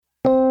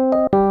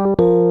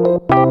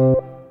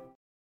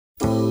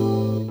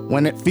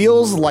When it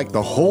feels like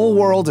the whole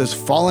world is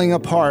falling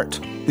apart,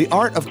 the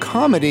art of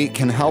comedy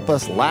can help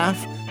us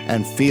laugh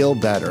and feel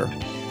better.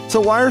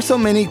 So why are so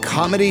many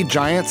comedy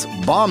giants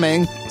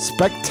bombing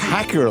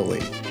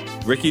spectacularly?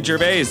 Ricky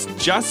Gervais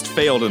just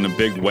failed in a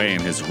big way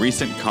in his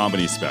recent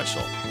comedy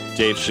special.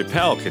 Dave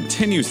Chappelle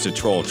continues to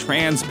troll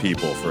trans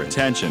people for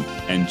attention,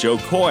 and Joe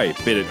Coy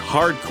bit it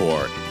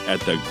hardcore at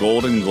the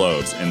Golden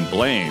Globes and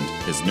blamed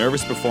his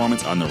nervous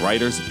performance on the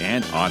writers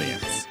and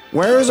audience.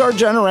 Where is our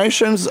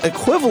generation's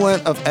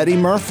equivalent of Eddie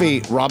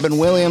Murphy, Robin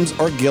Williams,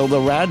 or Gilda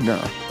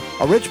Radner?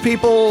 Are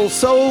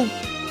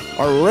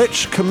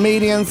rich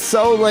comedians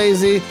so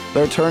lazy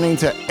they're turning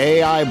to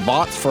AI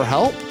bots for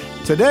help?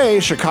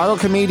 Today, Chicago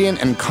comedian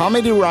and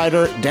comedy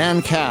writer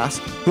Dan Cass,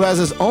 who has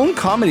his own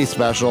comedy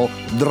special,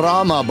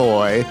 Drama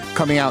Boy,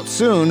 coming out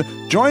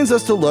soon, joins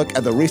us to look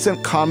at the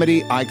recent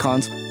comedy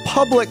icon's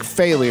public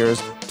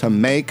failures to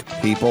make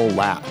people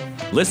laugh.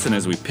 Listen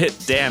as we pit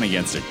Dan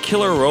against a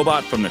killer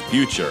robot from the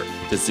future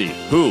to see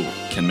who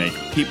can make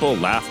people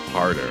laugh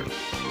harder.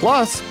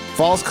 Plus,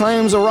 false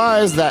claims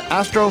arise that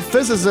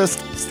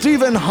astrophysicist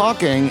Stephen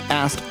Hawking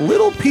asked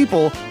little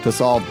people to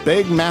solve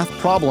big math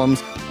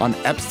problems on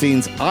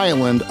Epstein's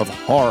island of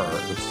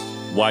horrors.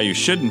 Why you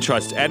shouldn't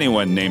trust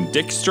anyone named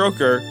Dick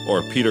Stroker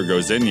or Peter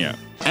Gozinnia.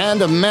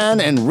 And a man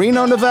in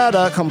Reno,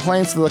 Nevada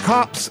complains to the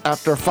cops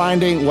after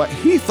finding what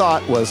he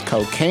thought was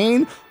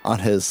cocaine on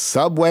his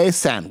Subway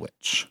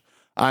sandwich.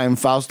 I'm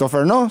Fausto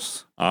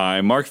Fernos.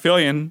 I'm Mark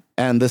Fillion.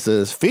 And this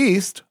is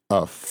Feast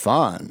of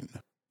Fun.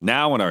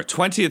 Now in our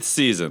 20th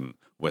season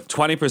with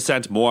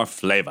 20% more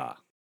flavor.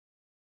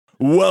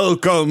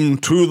 Welcome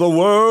to the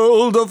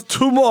world of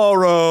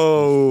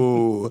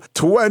tomorrow.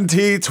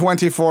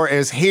 2024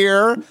 is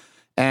here.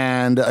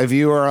 And if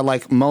you are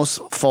like most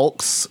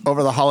folks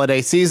over the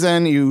holiday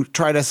season, you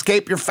try to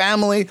escape your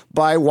family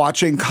by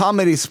watching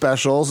comedy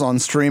specials on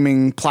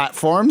streaming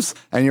platforms,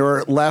 and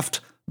you're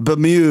left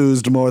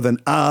bemused more than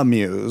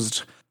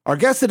amused. Our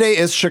guest today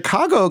is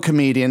Chicago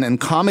comedian and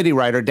comedy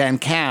writer Dan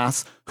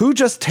Cass, who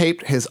just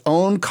taped his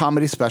own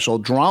comedy special,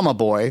 Drama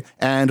Boy,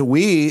 and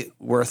we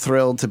were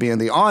thrilled to be in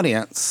the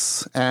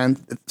audience.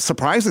 And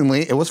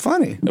surprisingly, it was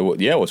funny.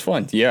 Yeah, it was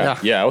fun. Yeah,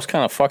 I was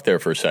kind of fucked there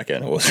for a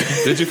second.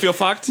 Did you feel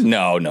fucked?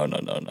 No.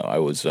 I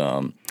was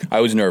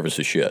nervous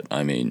as shit.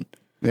 I mean,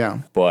 yeah,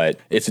 but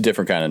it's a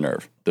different kind of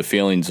nerve. The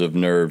feelings of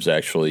nerves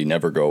actually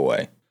never go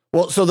away.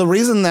 Well, so the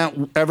reason that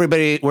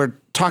we're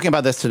talking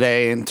about this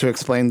today, and to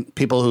explain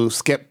people who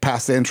skip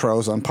past the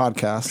intros on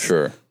podcasts,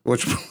 sure,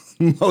 which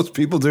most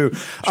people do,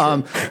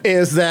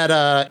 is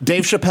that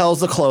Dave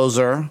Chappelle's the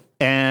closer,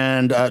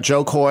 and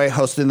Joe Coy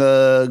hosting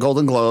the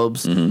Golden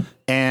Globes,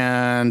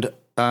 and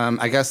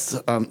I guess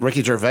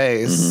Ricky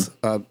Gervais.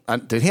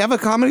 Did he have a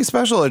comedy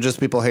special, or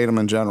just people hate him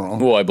in general?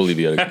 Well, I believe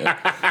he had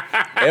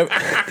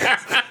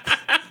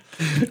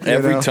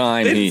every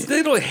time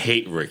they don't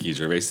hate Ricky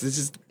Gervais. They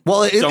just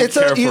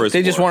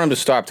they just want him to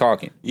stop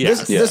talking.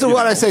 This is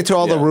what I say to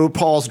all the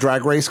RuPaul's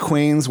Drag Race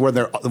queens, where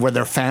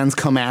their fans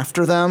come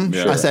after them.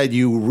 Sure. I said,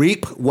 you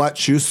reap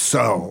what you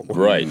sow.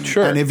 Right.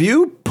 Sure. And if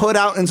you put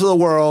out into the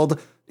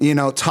world,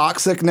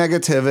 toxic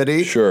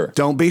negativity, sure,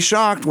 don't be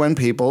shocked when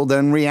people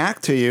then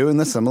react to you in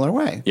the similar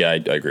way. Yeah, I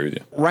agree with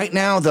you. Right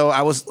now, though,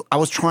 I was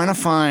trying to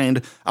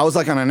find. I was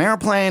like on an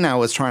airplane. I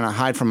was trying to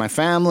hide from my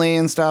family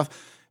and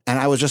stuff. And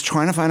I was just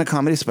trying to find a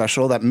comedy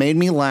special that made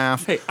me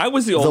laugh. Hey, I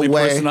was the only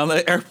person on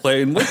the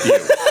airplane with you.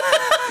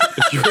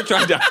 You were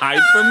trying to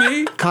hide from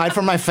me? Hide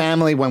from my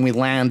family when we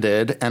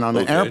landed. And on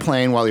the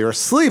airplane while you were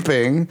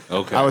sleeping,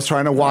 I was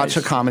trying to watch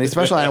a comedy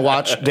special. And I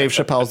watched Dave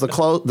Chappelle's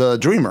The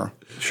Dreamer.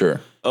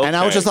 Sure. Okay. And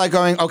I was just like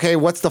going, okay,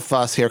 what's the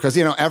fuss here? Because,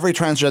 every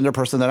transgender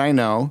person that I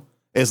know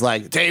is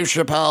like, Dave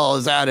Chappelle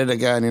is at it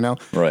again,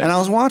 Right. And I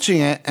was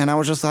watching it, and I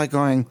was just like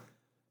going,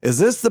 is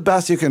this the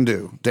best you can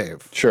do,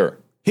 Dave? Sure.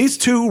 He's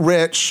too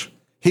rich.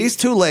 He's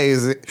too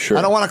lazy. Sure.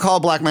 I don't want to call a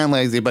black man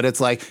lazy, but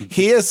it's like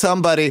he is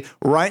somebody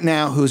right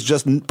now who's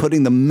just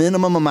putting the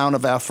minimum amount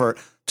of effort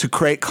to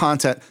create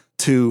content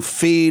to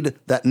feed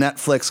that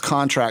Netflix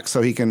contract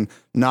so he can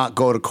not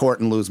go to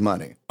court and lose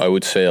money. I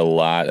would say a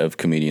lot of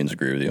comedians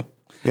agree with you.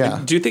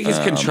 Yeah. Do you think he's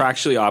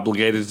contractually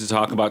obligated to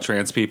talk about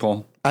trans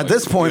people? At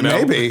this point,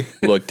 maybe.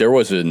 Look, there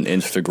was an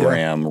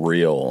Instagram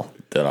reel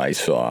that I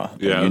saw.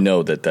 Yeah. You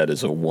know that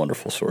is a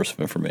wonderful source of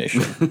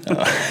information.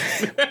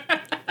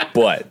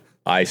 But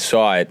I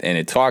saw it, and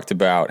it talked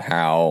about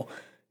how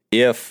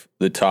if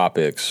the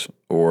topics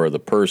or the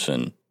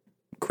person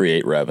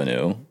create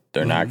revenue,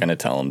 they're not going to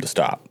tell them to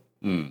stop.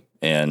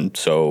 And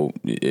so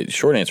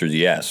short answer is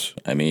yes.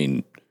 I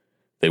mean,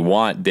 they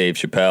want Dave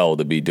Chappelle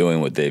to be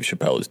doing what Dave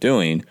Chappelle is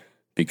doing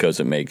because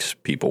it makes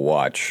people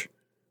watch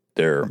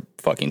their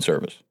fucking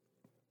service.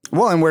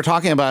 Well, and we're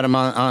talking about him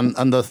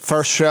on the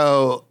first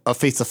show of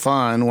Feast of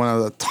Fun, one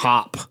of the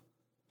top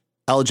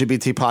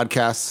LGBT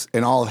podcasts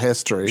in all of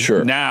history.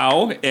 Sure.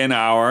 Now, in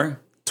our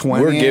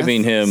 20th we're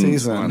giving him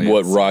season.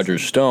 what Roger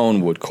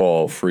Stone would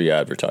call free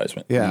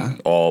advertisement. Yeah.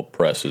 All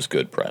press is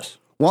good press.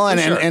 Well, and,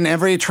 sure. and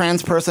every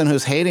trans person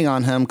who's hating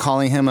on him,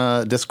 calling him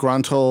a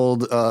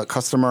disgruntled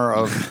customer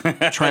of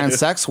trans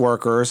sex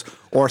workers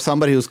or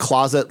somebody who's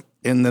closet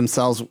in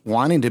themselves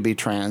wanting to be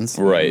trans.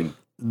 Right.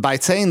 By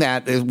saying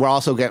that, we're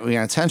also getting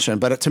attention.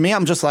 But to me,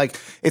 I'm just like,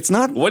 it's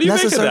not What do you make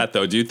of necessary- that,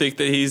 though? Do you think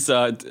that he's?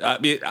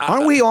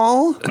 Aren't we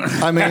all?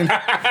 I mean,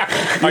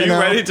 Are you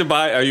ready to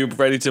buy? Are you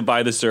ready to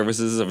buy the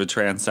services of a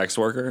trans sex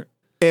worker?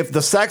 if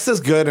the sex is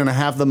good and I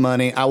have the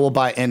money, I will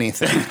buy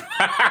anything.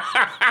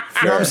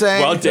 You know what I'm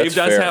saying? Well, Dave That's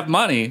does fair. have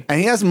money. And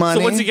he has money.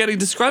 So what's he getting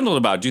disgruntled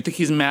about? Do you think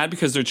he's mad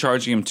because they're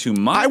charging him too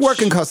much? I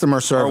work in customer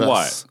service.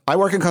 what? I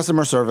work in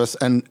customer service,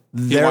 and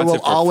there wants will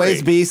it for always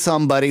free. be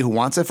somebody who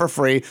wants it for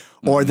free,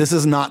 or this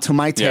is not to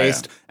my Yeah,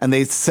 taste, yeah. and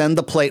they send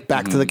the plate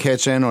back to the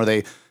kitchen, or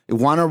they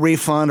want a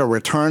refund or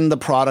return the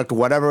product,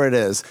 whatever it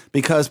is,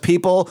 because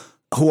people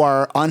who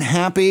are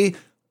unhappy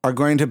are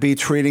going to be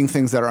treating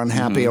things that are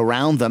unhappy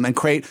around them and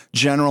create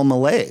general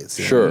malaise.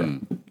 Sure.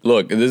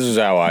 Look, this is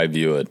how I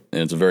view it,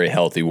 and it's a very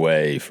healthy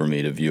way for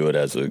me to view it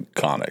as a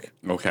comic.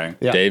 Okay.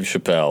 Yeah. Dave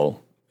Chappelle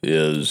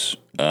is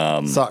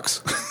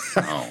Sucks.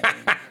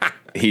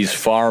 he's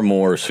far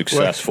more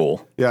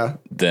successful Yeah.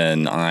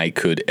 than I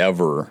could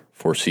ever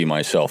foresee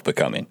myself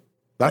becoming.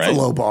 That's Right. a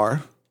low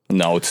bar.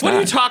 No, it's What not.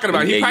 are you talking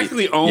about? He Yeah,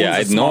 practically owns I a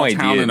had small no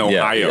town idea. in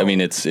Ohio. Yeah, I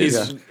mean, it's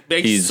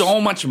makes he's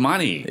so much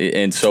money.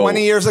 and so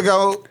 20 years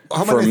ago,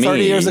 how For many, 30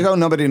 me- years ago,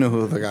 nobody knew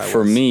who the guy was.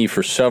 for me,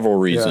 for several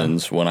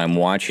reasons, when I'm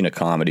watching a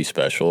comedy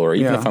special or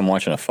even Yeah. if I'm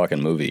watching a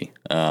fucking movie,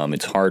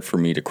 it's hard for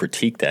me to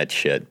critique that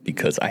shit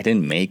because I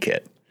didn't make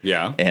it.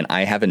 Yeah. And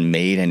I haven't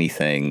made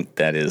anything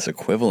that is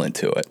equivalent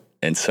to it.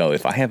 And so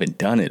if I haven't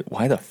done it,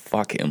 why the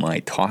fuck am I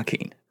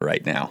talking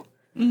right now?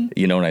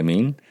 You know what I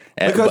mean?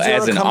 Because you're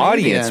As a an comedian,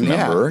 audience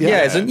member,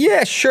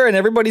 yeah. sure, and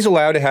everybody's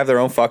allowed to have their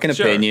own fucking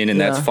Sure. opinion, and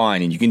that's Yeah.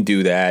 fine, and you can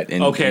do that.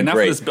 And, Okay, and enough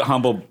great. of this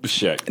humble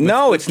shit.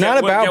 No, it's not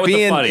about get with the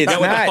being- funny. it's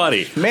Get with not- the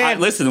funny. man,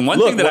 Listen, one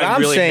look, thing that what I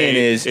I'm really saying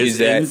hate is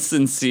that-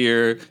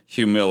 insincere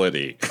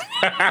humility.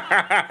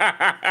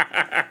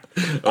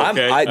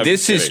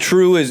 This is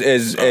true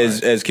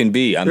as can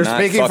be. I'm You're not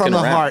speaking fucking from the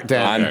around. heart,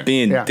 Dan. I'm Okay.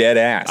 being Yeah. dead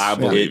ass. I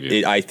believe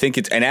you. I think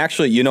it's, and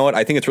actually, you know what?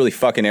 I think it's really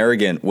fucking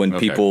arrogant when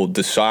Okay. people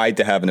decide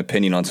to have an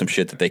opinion on some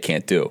shit that they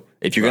can't do.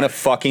 If you're gonna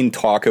fucking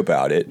talk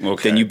about it,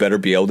 Okay. then you better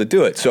be able to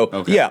do it. So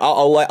Okay. yeah,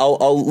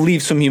 I'll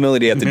leave some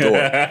humility at the door.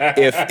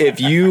 if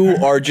you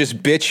are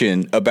just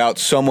bitching about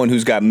someone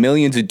who's got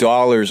millions of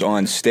dollars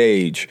on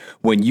stage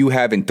when you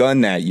haven't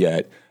done that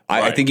yet,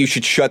 I Right. think you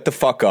should shut the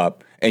fuck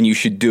up and you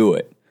should do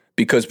it.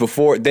 Because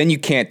then you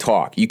can't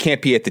talk. You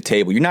can't be at the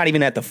table. You're not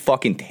even at the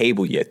fucking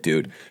table yet,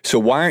 dude. So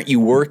why aren't you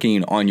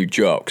working on your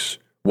jokes?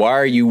 Why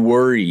are you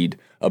worried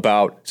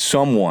about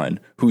someone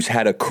who's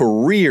had a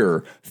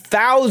career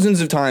thousands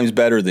of times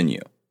better than you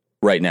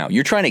right now?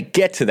 You're trying to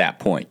get to that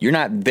point. You're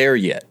not there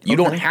yet. You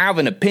don't have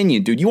an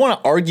opinion, dude. You want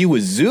to argue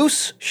with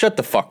Zeus? Shut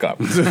the fuck up.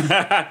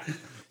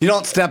 You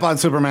don't step on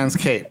Superman's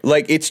cape.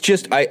 Like, it's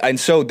just, and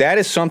so that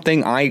is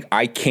something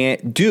I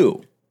can't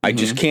do. I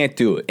just can't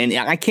do it. And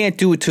I can't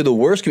do it to the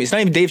worst. It's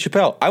not even Dave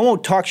Chappelle. I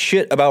won't talk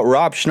shit about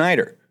Rob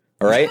Schneider.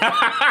 All right?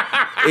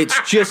 It's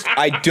just,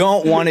 I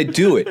don't want to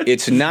do it.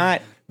 It's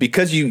not,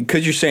 because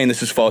you're saying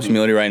this is false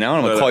humility right now, and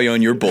I'm going to call you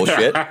on your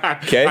bullshit.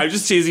 Okay? I'm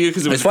just teasing you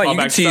because it was It's fine. You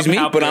can tease me,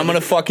 but I'm going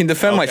to fucking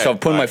defend Okay, myself,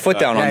 putting my foot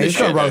down Yeah, on this he's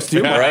gonna shit. roast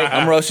you. All right?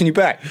 I'm roasting you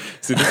back.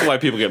 See, this is why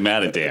people get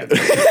mad at Dan.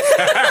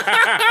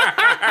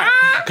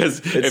 Because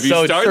if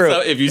so true.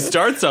 if you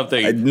start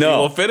something, you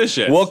No. will finish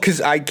it. Well, because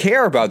I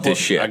care about this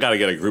shit. I got to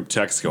get a group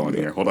text going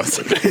here. Hold on a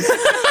second.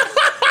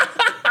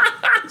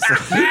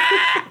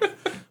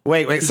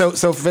 Wait. So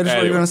finish what you're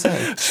Anyway. going to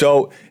say.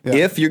 So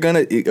if you're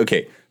gonna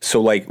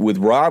so like with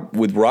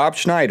Rob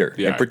Schneider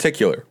in Yeah.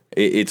 particular,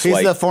 it's He's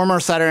like the former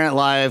Saturday Night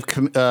Live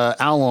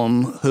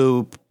alum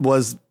who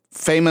was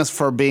famous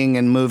for being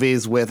in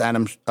movies with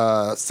Adam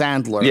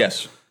Sandler.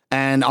 yes,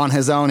 And on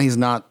his own, he's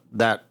not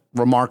that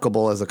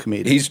remarkable as a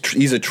comedian.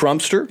 he's a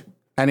Trumpster.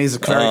 And he's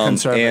very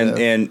conservative.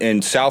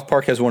 And South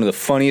Park has one of the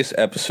funniest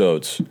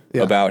episodes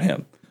about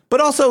him. But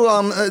also,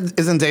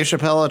 isn't Dave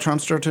Chappelle a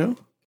Trumpster too?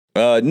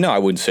 No, I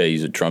wouldn't say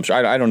he's a Trumpster.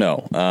 I don't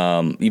know.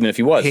 Even if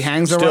he was, He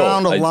hangs still,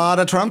 around a lot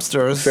of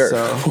Trumpsters. Fair.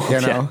 So,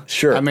 you know. Yeah,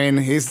 sure. I mean,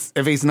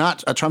 if he's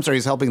not a Trumpster,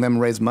 he's helping them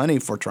raise money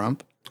for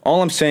Trump.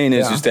 All I'm saying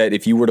is Yeah. that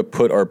if you were to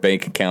put our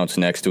bank accounts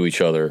next to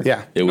each other,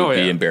 Yeah. it would Oh, be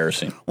yeah.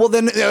 embarrassing. Well,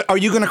 then are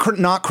you going to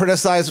not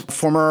criticize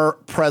former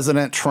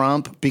President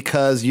Trump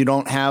because you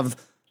don't have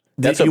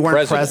you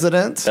weren't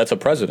president? That's a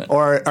president.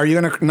 Or are you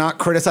going to not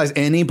criticize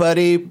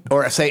anybody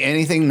or say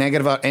anything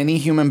negative about any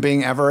human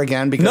being ever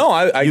again because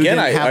No, you didn't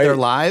have their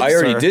lives? I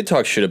already or- did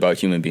talk shit about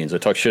human beings. I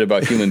talked shit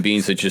about human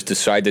beings that just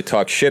decide to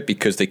talk shit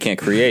because they can't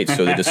create,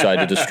 so they decide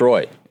to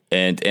destroy.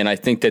 And I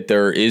think that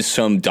there is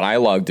some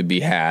dialogue to be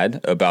had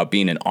about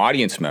being an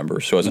audience member.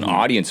 So as an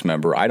audience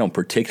member, I don't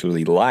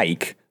particularly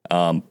like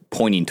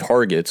pointing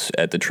targets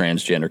at the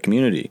transgender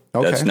community.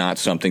 Okay. That's not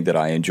something that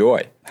I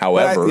enjoy.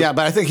 However, but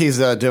I think he's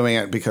doing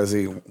it because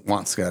he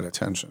wants to get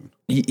attention.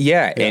 and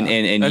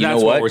you know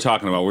that's what? we're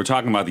talking about. We're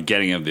talking about the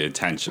getting of the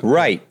attention.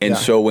 Right. And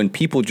so when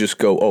people just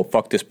go, oh,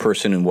 fuck this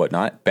person and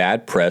whatnot,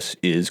 bad press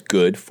is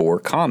good for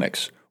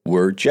comics.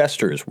 We're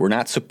jesters. We're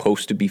not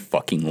supposed to be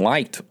fucking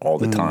liked all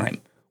the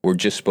time. We're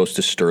just supposed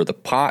to stir the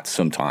pot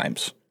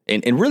sometimes.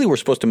 And really, we're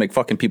supposed to make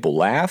fucking people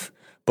laugh.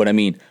 But I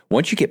mean,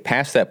 once you get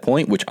past that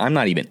point, which I'm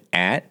not even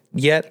at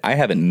yet, I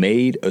haven't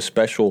made a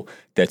special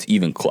that's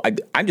even close.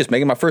 I'm just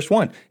making my first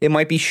one. It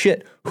might be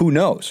shit. Who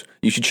knows?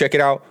 You should check it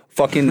out.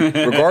 Fucking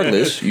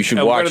regardless, you should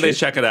And watch where do they it.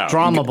 check it out?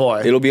 Drama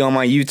Boy. It'll be on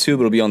my YouTube.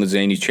 It'll be on the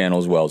Zany channel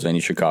as well, Zany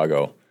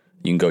Chicago.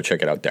 You can go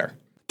check it out there.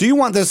 Do you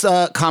want this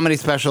comedy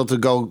special to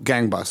go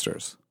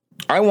gangbusters?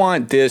 I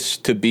want this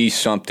to be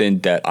something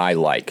that I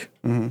like,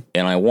 and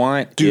I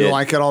want. Do you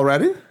like it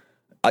already?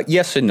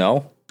 Yes and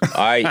no.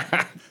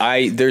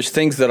 There's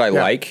things that I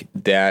like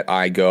that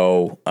I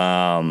go,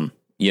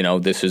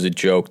 this is a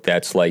joke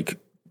that's like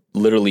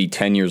literally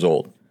 10 years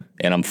old,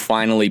 and I'm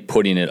finally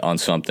putting it on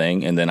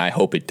something, and then I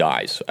hope it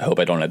dies. I hope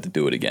I don't have to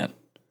do it again,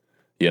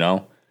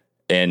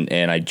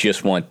 and I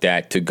just want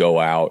that to go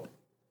out.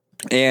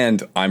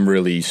 And I'm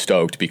really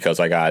stoked because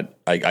I got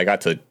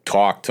to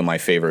talk to my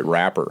favorite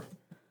rapper.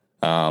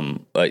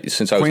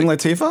 Since I was Queen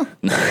Latifah?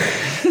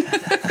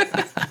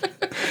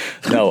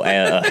 No,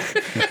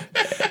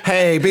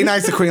 Hey, be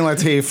nice to Queen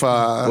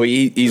Latifah. well,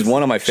 he's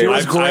one of my She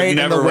was favorites. great I've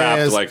never in The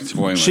rapped Wiz. like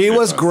Queen She Latifah.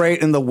 was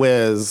great in The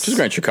Wiz. She's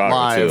great in Chicago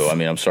live. too. I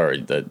mean, I'm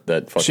sorry that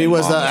fucking. She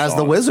was mama as the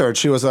song. wizard.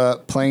 She was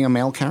playing a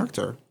male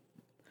character.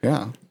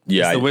 Yeah,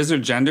 Yeah, Is the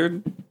wizard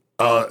gendered?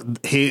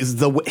 he is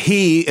the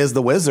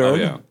wizard. Oh,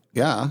 yeah.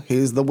 Yeah,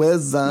 he's the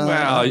wizard.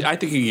 Well, I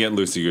think you can get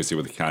loosey goosey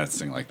with a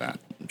casting like that.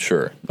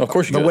 sure. Of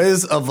course you the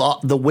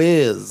could. the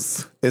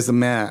Wiz is a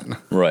man.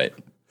 Right.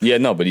 Yeah,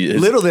 no, but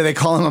Literally, they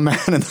call him a man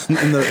in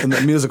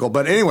the musical.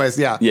 But anyways,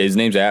 yeah. his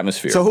name's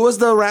Atmosphere. So who was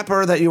the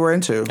rapper that you were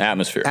into?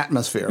 Atmosphere.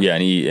 Atmosphere. Yeah,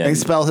 and They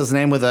spell his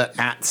name with an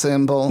at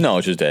symbol. no,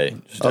 it's just A.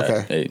 Just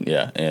Okay.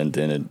 Yeah, and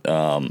then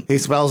it. He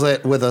spells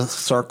it with a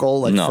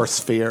circle, like No, for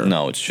sphere.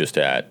 No, it's just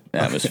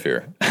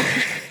Atmosphere.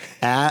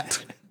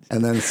 At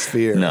and then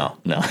sphere. No,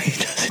 he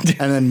doesn't. Do,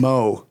 And then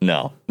Mo.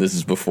 no, this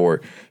is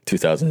before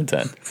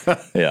 2010.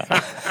 Yeah,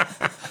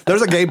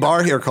 There's a gay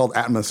bar here called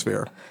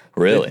Atmosphere.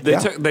 really.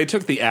 They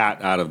took the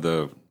at out of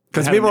the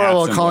Because they had people an at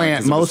were symbol calling in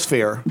it because was-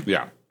 Mosphere.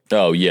 Yeah.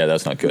 Oh yeah,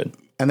 that's not good.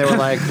 And they were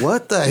like,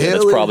 what the hell?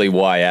 That's probably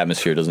why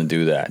Atmosphere doesn't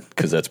do that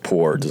because that's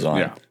poor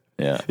design.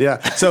 Yeah.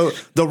 Yeah. So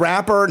the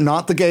rapper,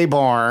 not the gay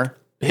bar,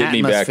 Hit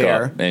me back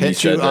Atmosphere, up, and hit he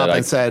said you that up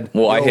and said,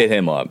 well, I "Yo." hit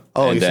him up,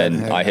 Oh, and you said,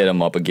 then hey, I hit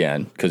him up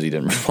again because he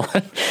didn't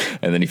respond,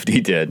 and then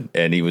he did,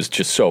 and he was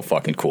just so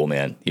fucking cool,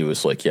 man. He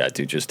was like, "Yeah,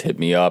 dude, just hit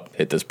me up,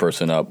 hit this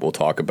person up, we'll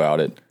talk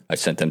about it." I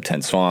sent him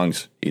 10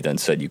 songs. He then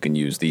said, "You can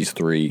use these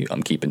 3.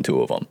 I'm keeping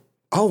 2 of them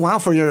Oh wow,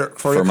 for your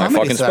for my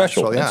comedy fucking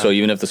special." Yeah. And so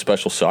even if the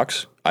special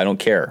sucks, I don't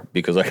care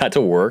because I got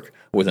to work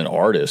with an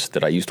artist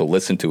that I used to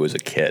listen to as a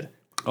kid.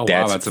 Oh,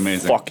 wow, that's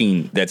amazing.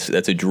 Fucking, that's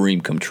a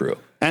dream come true.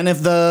 And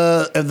if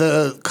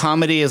the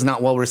comedy is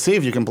not well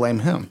received, you can blame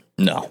him.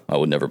 No, I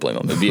would never blame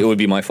him. It would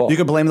be my fault. You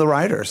could blame the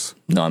writers,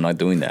 No, I'm not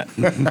doing that.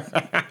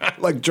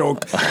 like Joe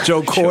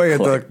Coy at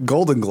the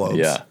Golden Globes.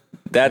 Yeah.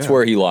 That's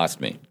where he lost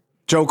me.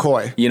 Joe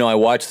Coy. I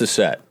watched the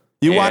set.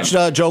 You and watched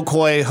Joe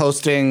Coy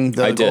hosting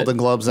the I did. Golden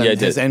Globes, and Yeah, I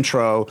did. his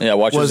intro. Yeah, I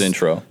watched his was,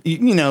 intro.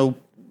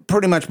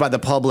 Pretty much by the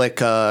public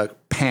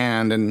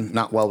panned and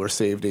not well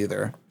received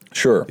either.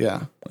 Sure.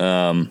 Yeah.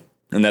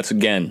 And that's,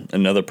 again,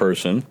 another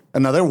person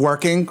Another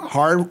working,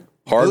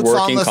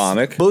 Hard-working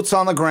comic boots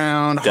on the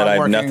ground, that I have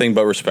hardworking nothing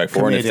but respect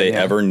for. And if they comedian,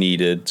 yeah. ever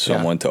needed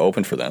someone to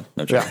open for them.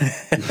 That's right.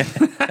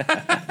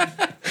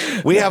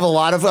 We have a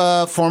lot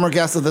of former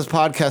guests of this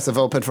podcast have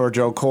opened for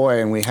Joe Coy,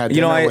 and we had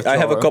dinner with I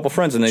have a Joe. couple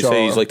friends, and they Joe.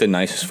 say he's like the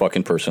nicest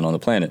fucking person on the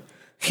planet.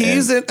 He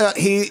is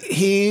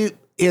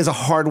a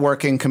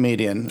hardworking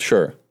comedian.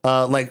 Sure.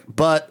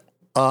 But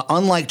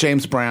unlike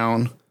James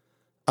Brown,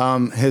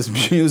 his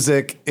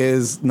music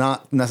is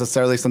not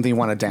necessarily something you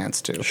want to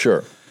dance to.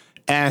 Sure.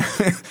 And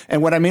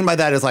and what I mean by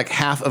that is like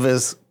half of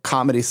his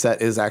comedy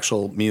set is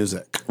actual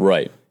music.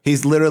 Right.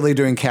 He's literally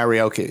doing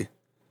karaoke.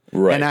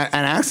 Right. And I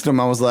asked him,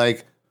 I was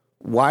like,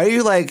 why are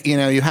you like,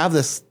 you have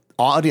this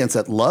audience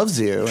that loves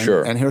you.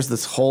 Sure. And here's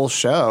this whole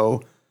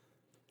show.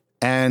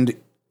 And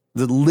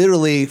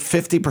literally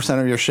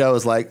 50% of your show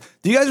is like,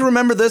 do you guys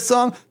remember this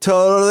song?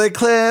 Total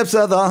Eclipse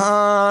of the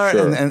Heart.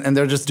 Sure. And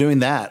they're just doing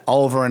that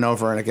over and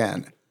over and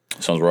again.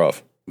 Sounds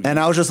rough. And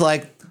I was just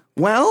like,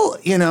 well,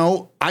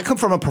 I come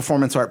from a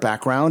performance art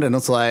background, and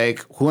it's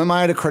like, who am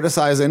I to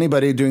criticize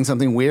anybody doing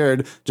something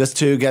weird just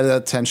to get the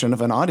attention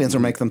of an audience or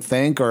make them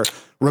think or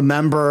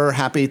remember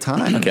happy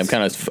times? Okay, I'm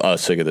kind of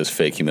sick of this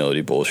fake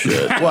humility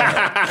bullshit.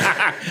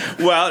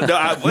 Well,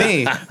 no,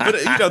 Me. But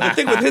the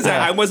thing with his,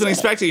 I wasn't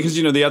expecting because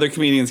the other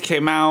comedians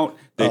came out.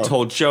 They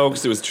told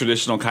jokes. It was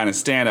traditional kind of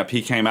stand up.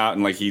 He came out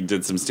and he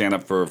did some stand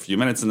up for a few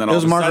minutes, and then It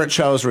was all of a Margaret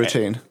sudden, Cho's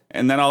routine.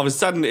 And then all of a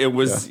sudden, it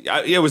was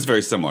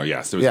very similar.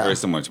 Yes, it was very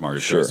similar to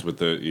Margaret Shows with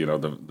the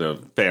the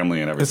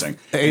family and everything.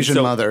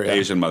 Asian mother,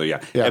 Asian mother,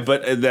 yeah.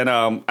 But then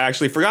I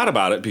actually forgot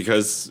about it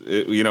because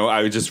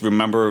I just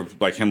remember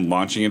like him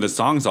launching into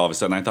songs all of a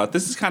sudden. I thought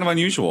this is kind of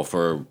unusual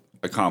for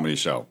a comedy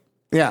show.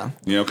 Yeah,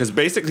 because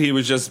basically he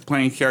was just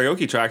playing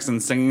karaoke tracks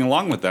and singing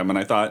along with them, and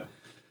I thought.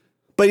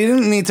 But he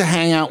didn't need to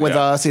hang out with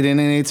us. He didn't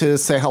need to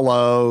say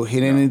hello. He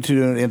didn't need to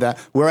do any of that.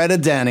 We're at a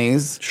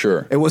Denny's.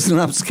 Sure. It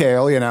wasn't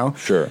upscale,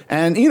 Sure.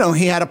 And,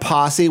 he had a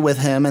posse with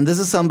him. And this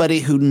is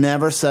somebody who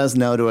never says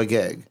no to a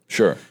gig.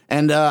 Sure.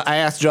 And I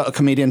asked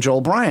comedian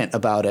Joel Bryant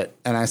about it.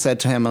 And I said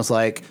to him, I was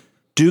like,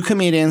 do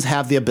comedians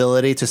have the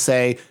ability to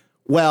say,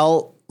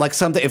 well, like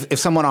something, if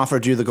someone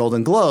offered you the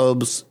Golden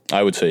Globes,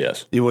 I would say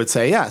yes. You would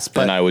say yes.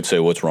 But, and I would say,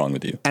 what's wrong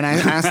with you? And I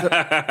asked,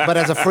 but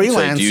as a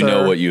freelancer, do you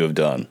know what you have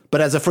done?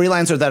 But as a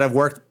freelancer that I've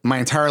worked my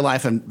entire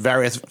life in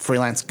various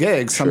freelance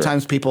gigs,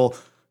 sometimes people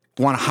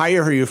want to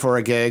hire you for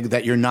a gig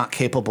that you're not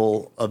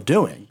capable of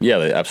doing. Yeah,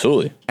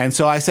 absolutely. And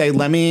so I say,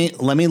 let me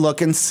look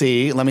and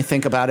see. Let me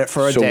think about it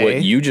for a day. So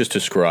what you just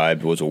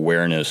described was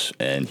awareness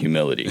and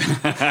humility.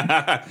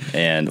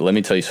 And let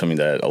me tell you something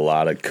that a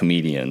lot of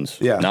comedians,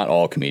 not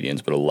all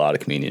comedians, but a lot of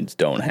comedians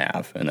don't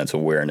have, and that's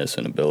awareness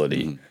and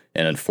ability. Mm-hmm.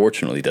 And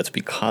unfortunately, that's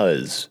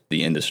because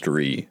the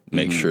industry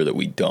makes sure that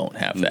we don't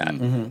have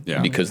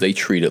that. Because they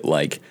treat it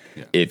like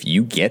if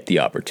you get the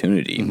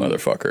opportunity,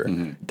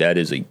 motherfucker, that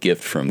is a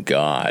gift from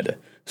God.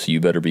 So you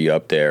better be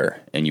up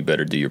there and you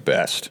better do your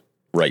best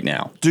right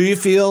now. Do you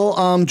feel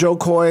Joe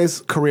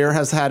Coy's career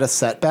has had a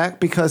setback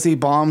because he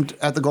bombed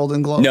at the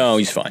Golden Globes? No,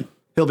 he's fine.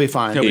 He'll be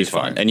fine. He's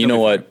fine. And you know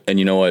what?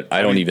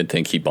 I don't even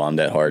think he bombed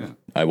that hard.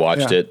 I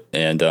watched it,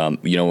 and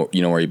you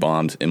know where he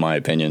bombed, in my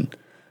opinion.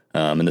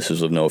 And this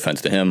is of no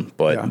offense to him,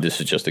 but this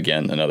is just,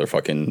 again, another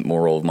fucking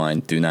moral of mine.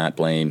 Do not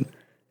blame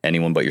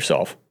anyone but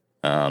yourself.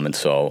 And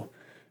so,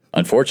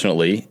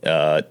 unfortunately,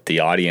 the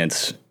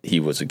audience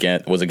was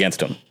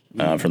against him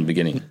from the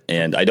beginning.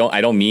 And I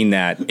don't mean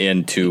that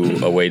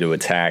into a way to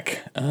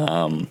attack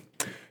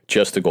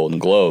just the Golden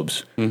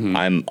Globes.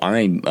 I'm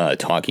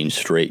talking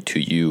straight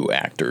to you,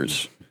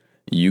 actors.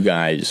 You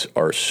guys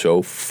are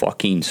so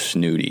fucking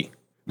snooty.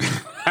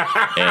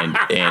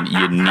 and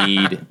you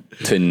need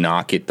to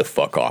knock it the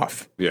fuck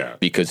off. Yeah.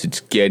 Because it's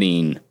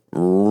getting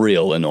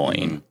real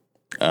annoying.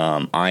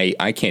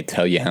 I can't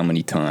tell you how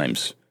many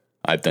times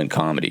I've done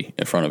comedy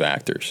in front of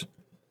actors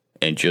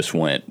and just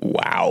went,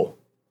 wow,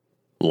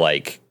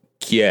 like,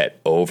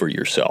 get over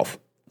yourself.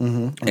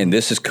 And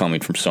this is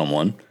coming from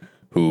someone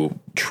who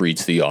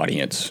treats the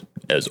audience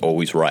as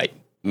always right.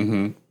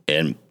 And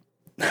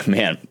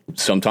man,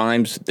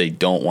 sometimes they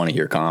don't want to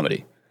hear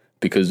comedy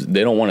because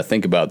they don't want to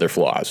think about their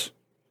flaws.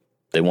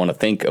 They want to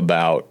think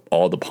about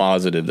all the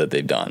positive that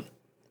they've done.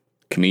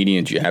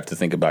 Comedians, you have to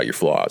think about your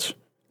flaws.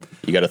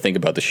 You got to think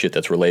about the shit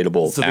that's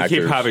relatable. So they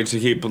keep having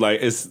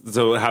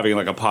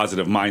like a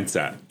positive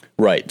mindset.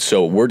 Right.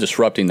 So we're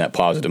disrupting that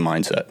positive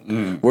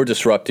mindset. We're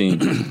disrupting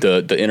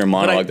the inner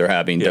monologue they're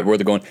having. That where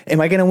they're going,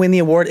 am I going to win the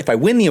award? If I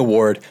win the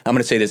award, I'm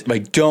going to say this. If I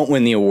don't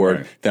win the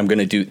award, then I'm going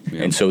to do.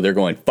 And so they're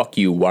going, fuck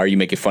you. Why are you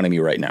making fun of me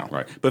right now?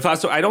 Right. But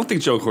Fausto, I don't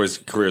think Joe Coy's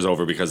career is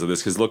over because of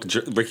this. Because look,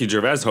 Ricky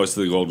Gervais hosted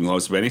the Golden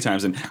Globes many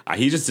times, and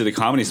he just did a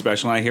comedy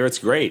special, and I hear it's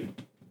great.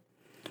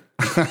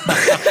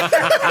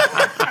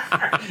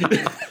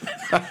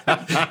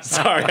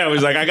 Sorry, I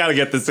was like, I got to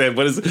get this in.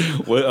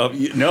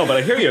 No, but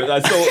I hear you.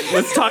 So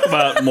let's talk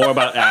more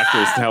about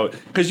actors,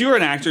 because you're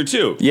an actor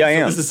too. Yeah, I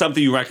am. This is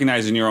something you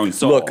recognize in your own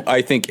soul. Look,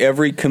 I think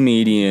every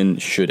comedian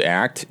should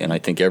act, and I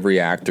think every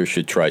actor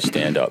should try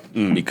stand up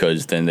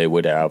because then they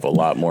would have a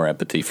lot more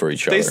empathy for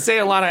each other. They say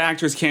a lot of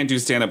actors can't do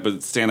stand up,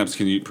 but stand ups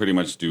can pretty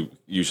much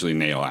usually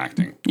nail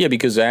acting. Yeah,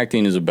 because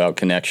acting is about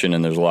connection,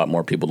 and there's a lot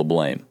more people to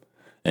blame,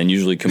 and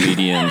usually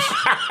comedians.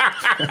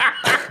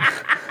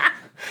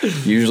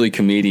 Usually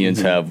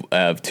comedians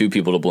have two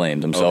people to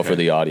blame, themselves or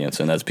the audience,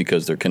 and that's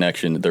because their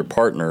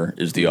partner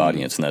is the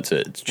audience, and that's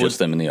it. It's just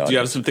them in the audience. Do you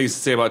have some things to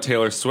say about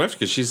Taylor Swift?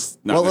 Because she's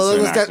not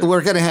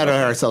we're getting ahead of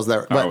ourselves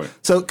there.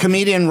 So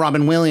comedian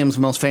Robin Williams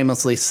most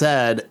famously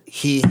said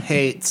he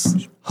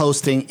hates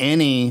hosting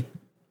any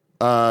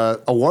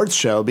awards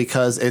show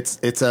because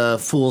it's a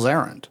fool's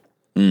errand,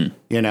 And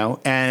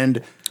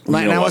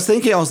I was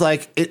thinking, I was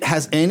like,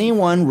 has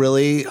anyone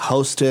really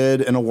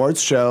hosted an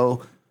awards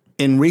show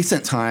in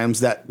recent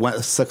times that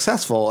went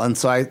successful? And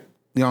so I,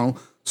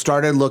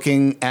 started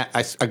looking at,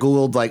 I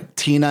Googled like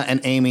Tina and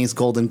Amy's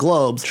Golden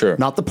Globes,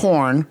 not the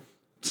porn,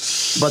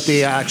 but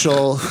the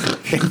actual,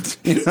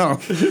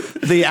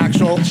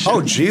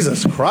 oh,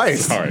 Jesus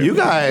Christ. Sorry. You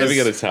guys. Let me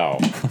get a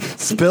towel.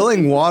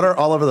 Spilling water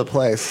all over the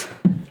place.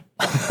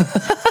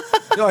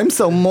 I'm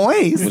so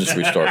moist. We'll just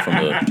restart from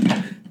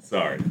the.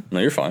 Sorry.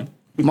 No, you're fine.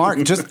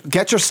 Mark, just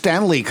get your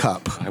Stanley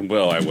Cup. I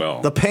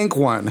will. The pink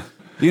one.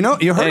 You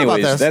heard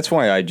about this. That's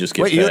why I just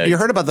get pegged. You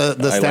heard about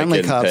the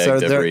Stanley Cups.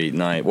 Every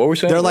night. What were we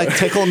saying? They're like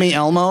Tickle Me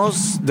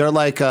Elmos. They're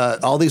like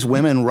all these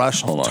women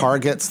rushed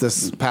Targets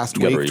this past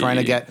week trying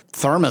to get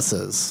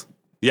thermoses.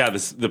 Yeah,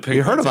 the pink.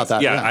 You heard about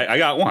that? Yeah, I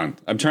got one.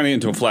 I'm turning it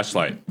into a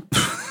fleshlight.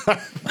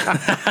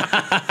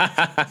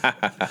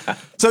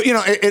 So,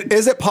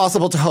 is it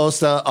possible to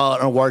host an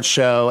award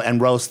show and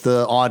roast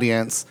the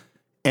audience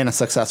in a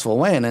successful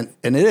way? And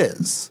it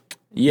is.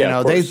 Yeah,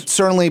 of they course.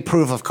 certainly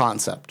proof of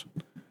concept.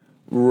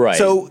 Right.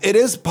 So it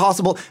is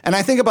possible. And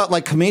I think about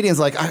like comedians,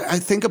 like I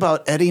think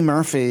about Eddie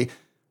Murphy,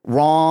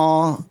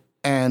 Raw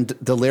and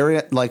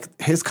Delirious, like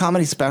his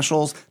comedy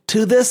specials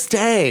to this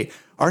day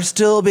are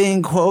still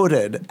being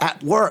quoted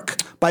at work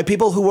by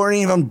people who weren't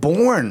even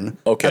born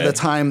at the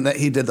time that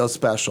he did those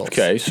specials.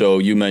 Okay, so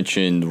you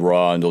mentioned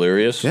Raw and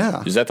Delirious.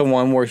 Yeah. Is that the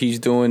one where he's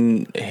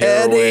doing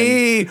heroin?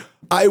 Eddie,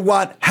 I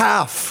want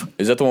half.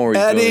 Is that the one where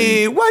he's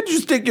Eddie, doing... why'd you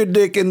stick your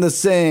dick in the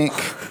sink?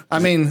 I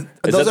mean,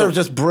 those are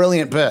just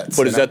brilliant bits.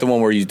 But is that the one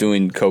where he's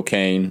doing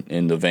cocaine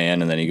in the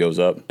van and then he goes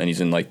up and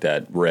he's in like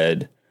that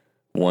red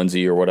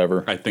onesie or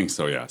whatever? I think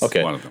so, yes.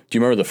 Okay. One of them. Do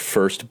you remember the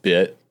first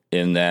bit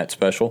in that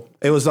special?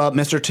 It was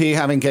Mr. T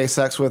having gay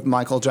sex with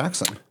Michael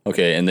Jackson.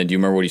 Okay, and then do you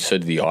remember what he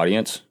said to the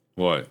audience?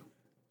 What?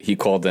 He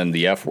called them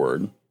the F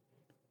word.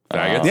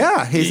 Faggots?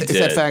 Yeah, he said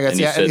did. faggots. And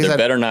he Yeah, said and he there said,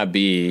 better not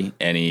be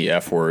any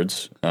F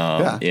words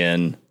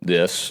in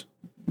this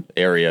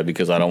area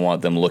because I don't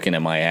want them looking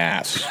at my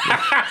ass.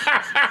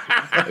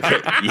 Okay.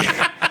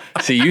 Yeah.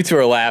 See, you two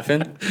are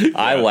laughing.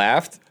 I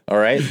laughed. All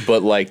right.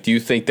 But, like, do you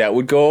think that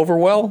would go over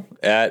well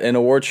at an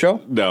award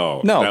show?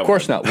 No. No, of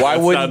course not. Why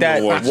wouldn't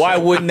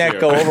that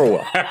go over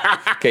well?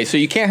 Okay, so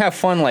you can't have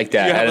fun like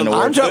that at an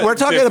award show. we're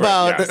talking Different,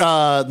 about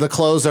yes. the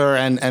closer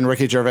and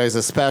Ricky Gervais'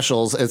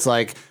 specials. It's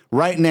like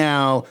right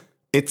now,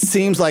 it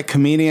seems like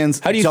comedians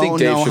How do you think don't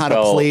Dave know how to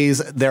Chappelle- please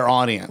their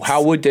audience.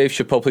 How would Dave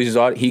Chappelle please his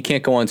audience? He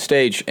can't go on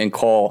stage and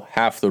call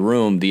half the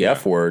room the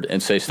F word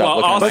and say, stop Well,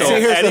 looking also, at But my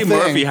see, here's ass. the Eddie thing.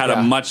 Murphy had Yeah.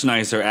 a much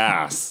nicer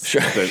ass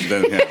Sure.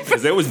 than him.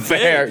 Because it was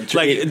Fair. big.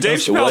 Like, Dave It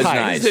was Chappelle,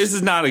 nice. this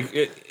is not it's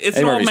Eddie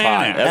an old Murphy's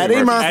man hot. ass.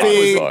 Eddie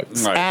Murphy's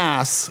Murphy's Right.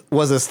 ass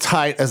was as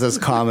tight as his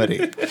comedy.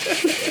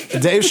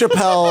 Dave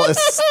Chappelle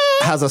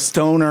has a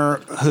stoner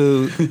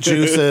who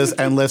juices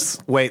and lifts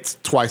weights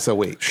twice a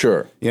week.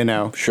 Sure.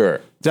 Sure.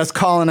 Just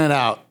calling it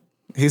out.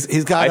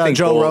 He's got I a think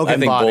Joe both, Rogan I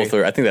think body. both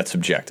are. I think that's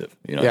subjective.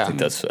 Yeah.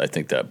 I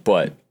think that.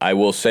 But I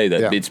will say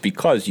that Yeah. it's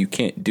because you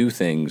can't do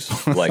things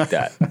like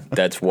that.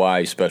 That's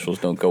why specials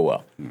don't go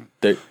well.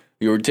 And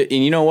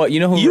you know what? You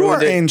know who You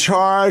ruined are it? in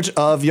charge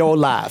of your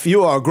life.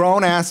 You are a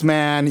grown ass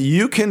man.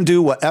 You can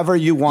do whatever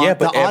you want. Yeah,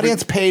 but the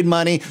audience paid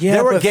money. Yeah,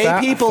 there were but gay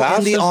people in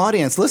Faust the is-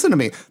 audience. Listen to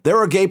me. There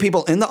were gay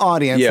people in the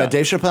audience Yeah. that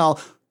Dave Chappelle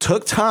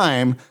took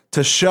time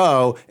to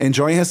show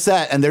enjoying his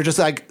set. And they're just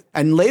like,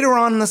 and later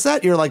on in the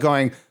set, you're like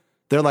going,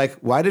 they're like,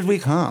 why did we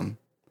come?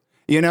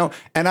 And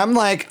I'm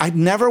like, I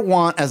never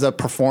want as a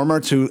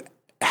performer to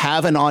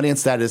have an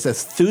audience that is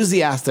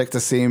enthusiastic to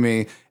see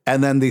me.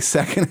 And then the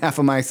second half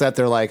of my set,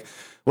 they're like,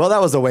 well,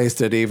 that was a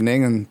wasted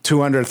evening and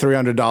 $200,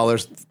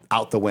 $300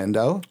 out the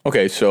window.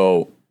 Okay,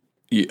 so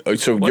you're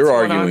What's going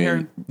on arguing.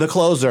 here? The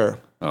closer,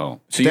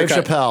 Oh. So you're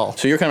Dave Chappelle.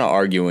 So you're kind of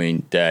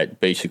arguing that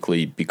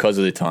basically because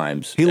of the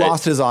times he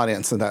lost his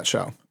audience in that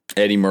show.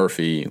 Eddie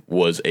Murphy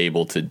was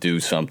able to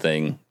do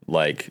something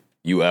like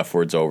you F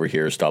words over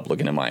here, stop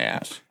looking at my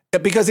ass.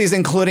 Because he's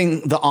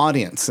including the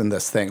audience in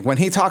this thing. When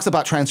he talks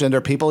about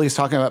transgender people, he's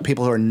talking about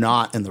people who are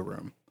not in the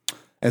room.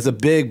 It's a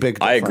big difference.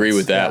 I agree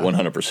with that Yeah.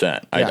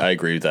 100%. Yeah. I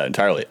agree with that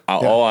entirely.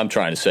 All I'm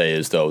trying to say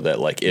is, though, that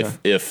like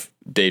if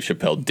Dave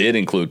Chappelle did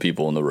include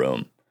people in the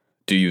room,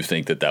 do you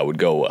think that would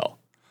go well?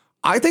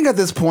 I think at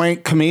this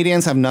point,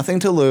 comedians have nothing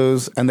to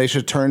lose, and they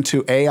should turn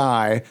to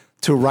AI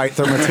to write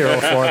their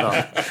material for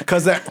them.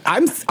 Because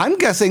I'm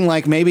guessing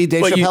like maybe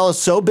Dave Chappelle is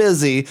so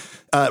busy,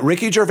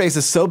 Ricky Gervais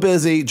is so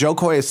busy, Joe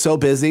Coy is so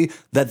busy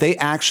that they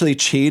actually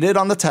cheated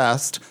on the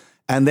test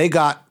and they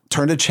got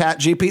turned to Chat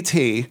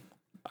GPT.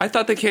 I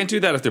thought they can't do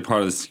that if they're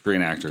part of the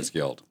Screen Actors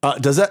Guild.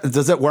 Does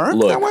it work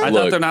Look, that way? I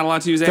thought they're not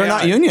allowed to use AI. They're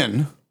not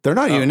union. They're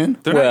not union.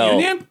 They're not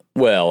union?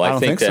 Well, I don't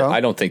think think so.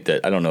 I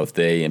don't know if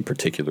they in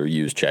particular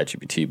use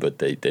ChatGPT, but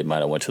they might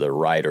have went to their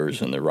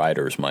writers and the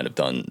writers might have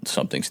done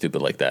something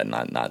stupid like that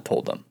and not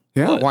told them.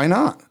 Yeah, But- why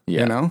not?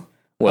 Yeah.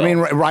 I mean,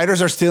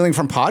 writers are stealing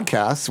from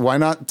podcasts. Why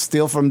not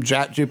steal from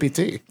Chat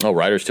GPT? Oh,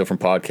 writers steal from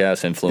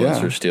podcasts,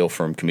 influencers Yeah. steal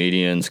from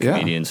comedians, Yeah.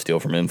 comedians steal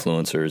from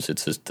influencers.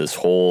 It's this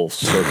whole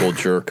circle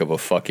jerk of a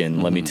fucking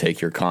let me take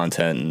your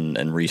content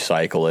and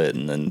recycle it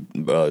and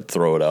then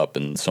throw it up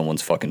in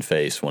someone's fucking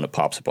face when it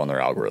pops up on their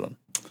algorithm.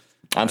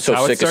 I'm so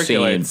how it sick of seeing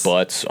circulates.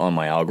 butts on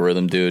my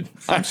algorithm, dude.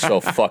 I'm so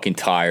fucking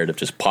tired of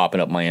just popping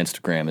up my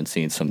Instagram and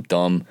seeing some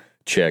dumb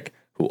chick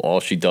who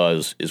all she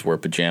does is wear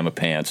pajama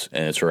pants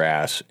and it's her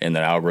ass, and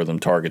that algorithm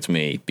targets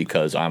me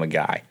because I'm a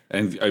guy.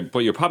 But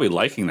you're probably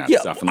liking that Yeah,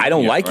 stuff. and I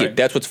don't looking at like right? it.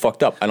 That's what's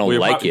fucked up. I don't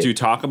like it. Do you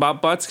talk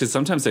about butts? Because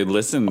sometimes they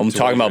listen. I'm to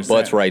talking what about you're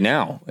butts saying. right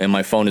now, and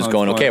my phone is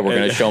going, okay, we're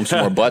going to show them some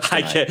more butts I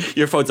tonight. can't.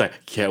 Your phone's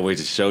like, can't wait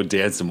to show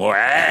Dan some more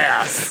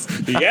ass.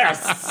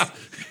 Yes.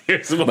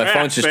 My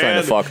phone's just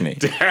trying to fuck me.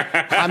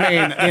 I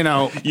mean,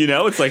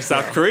 It's like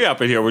South Korea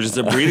up in here. We're just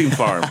a breeding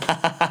farm.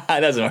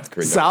 That's North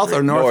Korea. South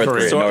or North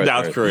Korea?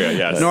 South Korea,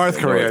 yes. North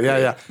Korea,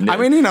 yeah. I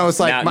mean, it's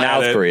like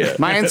South Korea.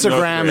 My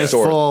Instagram is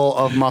full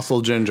of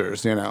muscle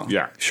gingers,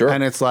 Yeah, sure.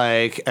 And it's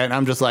like, and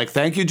I'm just like,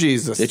 thank you,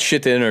 Jesus. It's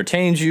shit that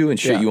entertains you and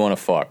shit you want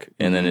to fuck,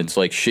 and then it's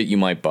like shit you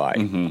might buy.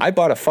 I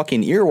bought a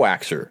fucking ear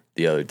waxer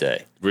the other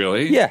day.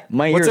 Really? Yeah,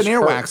 my What's ears an ear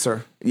hurt.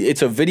 waxer?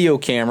 It's a video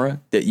camera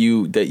that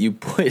you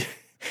put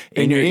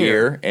in your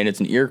ear, and it's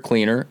an ear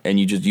cleaner, and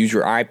you just use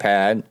your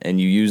iPad and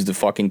you use the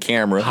fucking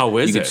camera. How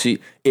is you can it? See,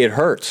 it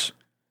hurts.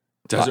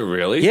 Does it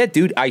really? Yeah,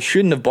 dude, I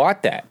shouldn't have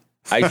bought that.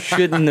 I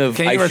shouldn't have.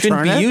 Can you I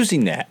shouldn't return be it?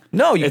 using that.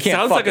 No, you It can't.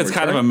 sounds like fucking it's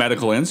kind of a return it.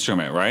 medical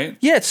instrument, right?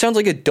 Yeah, it sounds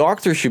like a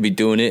doctor should be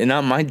doing it, and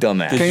not my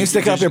dumb ass. Can you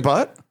stick up your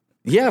butt?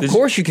 Yeah, of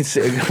course you can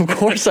say. Of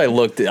course I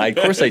looked. Of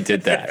course I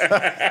did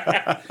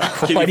that.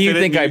 Why do you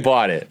think I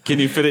bought it? Can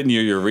you fit it in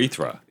your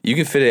urethra? You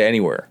can fit it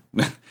anywhere.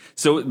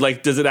 So,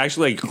 like, does it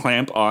actually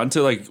clamp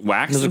onto like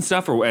wax and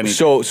stuff or anything?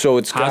 So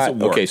it's How does got it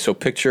work? okay. So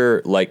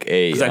picture like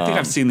a. Because I think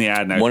I've seen the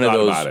ad and I one of thought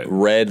those about it.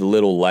 red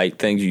little light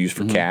things you use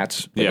for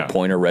cats, like Yeah.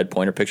 a red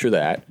pointer. Picture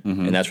that,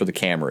 and that's where the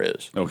camera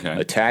is. Okay.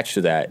 Attached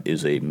to that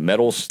is a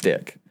metal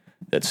stick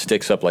that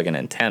sticks up like an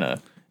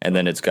antenna, and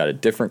then it's got a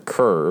different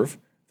curve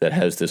that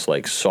has this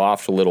like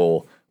soft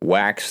little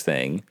wax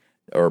thing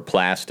or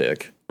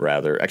plastic,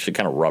 rather, actually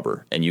kind of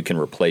rubber, and you can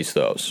replace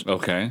those.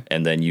 Okay.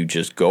 And then you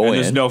just go in.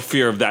 There's no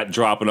fear of that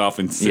dropping off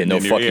and Yeah, sitting no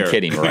in your fucking ear.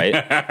 kidding, right?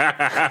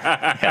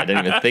 Yeah, I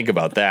didn't even think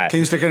about that. Can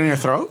you stick it in your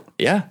throat?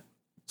 Yeah.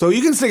 So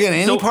you can stick it in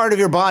any So- part of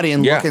your body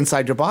and Yeah. look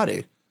inside your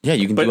body. Yeah,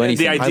 you can But do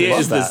anything. the idea love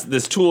is that.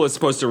 this tool is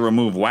supposed to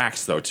remove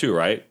wax, though, too,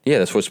 right? Yeah,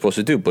 that's what it's supposed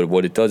to do. But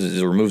what it does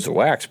is it removes the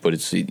wax. But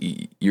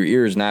your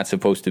ear is not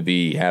supposed to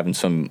be having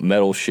some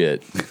metal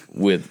shit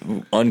with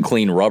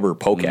unclean rubber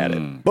poke at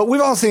it. But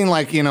we've all seen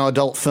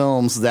adult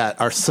films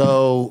that are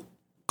so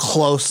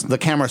close, the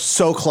camera's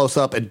so close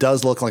up, it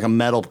does look like a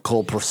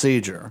medical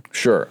procedure.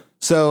 Sure.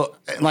 So,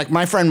 like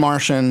my friend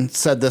Martian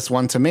said this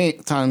one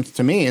time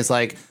to me is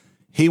like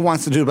he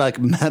wants to do like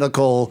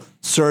medical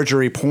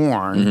surgery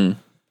porn,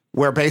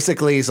 where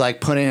basically he's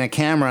like putting in a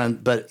camera,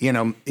 but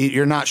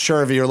you're not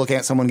sure if you're looking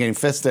at someone getting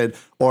fisted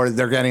or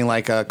they're getting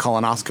like a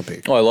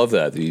colonoscopy. Oh, I love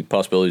that. The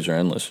possibilities are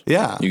endless.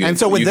 Yeah. You can, And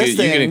so with you this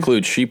can, you can thing-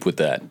 include sheep with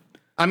that.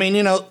 I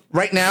mean,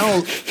 right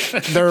now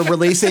they're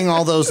releasing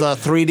all those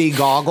 3D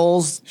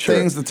goggles Sure.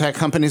 things the tech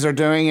companies are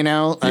doing, and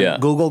Yeah.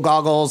 Google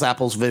goggles,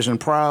 Apple's Vision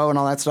Pro, and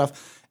all that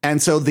stuff.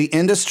 And so the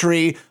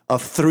industry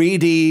of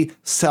 3D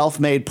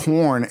self-made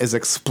porn is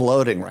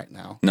exploding right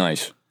now.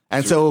 Nice.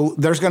 And so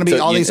there's going to be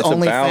all these it's about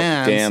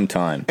OnlyFans. damn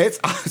time. It's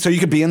so you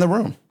could be in the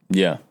room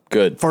Yeah,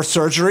 good. for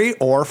surgery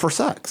or for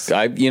sex.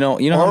 You know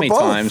how Or many both.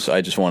 times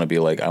I just want to be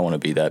like, I want to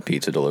be that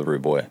pizza delivery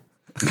boy.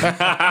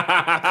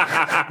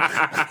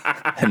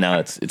 And now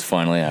it's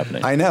finally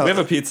happening. I know. We have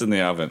a pizza in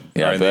the oven.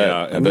 Yeah, Or I in bet. the,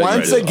 I in bet the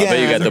Once you, fridge. I bet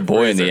you got the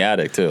boy in Freezer. the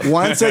attic too.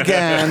 Once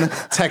again,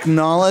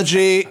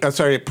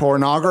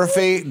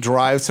 pornography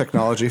drives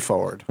technology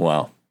forward.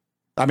 Wow.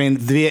 I mean,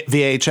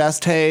 VHS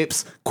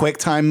tapes,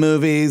 QuickTime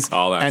movies,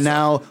 All that and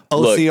stuff. now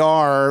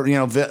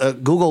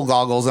OCR, Google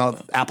goggles,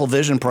 Apple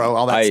Vision Pro,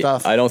 all that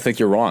stuff. I don't think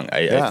you're wrong.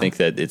 I Yeah. think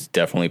that it's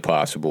definitely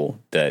possible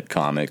that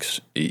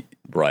comics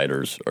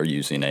writers are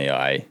using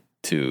AI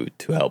to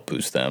help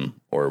boost them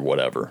or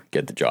whatever,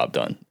 get the job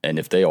done. And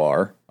if they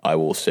are, I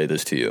will say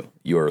this to you.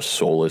 You are a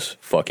soulless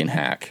fucking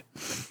hack.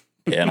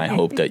 And I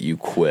hope that you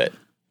quit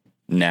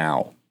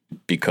now,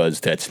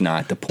 because that's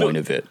not the point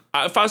of it.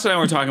 Fausto and I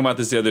were talking about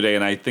this the other day,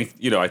 and I think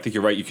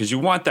you're right, because you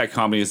want that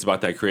comedy, it's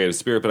about that creative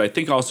spirit. But I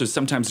think also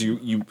sometimes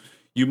you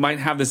might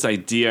have this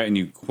idea and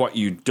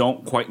you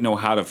don't quite know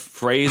how to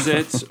phrase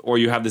it, or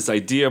you have this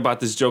idea about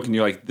this joke and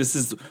you're like,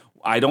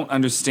 I don't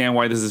understand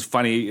why this is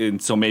funny,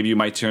 and so maybe you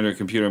might turn to a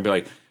computer and be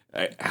like,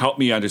 help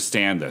me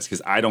understand this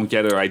because I don't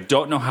get it, or I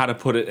don't know how to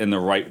put it in the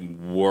right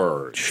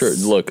words. Sure.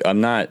 Look,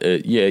 I'm not. I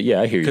hear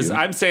you. Because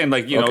I'm saying,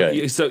 like,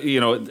 Okay. so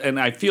and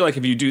I feel like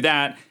if you do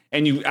that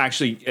and you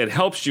actually it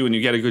helps you and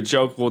you get a good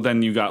joke, well,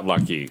 then you got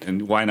lucky,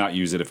 and why not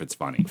use it if it's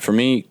funny? For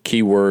me,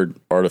 keyword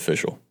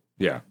artificial.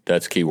 Yeah.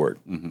 That's keyword.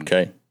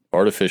 Okay.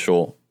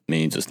 Artificial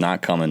means it's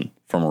not coming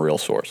from a real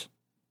source.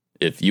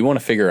 If you want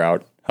to figure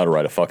out how to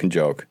write a fucking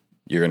joke,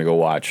 you're going to go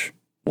watch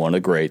one of the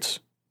greats,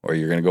 or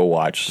you're going to go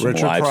watch some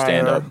Richard live Pryor.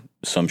 stand up,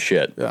 some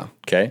shit. Yeah.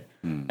 Okay.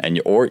 And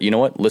you know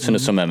what? Listen to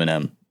some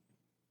Eminem.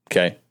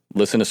 Okay.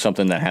 Listen to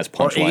something that has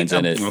punchlines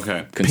in it.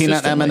 Okay.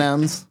 Peanut consistently,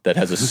 M&Ms. that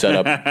has a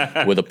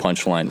setup with a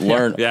punchline.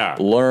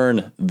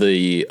 Learn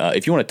the.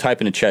 If you want to type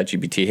into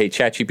ChatGPT, hey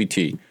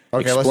ChatGPT,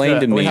 Okay, explain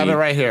let's do to it. me. We have it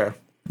right here.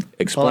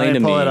 Explain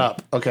to pull me. it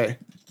up. Okay.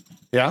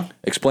 Yeah.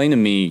 Explain to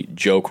me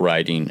joke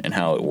writing and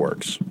how it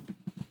works.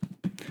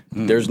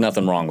 There's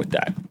nothing wrong with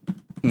that.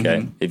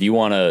 Okay, if you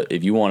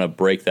wanna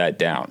break that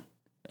down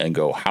and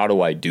go, how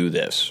do I do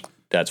this?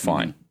 That's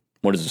fine.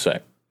 What does it say?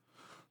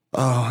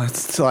 Oh,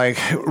 it's like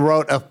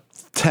wrote a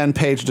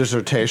 10-page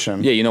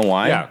dissertation. Yeah, you know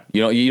why? Yeah.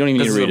 You don't even need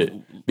This to is read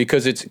it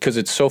because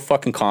it's so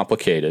fucking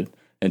complicated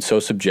and so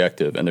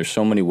subjective, and there's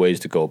so many ways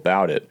to go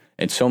about it.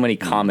 And so many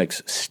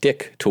comics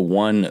stick to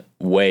one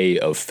way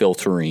of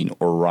filtering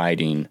or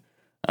writing.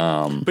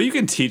 But you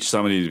can teach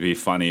somebody to be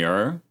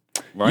funnier,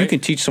 right? You can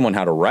teach someone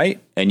how to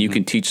write, and you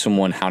can teach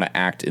someone how to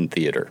act in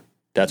theater.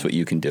 That's what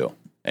you can do.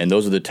 And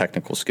those are the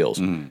technical skills.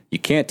 You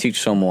can't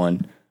teach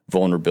someone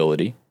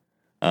vulnerability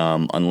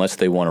unless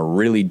they want to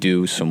really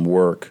do some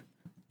work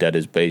that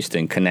is based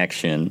in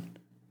connection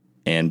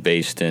and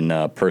based in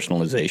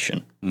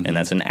personalization. And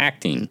that's an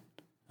acting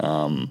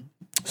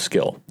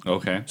skill.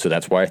 Okay. So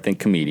that's why I think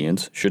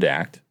comedians should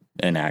act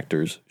and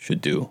actors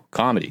should do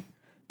comedy.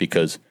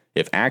 Because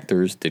if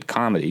actors did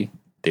comedy,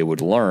 they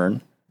would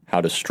learn how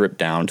to strip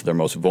down to their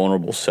most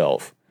vulnerable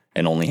self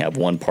and only have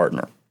one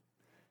partner.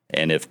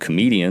 And if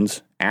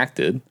comedians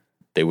acted,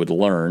 they would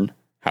learn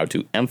how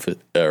to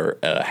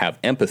have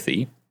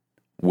empathy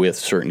with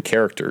certain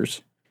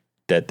characters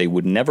that they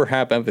would never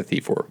have empathy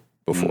for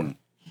before.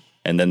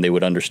 And then they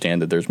would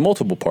understand that there's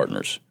multiple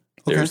partners.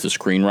 There's the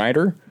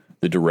screenwriter,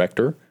 the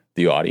director,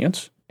 the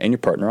audience, and your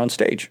partner on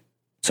stage.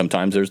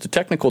 Sometimes there's the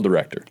technical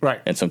director. Right.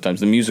 And sometimes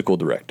the musical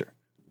director.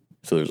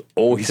 So there's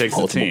always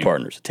multiple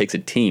partners. It takes a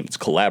team. It's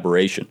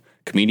collaboration.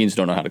 Comedians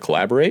don't know how to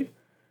collaborate,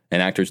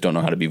 and actors don't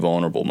know how to be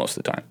vulnerable most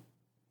of the time.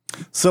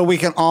 So we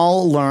can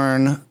all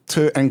learn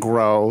to and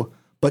grow,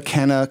 but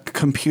can a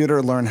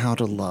computer learn how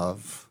to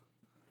love?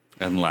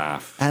 And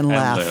laugh. And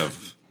laugh.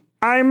 Live.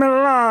 I'm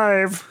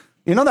alive.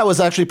 You know, that was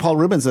actually Paul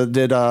Rubens that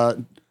did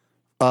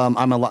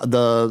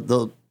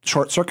the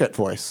Short Circuit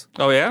voice.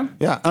 Oh, yeah?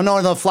 Yeah. Oh,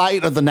 no, The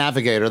Flight of the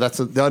Navigator. That's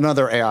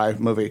another AI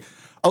movie.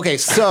 Okay,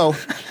 so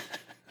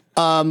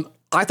I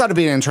thought it'd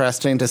be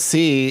interesting to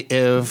see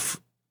if,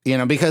 you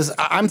know, because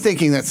I'm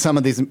thinking that some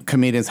of these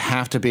comedians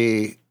have to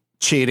be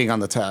cheating on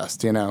the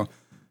test, you know,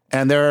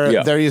 and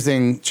they're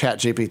using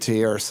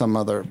ChatGPT or some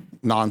other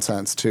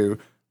nonsense to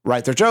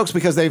write their jokes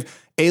because they've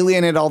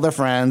alienated all their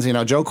friends. You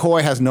know, Joe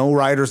Coy has no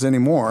writers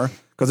anymore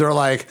because they're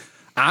like,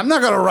 I'm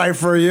not going to write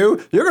for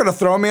you. You're going to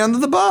throw me under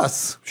the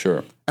bus.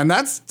 Sure. And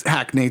that's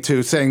hackney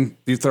too, saying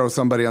you throw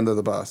somebody under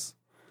the bus.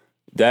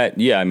 That,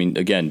 yeah, I mean,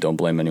 again, don't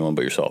blame anyone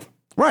but yourself.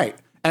 Right.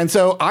 And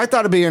so I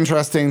thought it'd be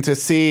interesting to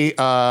see,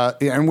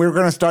 and we're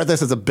going to start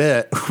this as a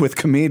bit with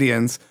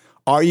comedians.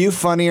 Are you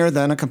funnier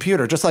than a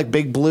computer? Just like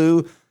Big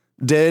Blue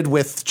did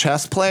with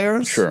chess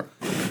players. Sure.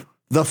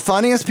 The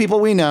funniest people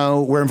we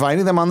know, we're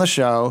inviting them on the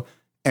show,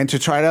 and to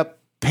try to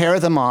pair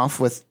them off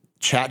with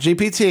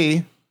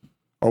ChatGPT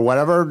or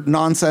whatever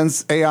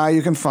nonsense AI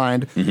you can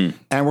find.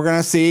 And we're going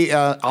to see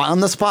on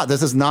the spot.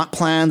 This is not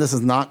planned. This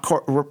is not.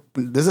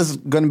 This is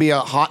going to be a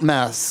hot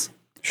mess.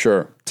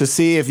 Sure. To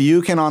see if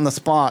you can, on the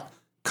spot,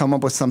 come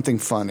up with something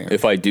funnier.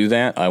 If I do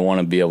that, I want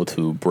to be able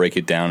to break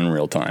it down in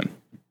real time,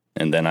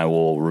 and then I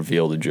will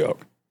reveal the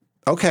joke.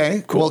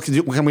 Okay. Cool. Well,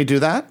 can we do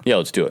that? Yeah,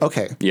 let's do it.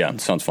 Okay. Yeah,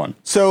 sounds fun.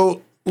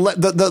 So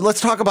let's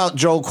talk about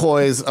Joel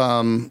Coy's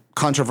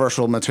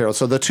controversial material.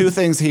 So the two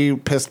things he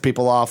pissed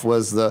people off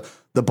was the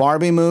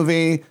Barbie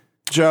movie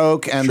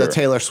joke and the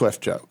Taylor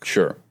Swift joke.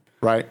 Sure.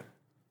 Right?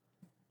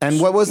 And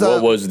what was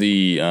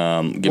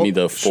the give me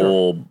the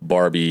full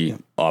Barbie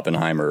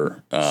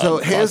Oppenheimer so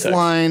his context.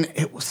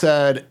 line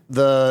said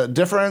the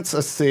difference,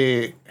 let's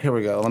see, here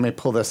we go. Let me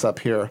pull this up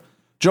here.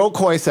 Joel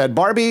Coy said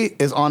Barbie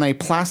is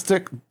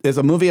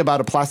a movie about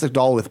a plastic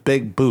doll with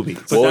big boobies.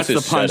 So What that's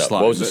was the his setup?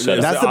 punchline. What was the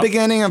setup? That's the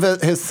beginning of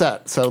his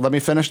set. So let me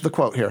finish the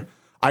quote here.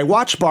 I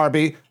watched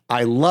Barbie.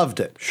 I loved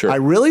it. Sure. I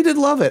really did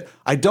love it.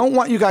 I don't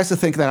want you guys to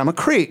think that I'm a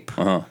creep.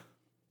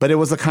 But it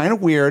was a kind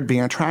of weird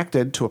being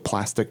attracted to a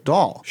plastic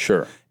doll.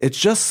 Sure. It's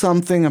just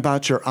something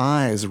about your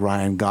eyes,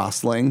 Ryan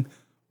Gosling.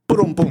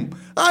 Boom, boom.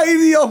 Ay,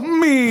 Dios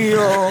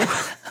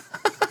mío.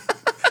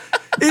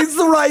 It's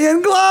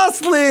Ryan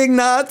Gosling,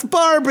 not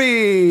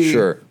Barbie.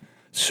 Sure.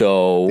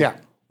 So Yeah.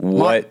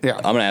 what? Yeah.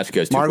 I'm going to ask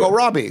you guys two Margot questions.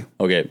 Robbie.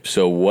 Okay.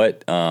 So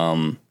what?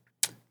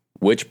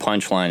 Which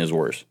punchline is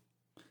worse?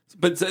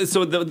 But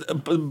so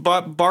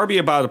the Barbie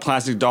about a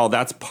plastic doll,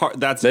 that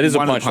is a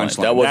one of the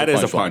punchline. That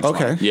is a punchline. punchline.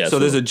 Okay. Yeah, So so-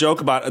 there's a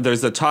joke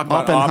there's a talk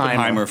about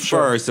Oppenheimer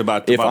first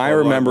about If I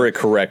remember it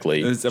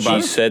correctly, It's she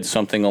about- said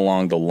something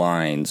along the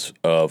lines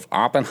of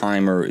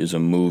Oppenheimer is a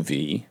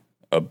movie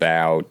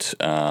about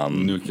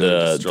Nuclear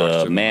the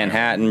destruction.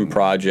 Manhattan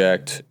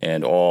Project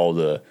and all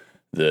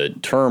the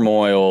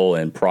turmoil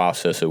and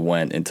process it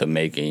went into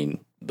making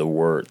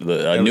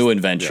a new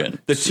invention.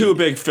 The two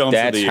big films.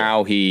 That's of the year.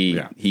 how he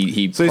So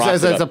he propped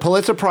says it it's a up.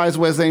 Pulitzer Prize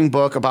winning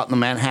book about the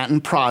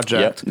Manhattan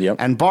Project. Yep.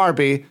 And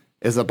Barbie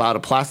is about a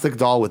plastic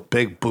doll with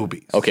big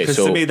boobies. Okay, Because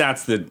so to me,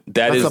 that's that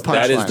That's is the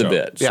that is punchline. the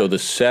bit. Yeah. So the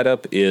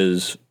setup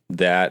is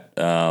that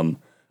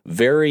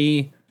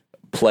very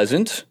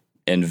pleasant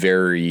and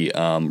very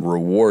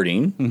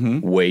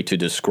rewarding way to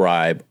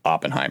describe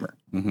Oppenheimer.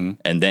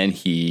 And then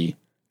he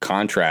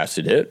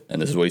contrasted it,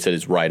 and this is what he said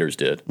his writers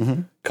did,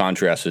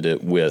 contrasted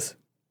it with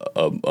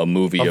a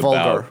movie about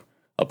vulgar.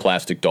 a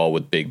plastic doll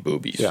with big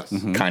boobies. Yes.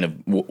 Kind of,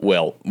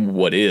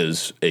 what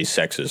is a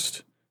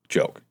sexist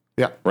joke,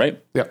 Yeah. right?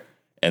 Yeah.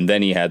 And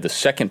then he had the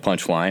second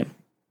punchline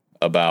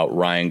about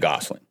Ryan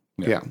Gosling.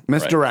 Yeah.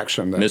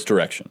 Misdirection. then.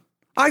 Misdirection.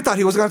 I thought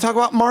he was going to talk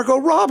about Margot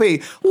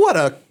Robbie. What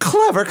a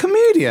clever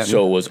comedian.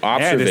 So it was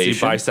And is he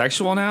observation.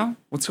 bisexual now?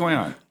 What's going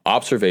on?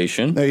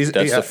 Observation. No,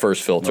 That's yeah. the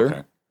first filter.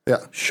 Okay. yeah.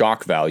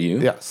 Shock value.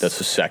 Yes. That's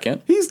the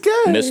second. He's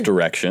gay.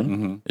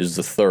 Misdirection is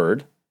the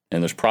third.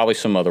 And there's probably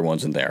some other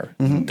ones in there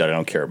that I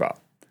don't care about.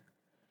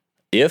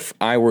 If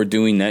I were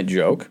doing that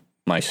joke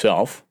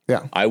myself,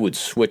 Yeah. I would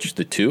switch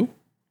the two,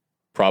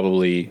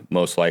 probably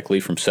most likely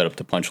from setup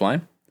to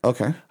punchline.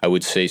 Okay. I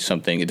would say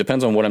something. It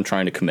depends on what I'm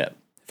trying to commit.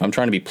 If I'm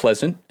trying to be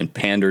pleasant and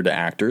pander to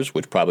actors,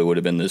 which probably would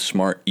have been the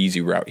smart, easy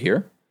route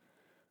here,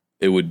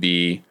 it would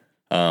be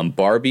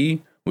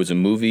Barbie was a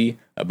movie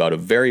about a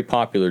very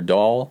popular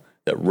doll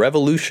that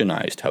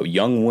revolutionized how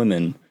young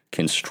women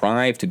can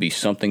strive to be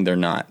something they're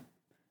not.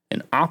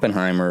 And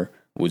Oppenheimer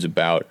was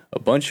about a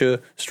bunch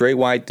of straight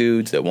white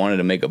dudes that wanted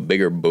to make a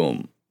bigger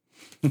boom.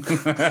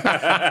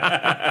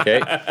 Okay?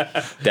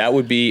 That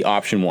would be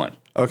option one.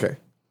 Okay.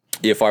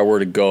 If I were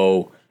to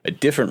go a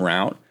different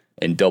route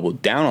and double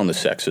down on the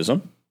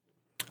sexism,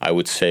 I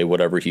would say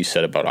whatever he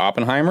said about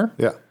Oppenheimer.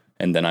 Yeah.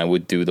 And then I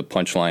would do the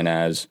punchline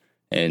as,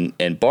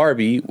 and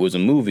Barbie was a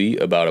movie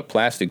about a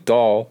plastic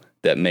doll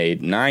that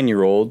made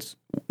 9-year-old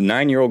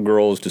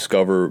girls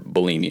discover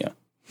bulimia.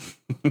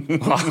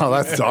 Wow,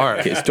 that's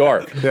dark. It's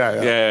dark.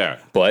 Yeah. Yeah.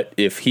 But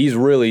if he's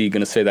really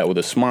going to say that with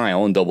a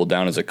smile and double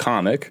down as a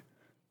comic,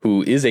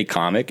 who is a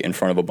comic in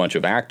front of a bunch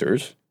of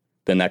actors,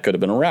 then that could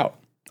have been a route.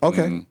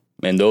 Okay.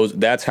 And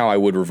that's how I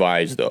would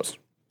revise those.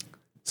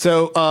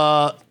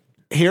 So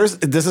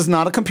this is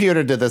not a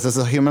computer did this. This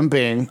is a human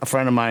being, a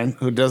friend of mine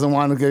who doesn't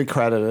want to get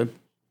credited.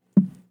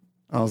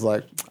 I was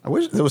like, I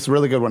wish it was a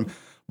really good one.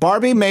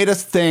 Barbie made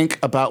us think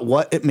about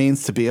what it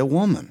means to be a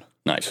woman,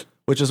 Nice.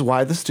 which is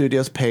why the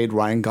studios paid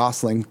Ryan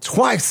Gosling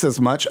twice as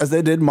much as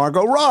they did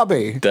Margot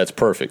Robbie. That's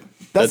perfect.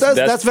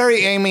 That's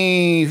very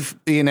Amy,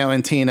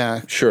 and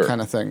Tina Sure. kind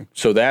of thing.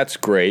 So that's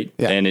great.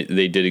 Yeah. And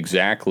they did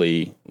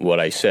exactly what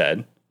I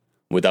said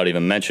without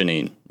even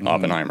mentioning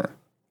Oppenheimer.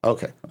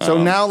 Okay.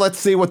 So now let's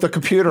see what the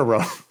computer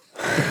wrote.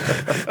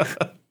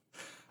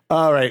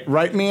 All right.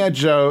 Write me a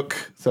joke.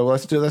 So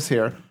let's do this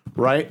here.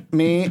 Write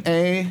me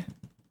a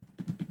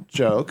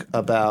joke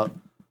about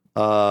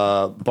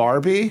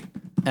Barbie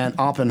and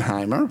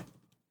Oppenheimer.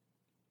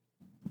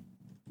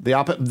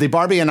 The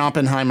Barbie and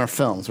Oppenheimer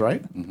films,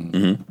 right?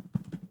 Mm-hmm.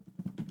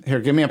 Here,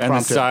 give me a And the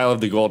prompt. style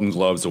of the Golden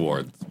Globes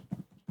Awards.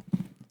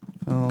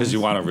 Because you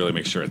want to really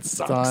make sure it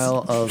sucks.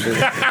 Style of the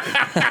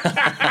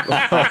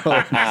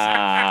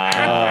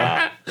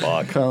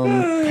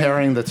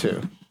comparing the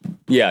two.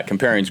 Yeah,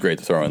 comparing's great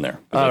to throw in there.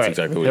 All That's right,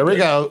 exactly what here he we did.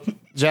 go.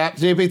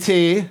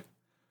 GPT.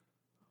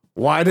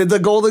 Why did the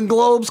Golden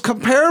Globes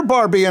compare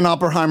Barbie and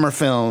Oppenheimer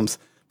films?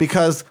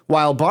 Because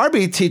while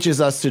Barbie teaches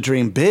us to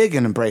dream big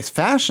and embrace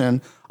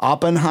fashion,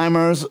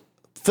 Oppenheimer's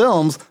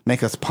films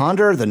make us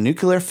ponder the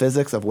nuclear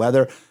physics of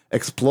whether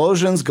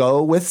explosions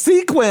go with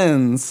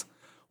sequins.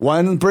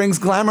 One brings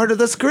glamour to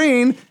the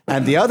screen,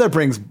 and the other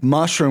brings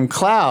mushroom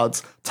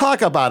clouds.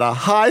 Talk about a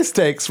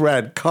high-stakes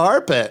red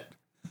carpet.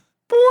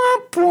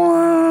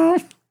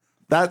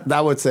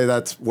 That would say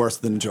that's worse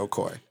than Joe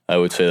Coy. I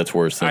would say that's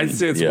worse than. I'd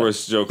say it's yeah.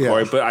 worse, Joe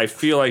Coy, but I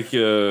feel like,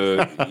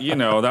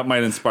 that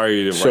might inspire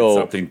you to write So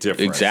something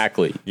different.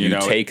 exactly, you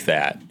know? take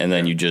that and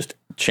then you just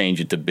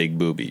change it to big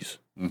boobies.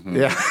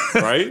 Yeah.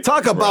 Right?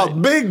 Talk about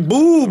Right. big Right.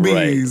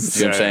 boobies.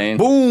 See what I'm saying?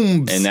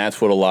 Booms. And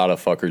that's what a lot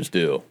of fuckers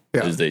do.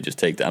 Yeah. Is they just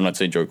take that. I'm not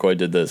saying Joe Coy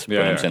did this, but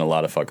Yeah, I'm yeah. saying a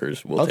lot of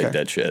fuckers will Okay. take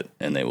that shit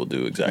and they will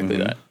do exactly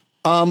that.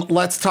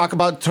 Let's talk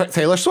about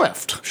Taylor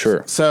Swift.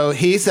 Sure. So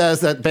he says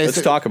that Let's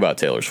basically. talk about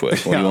Taylor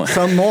Swift. What do you want?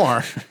 Some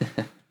more.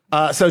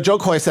 So Joe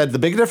Coy said the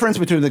big difference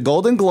between the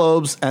Golden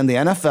Globes and the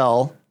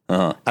NFL.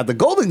 At the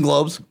Golden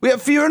Globes, we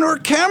have fewer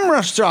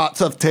camera shots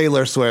of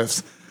Taylor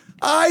Swift's.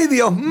 Ay,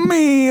 Dios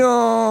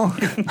mío.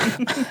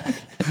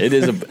 It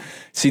is a.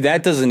 See,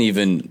 that wasn't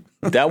even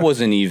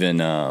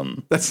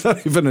That's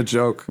not even a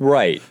joke.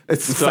 right.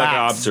 It's It's like an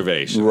facts.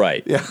 observation.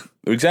 Right. Yeah.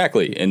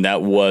 Exactly. And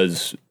that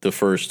was the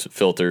first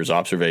filter's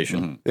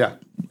observation. Yeah.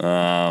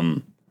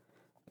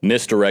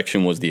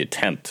 Misdirection was the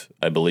attempt,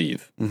 I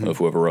believe, of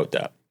whoever wrote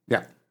that.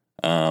 Yeah.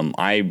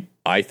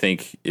 I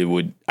think you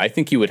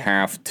would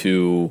have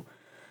to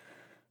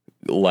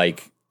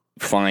like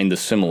find the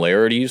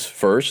similarities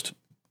first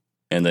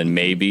and then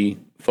maybe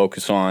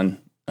focus on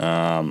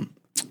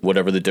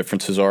whatever the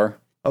differences are.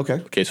 Okay.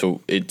 Okay,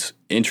 so it's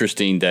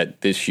interesting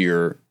that this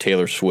year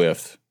Taylor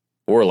Swift,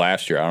 or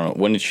last year, I don't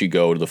know, when did she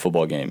go to the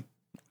football game?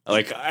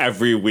 Like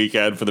every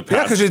weekend for the past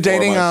Yeah, because she's 4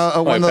 dating months.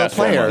 one of the past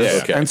 4 months, players.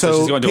 yeah, okay. And So so,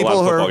 she's going to a lot people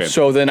of who football are. games.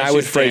 So then I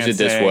would she's phrase it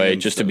this dancing way,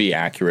 and just to be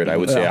accurate. I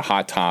would say a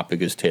hot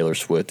topic is Taylor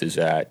Swift is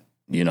at,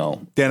 The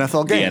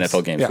NFL games. the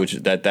NFL games, Yeah. which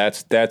is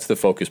that's the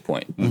focus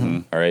point.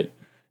 All right.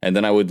 And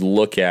then I would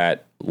look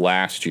at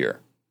last year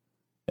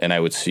and I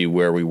would see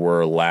where we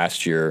were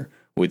last year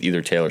with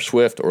either Taylor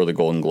Swift or the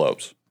Golden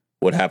Globes.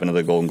 What happened to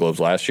the Golden Globes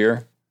last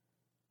year?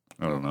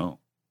 I don't know.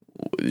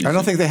 I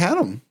don't think they had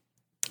them.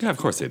 Yeah, of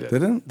course they did.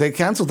 Didn't they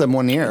canceled them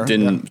 1 year?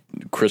 Didn't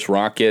Chris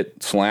Rock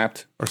get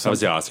slapped? That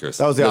was the Oscars.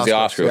 That was the That was the Oscars.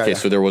 Oscar. Yeah, Okay, yeah.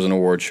 so there was an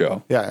award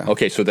show. Yeah, yeah.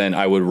 Okay, so then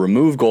I would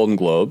remove Golden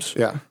Globes.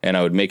 Yeah. And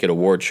I would make it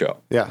award show.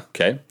 Yeah.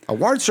 Okay.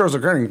 Award shows are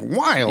getting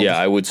wild. Yeah,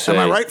 I would say. Am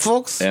I right,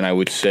 folks? And I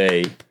would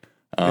say,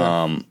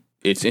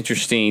 it's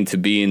interesting to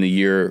be in the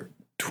year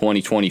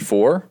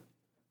 2024,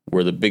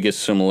 where the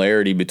biggest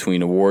similarity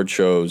between award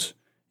shows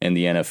and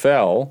the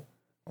NFL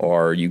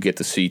are you get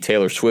to see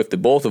Taylor Swift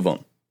at both of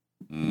them.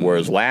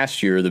 Whereas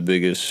last year, the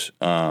biggest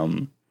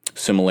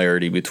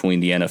similarity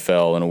between the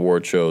NFL and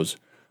award shows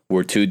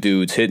were two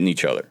dudes hitting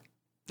each other.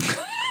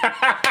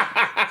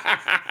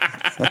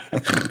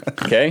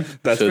 Okay?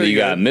 That's so pretty you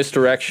got good.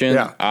 misdirection,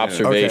 Yeah.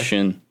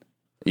 observation,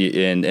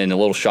 and a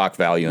little shock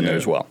value in there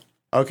as well.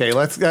 Okay,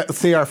 let's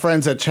see our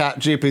friends at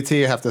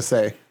ChatGPT have to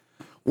say.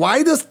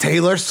 Why does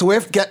Taylor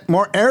Swift get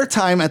more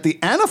airtime at the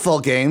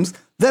NFL games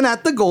than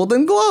at the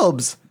Golden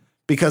Globes?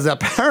 Because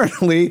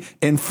apparently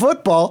in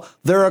football,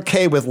 they're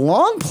okay with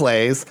long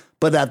plays,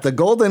 but at the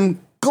Golden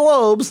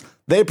Globes,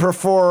 they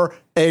prefer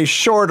a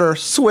shorter,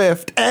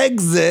 swift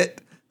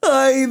exit.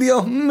 Ay,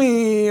 Dios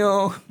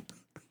mío.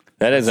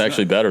 That is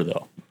actually better,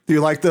 though. Do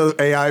you like the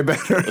AI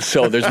better?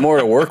 So there's more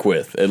to work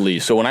with, at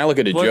least. So when I look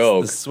at a What's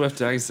joke, the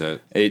Swift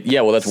exit? that's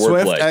Swift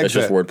wordplay. That's just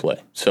exit. wordplay.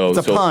 So, It's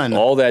a pun.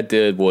 all that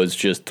did was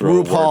just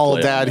throw RuPaul wordplay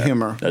on dad there.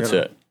 humor. That's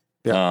Yeah. it.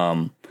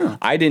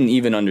 I didn't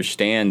even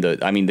understand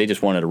that. I mean, they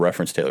just wanted to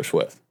reference Taylor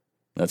Swift.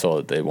 That's all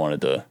that they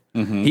wanted to.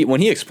 When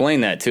he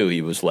explained that too,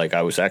 he was like,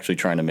 "I was actually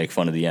trying to make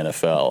fun of the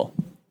NFL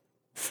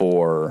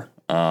for."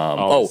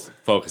 Always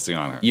focusing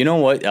on her. You know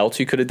what else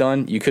you could have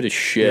done? You could have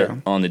shit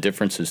on the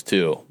differences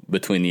too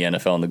between the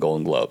NFL and the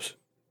Golden Globes,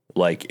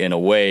 like in a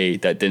way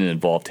that didn't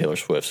involve Taylor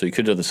Swift. So you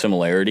could have the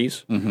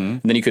similarities,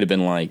 and then you could have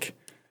been like,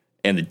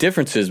 and the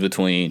differences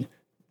between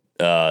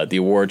the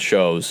award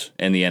shows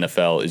and the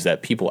NFL is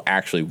that people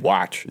actually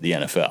watch the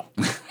NFL.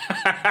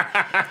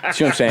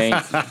 See what I'm saying?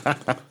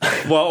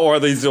 Well, or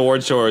these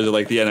award shows are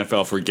like the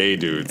NFL for gay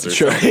dudes. Or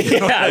Sure. something. You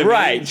know what I Yeah, mean?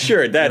 right.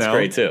 Sure. That's You know?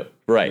 great too.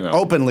 Right.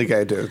 Openly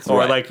gay dudes. Or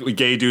Right. like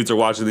gay dudes are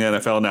watching the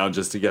NFL now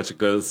just to get a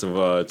glimpse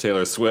of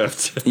Taylor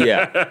Swift.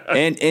 Yeah,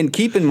 and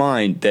keep in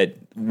mind that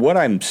what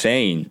I'm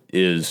saying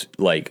is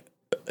like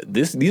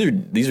this.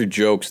 These are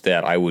jokes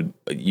that I would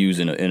use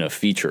in a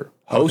feature.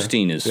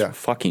 Hosting is Yeah.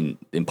 fucking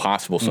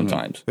impossible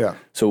sometimes. Yeah.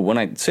 So when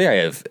I say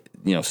I have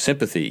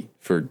sympathy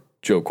for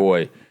Joe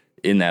Coy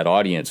in that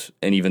audience,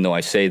 and even though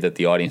I say that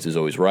the audience is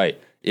always right,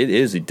 it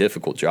is a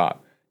difficult job.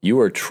 You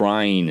are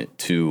trying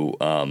to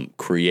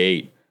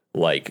create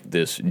like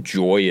this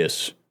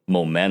joyous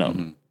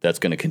momentum that's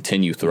going to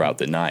continue throughout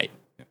the night.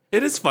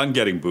 It is fun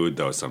getting booed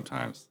though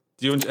sometimes.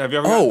 Have you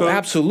ever? Oh, gotten booed?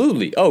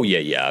 absolutely. Oh,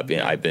 yeah.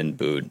 I've been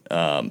booed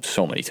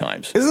so many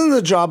times. Isn't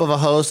the job of a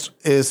host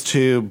is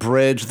to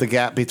bridge the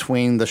gap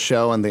between the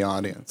show and the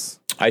audience?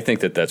 I think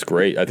that's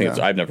great. I think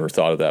I've never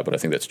thought of that, but I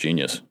think that's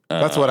genius.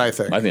 That's what I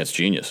think. I think that's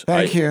genius.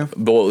 Thank you.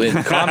 But well,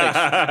 in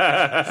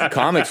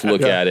comics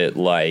look at it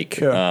like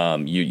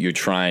you're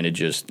trying to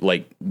just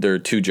like there are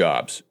two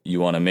jobs. You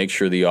want to make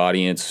sure the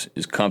audience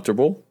is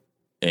comfortable,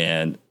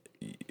 and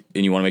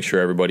you want to make sure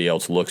everybody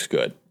else looks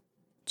good.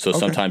 So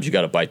sometimes you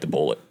got to bite the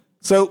bullet.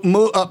 So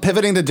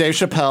pivoting to Dave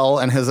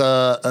Chappelle and his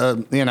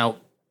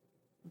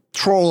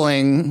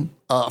trolling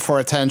for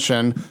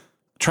attention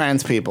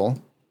trans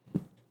people.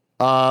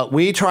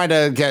 We try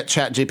to get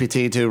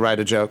ChatGPT to write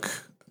a joke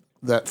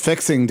that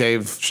fixing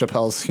Dave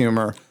Chappelle's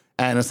humor,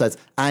 and it says,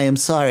 "I am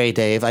sorry,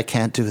 Dave, I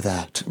can't do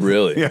that."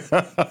 Really?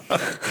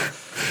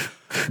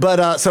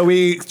 But so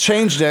we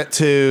changed it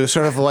to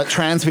sort of what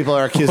trans people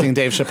are accusing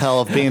Dave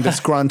Chappelle of being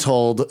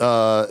disgruntled,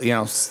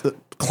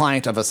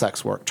 client of a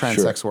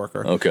trans sex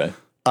worker. Okay.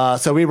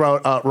 So we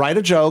wrote, write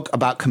a joke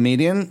about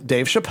comedian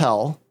Dave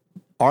Chappelle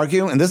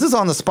arguing, and this is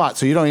on the spot,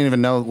 so you don't even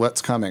know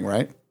what's coming,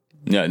 right?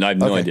 Yeah, I have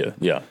no idea.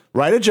 Yeah.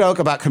 Write a joke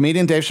about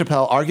comedian Dave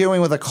Chappelle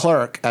arguing with a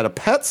clerk at a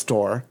pet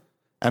store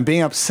and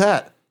being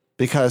upset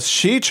because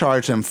she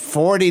charged him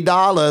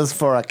 $40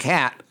 for a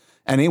cat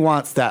and he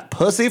wants that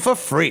pussy for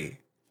free.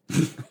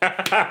 And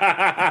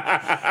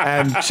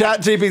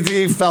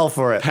ChatGPT fell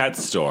for it. Pet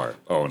store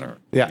owner.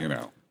 Yeah. You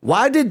know.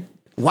 Why did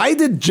I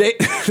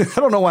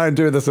don't know why I'm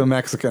doing this in a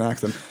Mexican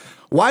accent.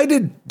 Why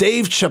did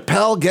Dave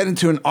Chappelle get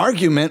into an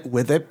argument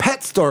with a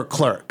pet store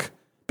clerk?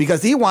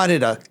 Because he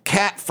wanted a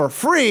cat for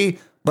free,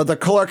 but the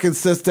clerk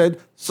insisted,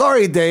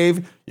 "Sorry,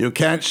 Dave, you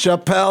can't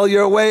Chappelle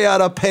your way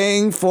out of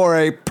paying for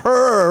a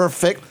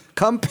perfect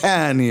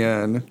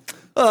companion."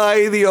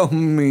 Ay, Dios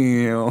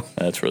mío.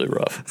 That's really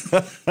rough.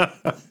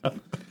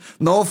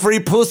 No free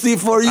pussy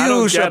for you, I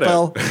don't get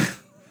Chappelle.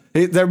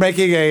 They're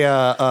making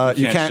a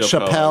you can't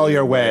Chappelle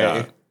your way.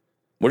 Yeah.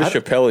 What does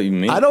Chappelle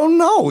even mean? I don't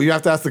know. You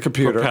have to ask the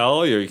computer.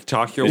 Propel, you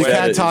talk your Is You way. that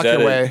can't is talk that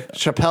your it? way.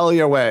 Chappelle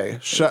your way.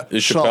 Is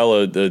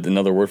Chappelle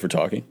another word for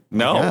talking?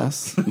 No,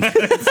 Yes.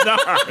 it's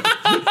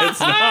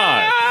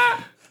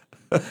not.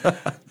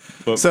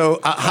 But So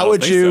how don't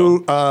would think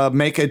you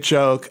make a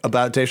joke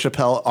about Dave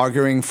Chappelle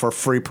arguing for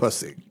free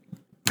pussy?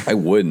 I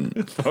wouldn't.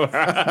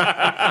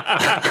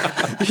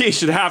 You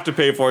should have to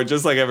pay for it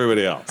just like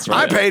everybody else,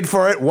 I right? paid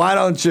for it. Why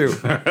don't you?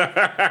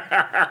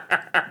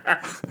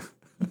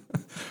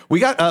 We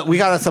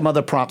got some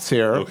other prompts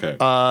here. Okay.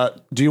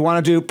 Do you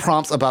want to do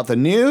prompts about the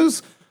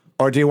news,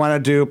 or do you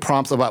want to do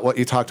prompts about what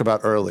you talked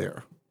about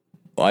earlier?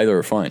 Either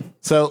are fine.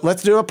 So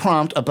let's do a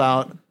prompt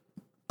about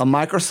a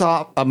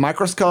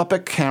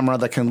microscopic camera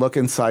that can look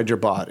inside your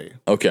body.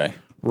 Okay.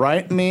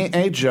 Write me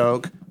a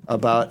joke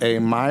about a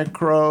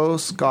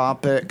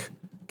microscopic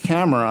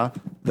camera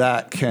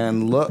that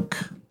can look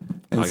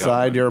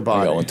inside your I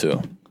body. got one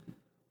too.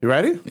 You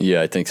ready?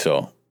 Yeah, I think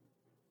so.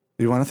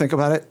 You want to think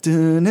about it?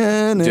 Dude,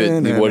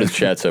 what does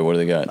chat say? What do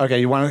they got? Okay,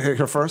 you want to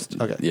hear first?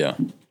 Okay. Yeah.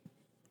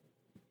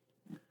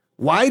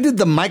 Why did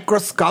the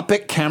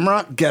microscopic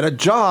camera get a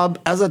job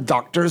as a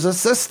doctor's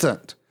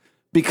assistant?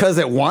 Because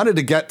it wanted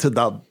to get to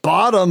the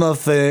bottom of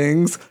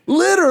things.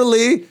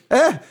 Literally.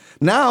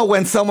 Now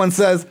when someone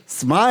says,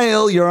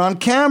 smile, you're on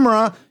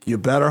camera, you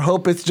better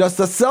hope it's just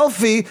a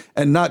selfie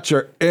and not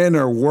your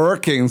inner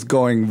workings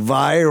going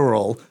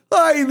viral.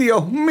 Ay,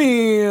 Dios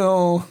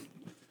mío.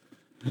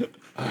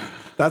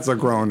 That's a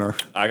groaner.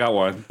 I got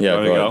one. Yeah,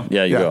 Want me to go ahead.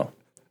 Yeah, you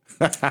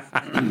Yeah.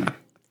 go.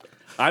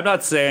 I'm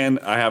not saying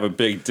I have a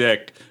big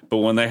dick, but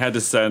when they had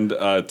to send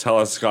a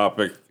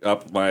telescopic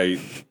up my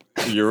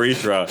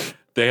urethra,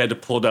 they had to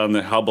pull down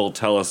the Hubble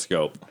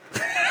telescope.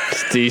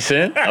 It's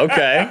decent.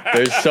 Okay.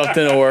 There's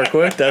something to work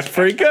with. That's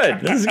pretty good.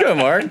 This is good,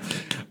 Mark.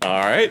 All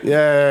right.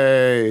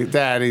 Yay,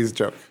 daddy's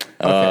joke.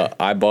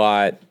 I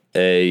bought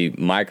a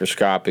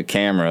microscopic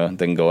camera that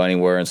can go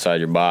anywhere inside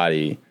your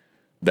body.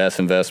 Best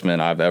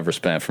investment I've ever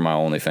spent for my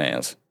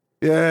OnlyFans.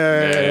 Yay.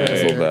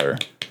 It's a little better.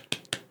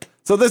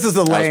 So this is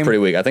the lame. pretty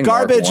weak. I think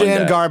Mark garbage won in,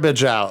 that.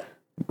 garbage out,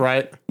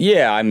 right?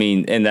 Yeah, I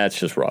mean, and that's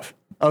just rough.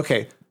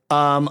 Okay.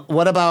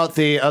 What about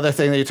the other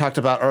thing that you talked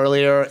about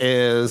earlier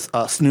is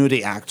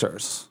snooty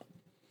actors?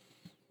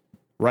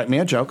 Write me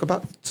a joke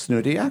about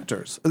snooty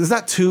actors. Is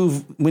that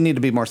too... We need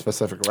to be more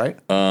specific, right?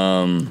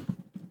 And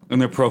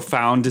their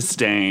profound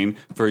disdain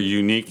for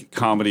unique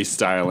comedy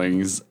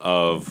stylings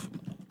of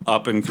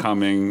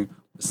up-and-coming,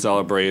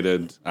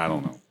 celebrated, I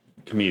don't know,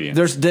 comedians.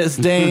 There's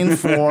disdain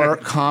for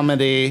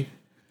comedy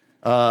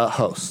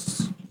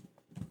hosts.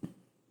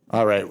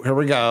 All right, here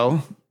we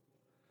go.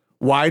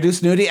 Why do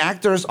snooty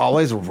actors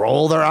always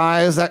roll their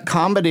eyes at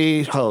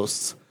comedy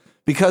hosts?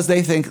 Because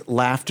they think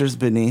laughter's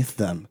beneath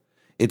them.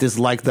 It is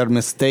like they're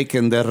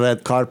mistaken the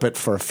red carpet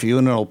for a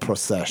funeral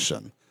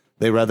procession.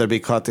 They rather be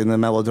caught in a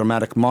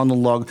melodramatic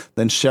monologue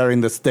than sharing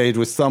the stage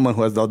with someone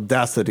who has the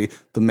audacity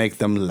to make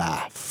them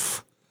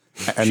laugh.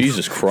 And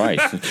Jesus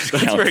Christ. It's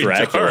Count very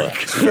Dracula.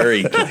 dark. It's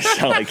very,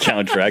 sound like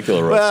Count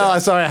Dracula wrote well, that. I'm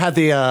sorry, I had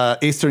the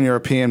Eastern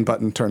European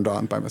button turned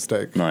on by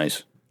mistake.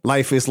 Nice.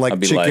 Life is like I'd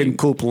be chicken like-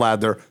 coop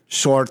ladder,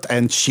 short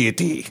and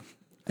shitty.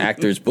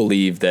 Actors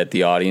believe that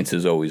the audience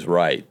is always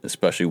right,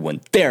 especially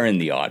when they're in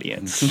the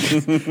audience. Yeah,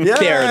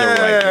 They're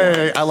the right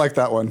one. I like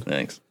that one.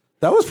 Thanks.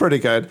 That was pretty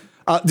good.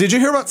 Did you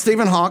hear about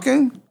Stephen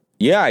Hawking?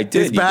 Yeah, I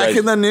did. He's You back guys-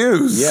 in the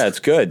news. Yeah, it's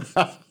good.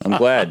 I'm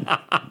glad.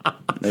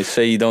 They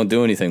say you don't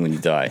do anything when you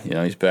die. You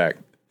know, he's back.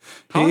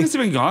 How long has he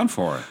been gone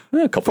for?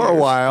 A couple For a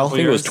years. while. I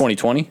think it was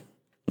 2020.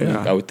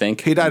 Yeah. I would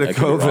think. He died of I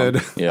could be wrong.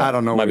 COVID. Yeah. I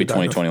don't know Might what be he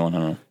died of. 2021. I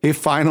don't know. He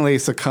finally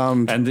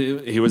succumbed And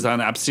he was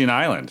on Epstein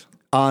Island.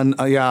 on,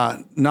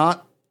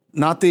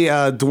 not the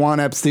Dwan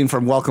Epstein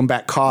from Welcome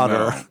Back,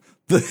 Kotter,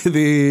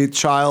 the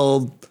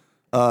child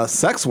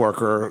sex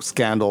worker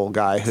scandal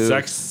guy who...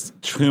 Sex,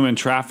 human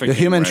trafficking. The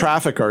human right?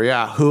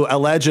 trafficker, who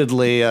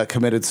allegedly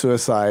committed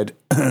suicide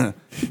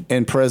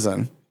in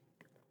prison.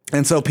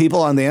 And so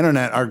people on the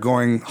internet are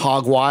going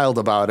hog wild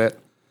about it.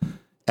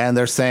 And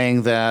they're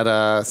saying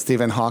that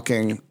Stephen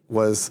Hawking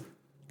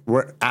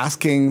we're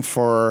asking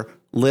for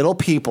little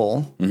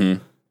people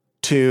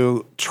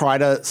to try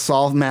to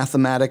solve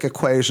mathematic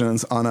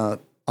equations on a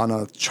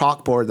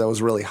chalkboard that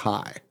was really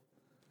high.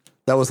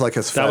 That was like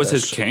his fetish. That was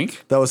his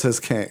kink? That was his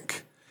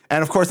kink.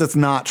 And of course, it's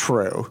not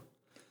true.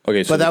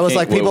 Okay, so But that was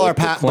like people are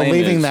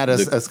believing that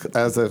as if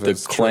the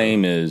it's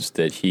claim is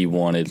that he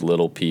wanted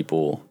little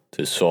people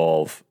to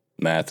solve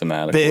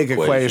mathematical big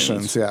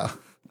equations. Yeah.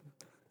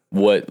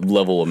 What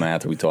level of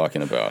math are we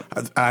talking about?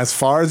 As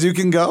far as you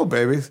can go,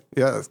 baby.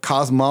 Yeah,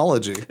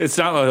 cosmology. It's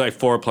not like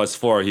 4 +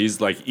 4.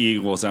 He's like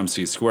E =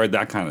 MC squared,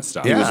 that kind of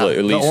stuff. Yeah, was like,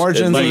 at least- the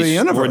origins at of the least-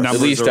 universe. or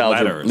numbers At least or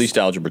algebra, letters. at least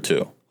algebra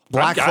 2.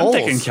 Black I'm holes.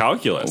 thinking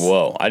calculus.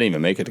 Whoa, I didn't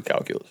even make it to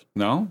calculus.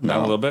 No? Not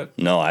a little bit?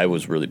 No, I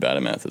was really bad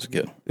at math as a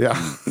kid.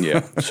 Yeah.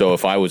 Yeah, so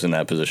if I was in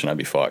that position, I'd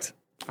be fucked.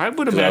 I would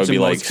 'Cause imagine I would be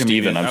like, most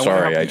Steven, I'm comedians-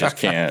 sorry, I would- just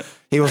can't.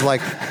 He was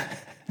like,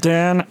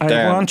 Dan,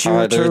 I want you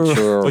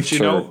to. But you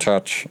know-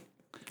 touch.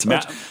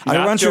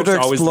 I want you to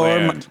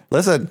explore.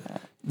 listen,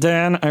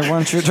 Dan, I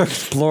want you to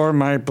explore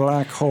my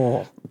black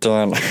hole.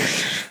 Dan,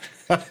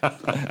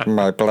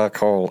 my black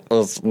hole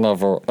is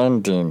never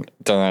ending,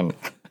 Dan.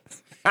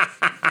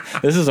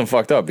 This isn't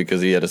fucked up because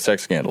he had a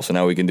sex scandal, so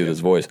now we can do this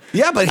voice.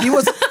 yeah, but he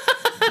was.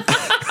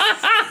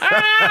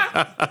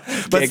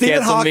 But Can't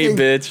cancel me,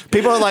 bitch.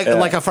 People are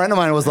like a friend of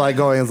mine was like,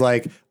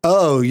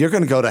 oh, you're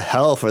going to go to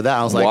hell for that.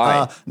 I was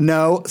Why? like,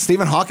 no,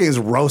 Stephen Hawking is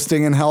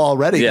roasting in hell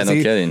already. Yeah, 'cause no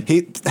he, kidding.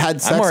 He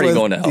had sex already with,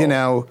 going to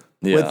hell.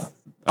 Yeah. with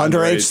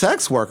underage Underage.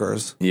 sex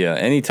workers. Yeah.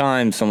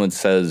 Anytime someone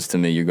says to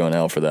me, "You're going to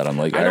hell for that," I'm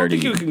like, I don't already.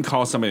 think you can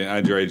call somebody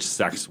an underage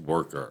sex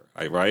worker,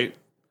 right?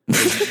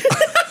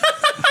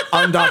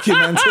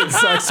 Undocumented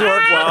sex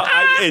work. Well,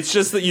 it's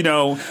just that, you're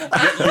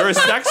a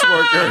sex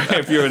worker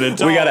if you're an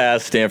adult. We got to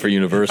ask Stanford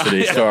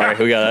University. Sorry,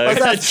 we got to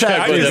that's check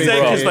check I'm with just them,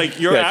 saying bro. because like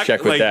you're Yeah,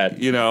 check with that.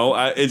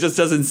 it just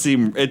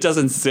it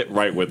doesn't sit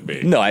right with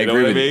me. No, I You know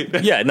agree what with I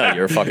mean? you. Yeah, no,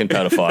 you're a fucking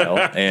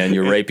pedophile and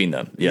you're raping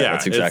them. Yeah,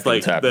 that's exactly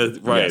it's what's like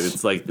happening. right. Yes.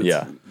 It's like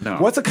yeah. No.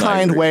 What's a I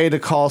kind agree. way to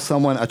call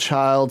someone a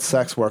child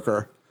sex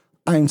worker?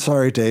 I'm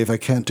sorry, Dave, I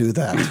can't do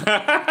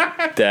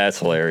that. That's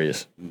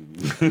hilarious.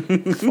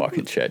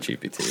 Fucking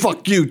ChatGPT.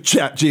 Fuck you,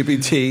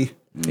 ChatGPT.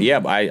 Yeah,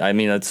 but I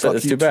mean that's you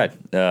too bad.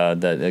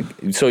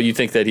 So you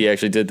think that he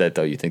actually did that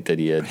though? You think that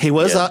he had? He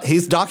was. yeah.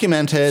 He's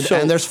documented, So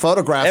and there's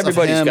photographs.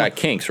 everybody's of him got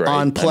kinks, right?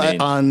 On I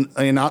mean- on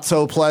a not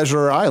so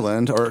pleasure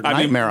island or I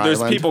mean, nightmare there's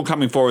island. people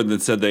coming forward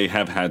that said they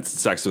have had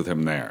sex with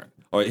him there.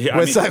 Or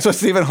sex with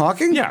Stephen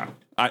Hawking. Yeah.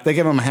 They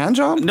give him a hand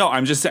job. No,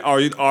 I'm just saying,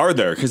 are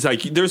there? Because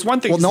like, there's one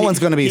thing. Well, no one's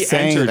gonna be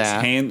saying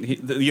that.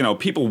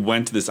 People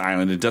went to this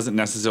island. It doesn't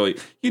necessarily,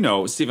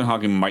 Stephen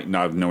Hawking might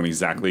not have known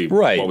exactly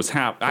Right. what was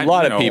happening. A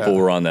lot of people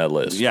were on that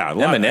list. Yeah, a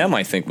lot of- Eminem,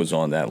 I think, was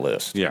on that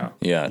list. Yeah.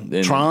 yeah.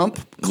 And Trump,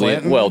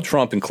 Clinton. Well,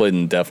 Trump and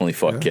Clinton definitely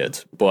fuck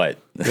kids, but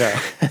Yeah.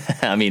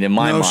 I mean, in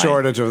my No mind,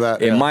 shortage of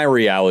that, In yeah. my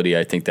reality,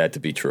 I think that to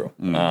be true.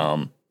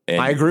 And,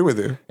 I agree with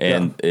you.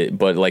 And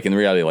but like in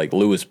reality, like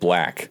Lewis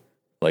Black,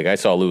 like I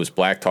saw Lewis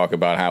Black talk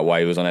about why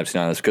he was on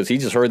Epstein Island because he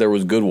just heard there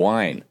was good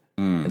wine.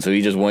 And so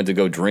he just went to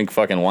go drink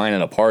fucking wine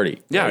at a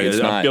party. Yeah, Like,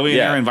 a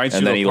billionaire invites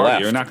and you then to a he party.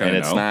 left. You're not gonna and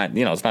it's know. not,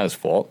 it's not his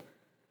fault.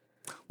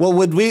 Well,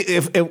 would we,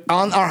 if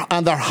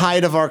on the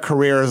height of our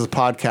careers as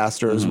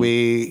podcasters, Mm-hmm.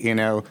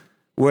 we,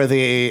 we're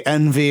the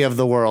envy of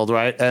the world,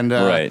 right? And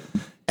Right.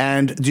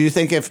 And do you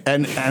think if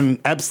and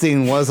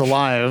Epstein was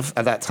alive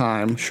at that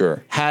time,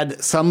 Sure.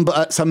 had some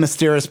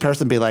mysterious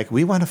person be like,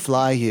 "We want to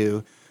fly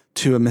you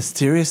to a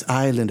mysterious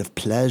island of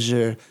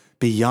pleasure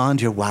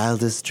beyond your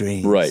wildest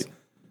dreams," Right.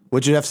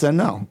 Would you have said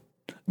no?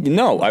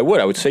 No, I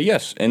would. I would say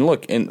yes. And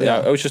look, and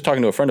I was just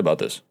talking to a friend about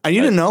this. And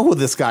you didn't know who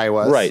this guy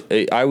was, Right.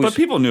 I was. But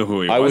people knew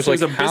who he was. I was He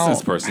like, was a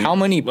business person. How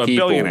many a people?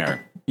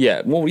 billionaire.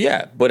 Yeah. Well,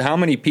 yeah. But how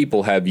many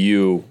people have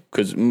you?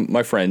 Because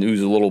my friend,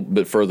 who's a little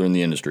bit further in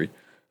the industry,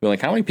 be like,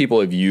 how many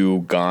people have you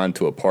gone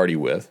to a party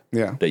with?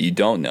 Yeah. That you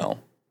don't know,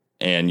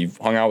 and you've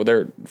hung out with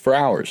there for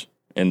hours,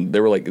 and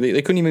they were like,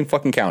 they couldn't even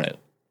fucking count it.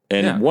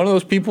 And Yeah. one of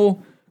those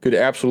people could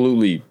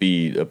absolutely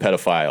be a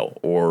pedophile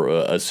or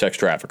a sex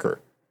trafficker.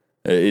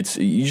 You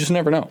just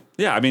never know.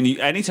 Yeah, I mean,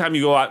 anytime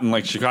you go out in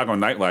like Chicago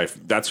nightlife,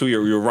 that's who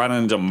you're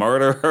running into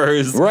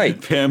murderers, Right.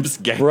 pimps,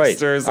 Right.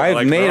 gangsters. I've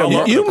like, made they're all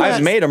over the place.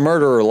 I've made a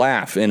murderer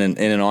laugh in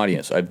an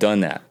audience. I've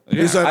done that.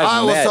 He said, I've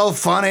 "I was met- so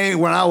funny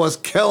when I was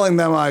killing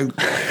them.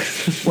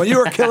 When you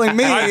were killing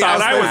me, I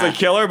thought I was like- a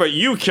killer, but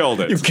you killed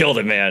it. You killed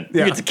it, man.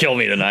 Yeah. You get to kill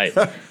me tonight.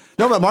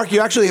 No, but Mark, you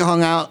actually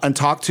hung out and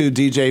talked to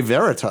DJ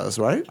Veritas,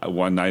 right?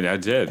 One night I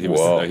did. He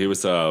Whoa. was he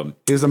was a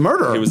He was a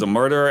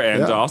murderer.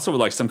 and Yeah. also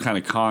like some kind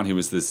of con. He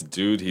was this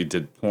dude. He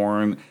did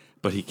porn,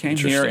 but he came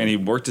here Interesting. and he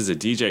worked as a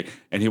DJ.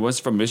 And he was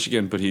from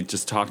Michigan, but he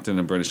just talked in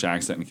a British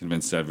accent and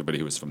convinced everybody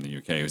he was from the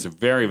UK. He was a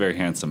very, very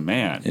handsome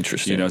man.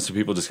 Interesting. So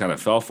people just kind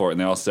of fell for it,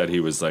 and they all said he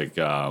was like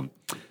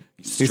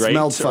straight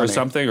smelled or funny.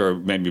 something, or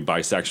maybe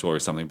bisexual or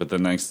something. But the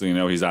next thing you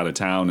know, he's out of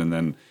town, and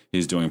then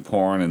he's doing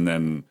porn, and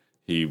then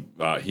he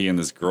and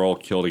this girl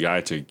killed a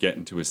guy to get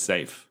into his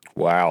safe.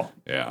 Wow.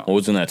 Yeah. What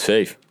was in that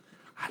safe?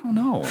 I don't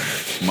know.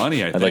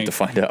 Money, I think. like to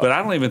find out. But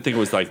I don't even think it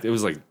was like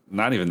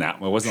not even that.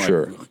 It wasn't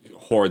Sure. like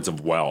hordes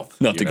of wealth.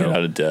 Not to you get know?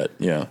 out of debt.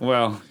 Yeah.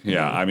 Well,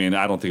 yeah. I mean,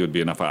 I don't think it would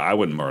be enough. I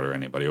wouldn't murder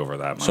anybody over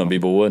that amount. Some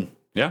people would.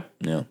 Yeah.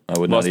 Yeah. I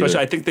would Well, not especially either.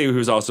 I think he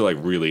was also like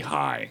really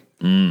high.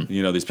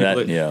 These people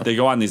That- yeah. they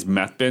go on these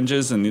meth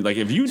binges, and like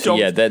if you So don't,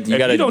 yeah, that you if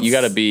gotta don't you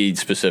gotta s- be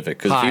specific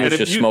because if High. he was and if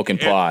just you- smoking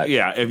if- pot.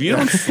 Yeah, if you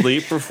don't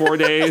sleep for 4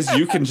 days,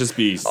 you can just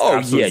be Oh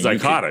absolutely yeah, you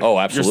could- psychotic.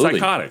 absolutely. You're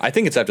psychotic. I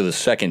think it's after the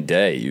second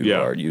day you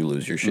Yeah. you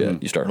lose your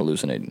shit. You start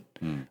hallucinating.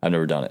 I've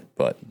never done it,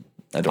 but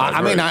I don't.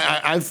 I mean,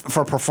 I've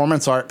for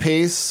performance art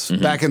piece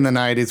back in the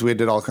 '90s, we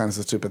did all kinds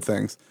of stupid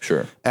things.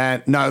 Sure.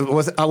 And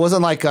no, I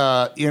wasn't like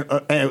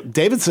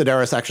David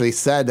Sedaris actually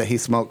said that he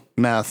smoked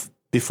meth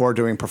before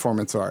doing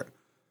performance art,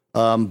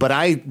 but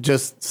I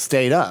just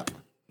stayed up.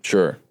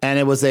 Sure. And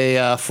it was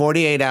a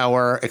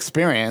 48-hour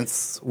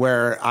experience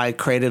where I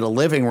created a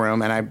living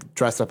room and I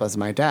dressed up as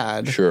my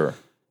dad. Sure.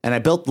 And I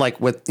built like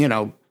with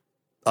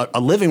a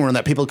living room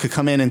that people could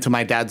come into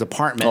my dad's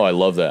apartment. Oh, I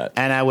love that.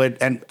 And I would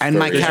and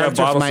my Did you have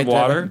character bottles my of dad-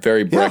 water?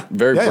 Very Yeah.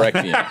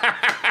 Brechtian.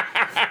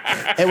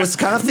 It was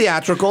kind of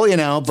theatrical,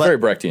 but very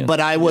Brechtian. But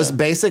I was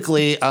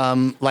basically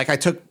like I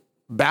took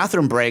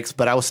bathroom breaks,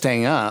 but I was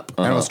staying up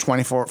and it was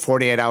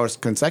 48 hours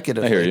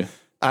consecutively. I hear you.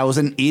 I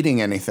wasn't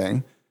eating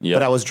anything, Yep.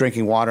 but I was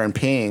drinking water and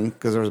peeing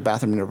because there was a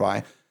bathroom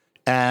nearby.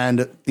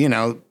 And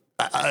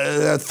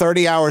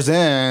 30 hours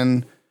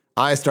in,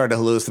 I started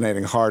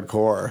hallucinating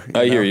hardcore.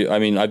 I hear you. I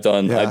mean, I've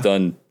done Yeah.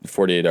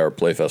 48-hour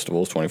play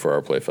festivals,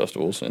 24-hour play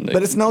festivals, and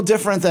But it's no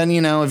different than,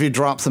 if you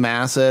drop some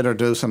acid or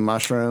do some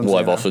mushrooms. well,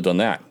 I've also done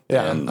that.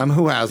 Yeah. And,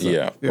 Who hasn't?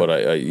 yeah, but I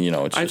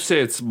it's I'd just, say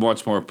it's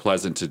much more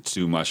pleasant to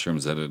do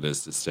mushrooms than it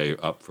is to stay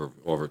up for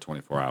over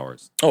 24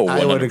 hours. oh,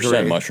 I would 100%.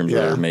 agree. Mushrooms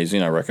Yeah. are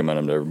amazing. I recommend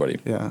them to everybody.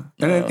 Yeah.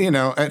 And,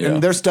 and Yeah.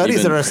 there's studies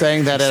Even- that are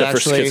saying that it Except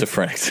actually,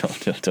 for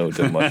schizophrenics, don't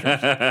do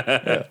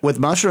mushrooms. with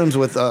mushrooms,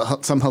 with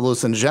some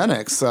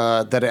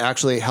hallucinogenics, that it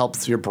actually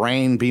helps your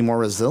brain be more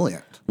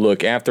resilient.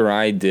 Look, after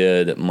I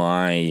did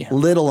my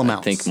Little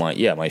amounts. I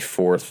think my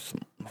fourth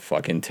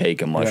fucking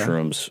take of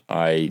mushrooms,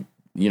 I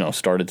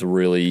started to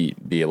really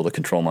be able to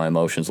control my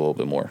emotions a little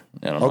bit more.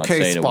 And I'm Okay,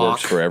 not saying Spock. it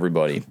works for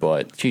everybody,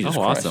 but Jesus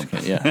Oh, Christ, awesome.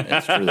 yeah,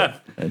 it's true.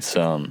 That. It's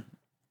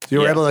You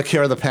were Yeah. able to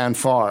cure the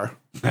Panfar.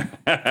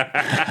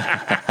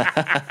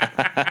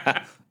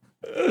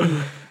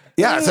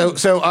 Yeah.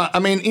 So I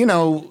mean,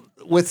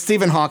 with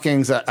Stephen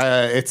Hawking's,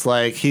 it's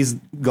like he's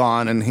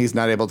gone and he's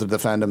not able to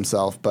defend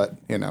himself. But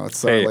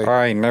it's Hey, certainly.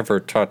 I never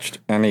touched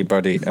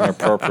anybody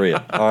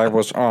inappropriate. I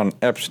was on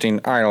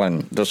Epstein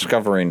Island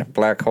discovering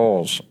black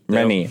holes,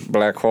 many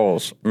black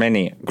holes,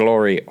 many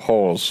glory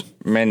holes,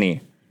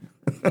 many.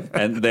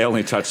 And they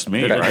only touched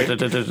me, right?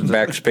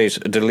 Backspace,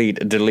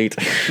 delete.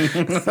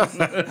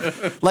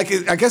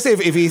 Like, I guess if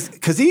he's,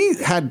 because he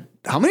had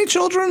how many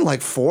children?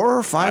 Like 4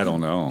 or 5? I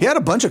don't know. He had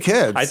a bunch of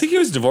kids. I think he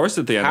was divorced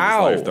at the end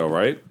How? of his life, though,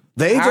 right?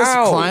 they just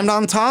How? climbed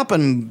on top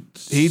and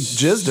he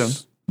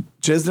jizzed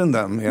in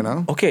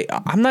them. okay.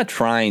 I'm not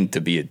trying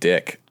to be a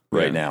dick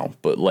right Yeah. now,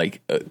 but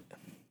like,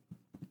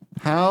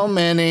 How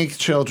many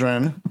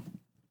children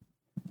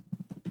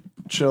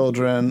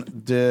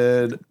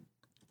did?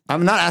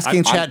 I'm not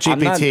asking Chat I'm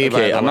not, GPT.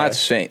 okay, I'm not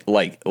saying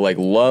like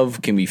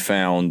love can be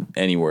found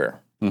anywhere,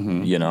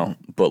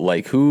 but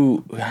like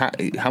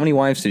how many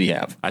wives did he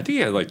have? I think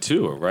he had like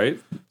 2, right?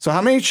 So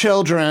how many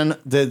children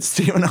did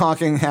Stephen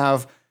Hawking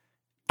have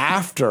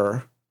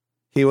after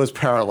he was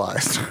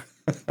paralyzed?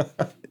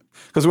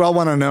 Because we all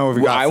want to know if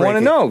he got I want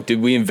to freaky. know.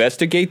 Did we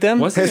investigate them?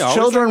 Wasn't His he always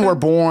children like were that?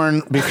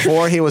 born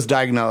before he was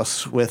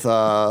diagnosed with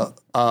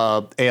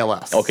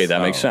ALS. Okay,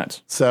 that makes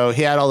sense. So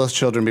he had all those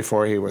children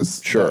before he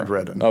was Sure.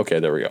 bedridden. Okay,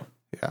 there we go.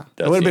 Yeah. It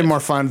That's would have the been answer. more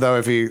fun, though,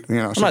 if he,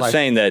 I'm not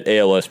saying that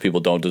ALS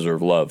people don't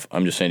deserve love.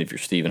 I'm just saying if you're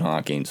Stephen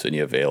Hawking and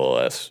you have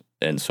ALS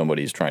and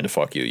somebody's trying to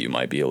fuck you, you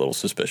might be a little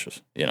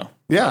suspicious. Yeah.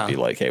 Might be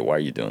like, hey, why are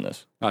you doing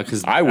this?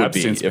 Because I would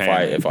be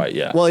if I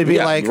yeah. Well, he'd be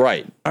Yeah, like-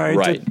 right,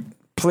 right.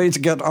 Please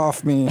get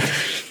off me.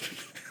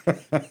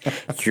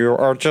 You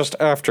are just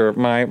after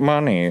my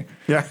money.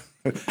 Yeah.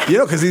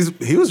 Because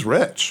he was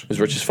rich. He's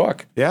rich as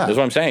fuck. Yeah. That's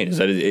what I'm saying. Is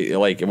that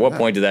like at what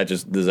point does that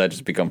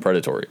just become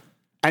predatory?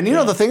 And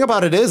the thing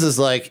about it is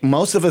like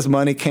most of his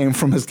money came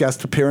from his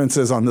guest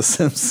appearances on The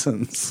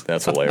Simpsons.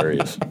 That's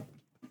hilarious.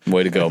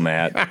 Way to go,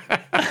 Matt.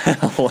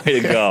 Way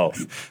to go.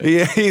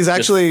 He's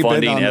actually Just been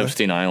funding on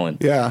Epstein Island.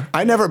 Yeah.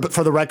 I never, but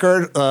for the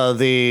record,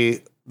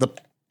 the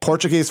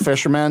Portuguese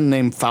fisherman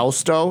named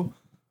Fausto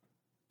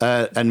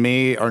and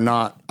me are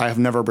not, I have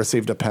never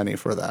received a penny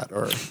for that.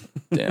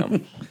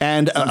 Damn.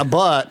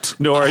 But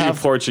Nor I are you have-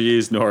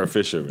 Portuguese, nor a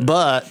fisherman.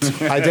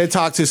 But I did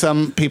talk to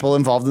some people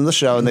involved in the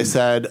show, and they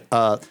said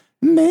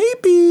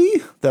maybe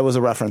that was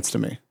a reference to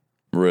me.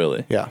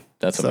 Really? Yeah,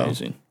 That's So-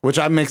 amazing. Which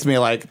makes me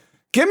like,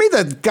 give me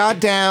the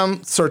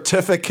goddamn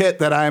certificate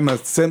that I'm a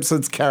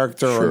Simpsons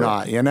character or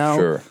not.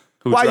 Sure.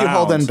 Who Why are you drowned?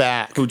 holding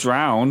back? Who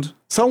drowned?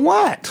 So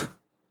what?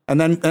 And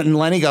then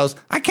Lenny goes,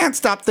 I can't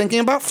stop thinking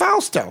about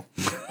Fausto.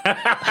 I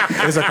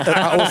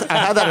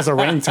had that as a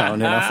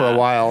ringtone, for a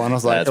while, and I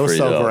was like, That's it was pretty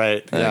so dope.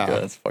 great. Okay, Yeah,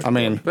 that's fucking I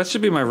mean, That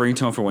should be my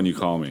ringtone for when you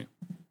call me.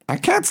 I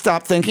can't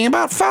stop thinking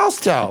about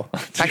Fausto.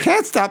 I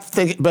can't stop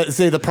thinking. But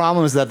see, the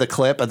problem is that the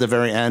clip at the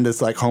very end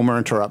is like Homer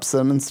interrupts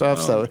him and stuff.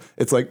 So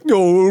it's like,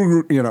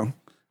 no.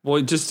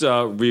 Well, just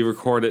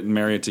re-record it and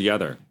marry it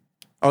together.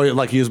 Oh,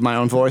 like use my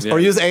own voice or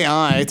use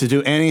AI to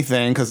do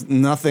anything because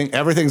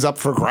everything's up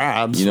for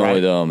grabs. You know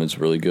right? what? It's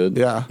really good.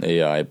 Yeah.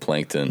 AI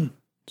Plankton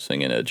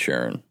singing Ed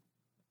Sheeran.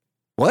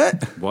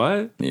 What?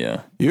 What?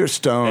 Yeah. You're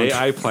stoned.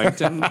 AI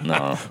plankton?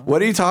 No.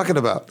 What are you talking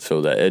about?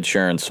 So that Ed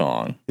Sheeran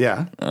song,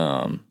 Yeah.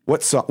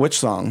 What song? Which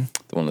song?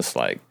 the one that's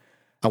like,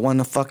 I want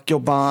to fuck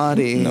your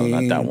body. no,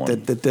 not that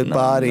one. The No,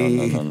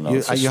 body. No. You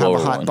It's have a slower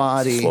hot one.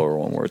 body. It's a slower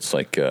one where it's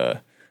like,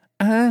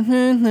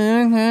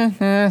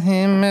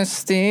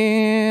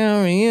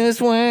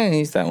 mysterious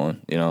ways. That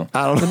one, I don't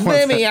know.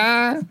 Baby,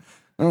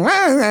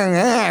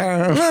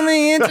 let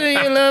me into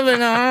your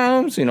loving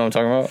arms. You know what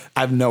I'm talking about?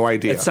 I have no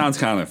idea. It sounds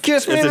kind of.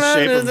 Kiss me it's a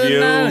shape louder of than you.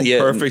 that. Yeah.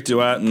 Perfect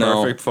duet.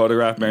 No. Perfect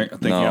photograph.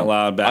 Thinking out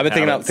loud. Bad I've been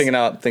thinking habits. out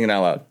loud. Thinking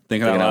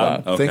out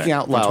loud. Okay. Thinking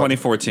out loud. From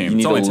 2014. You It's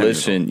need to only 10 years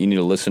listen. You need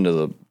to listen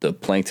to the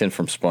Plankton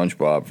from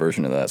SpongeBob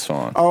version of that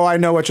song. Oh, I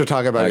know what you're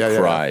talking about. I yeah, yeah,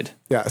 cried.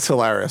 Yeah, it's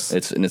hilarious.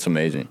 It's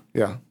amazing.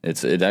 Yeah.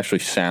 It actually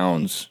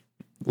sounds.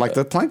 Like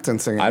the plankton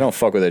singing. I don't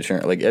fuck with Ed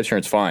Sheeran. Like Ed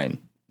Sheeran's fine,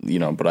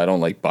 but I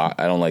don't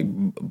like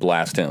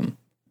blast him.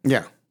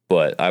 Yeah.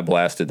 But I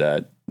blasted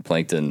that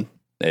Plankton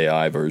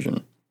AI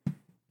version.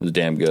 It was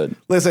damn good.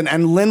 Listen,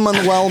 and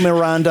Lin-Manuel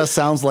Miranda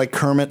sounds like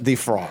Kermit the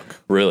Frog.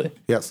 Really?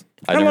 Yes.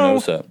 I never Hello,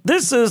 noticed that.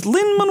 this is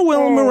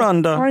Lin-Manuel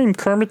Miranda. I'm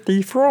Kermit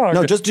the Frog.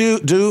 No, just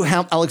do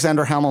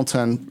Alexander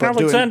Hamilton. But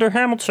Alexander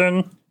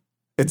Hamilton.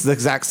 it's the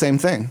exact same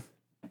thing.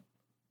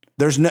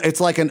 There's no. It's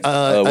like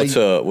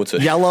What's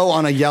a yellow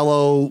on a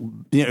yellow.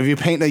 You know, if you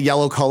paint a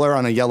yellow color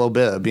on a yellow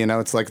bib, you know,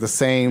 it's like the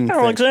same. thing.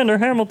 Alexander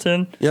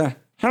Hamilton. Yeah.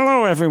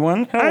 Hello,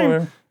 everyone.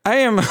 Hello. I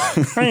am.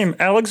 I am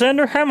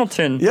Alexander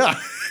Hamilton. Yeah,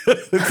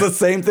 it's the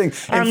same thing.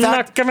 I'm In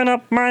fact, not giving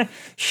up my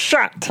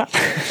shot.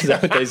 Is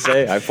that what they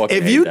say? I fucking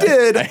if hate you that.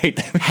 did I hate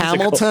that musical.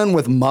 Hamilton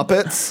with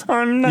Muppets,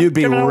 I'm not you'd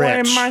be giving away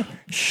rich. my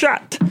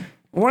shot.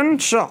 One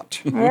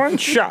shot. One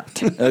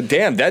shot.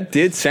 Damn, that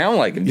did sound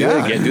like him. Do that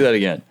Yeah. again. Do that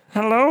again.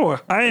 Hello,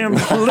 I am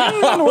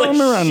Lin-Manuel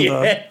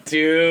Miranda. Shit,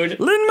 dude.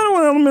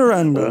 Lin-Manuel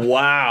Miranda.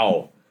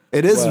 Wow.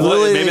 It is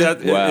really. Maybe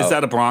that Wow. is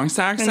that a Bronx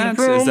accent?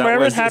 room Is that where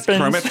where it happens.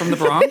 Kermit from the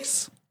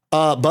Bronx?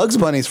 Bugs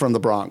Bunny's from the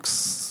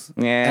Bronx,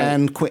 Yeah.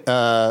 and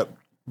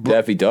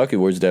Daffy Duck.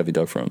 Where's Daffy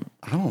Duck from?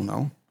 I don't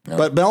know.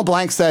 But Mel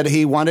Blanc said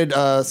he wanted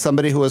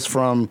somebody who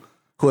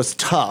was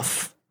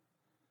tough,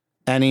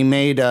 and he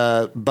made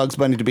Bugs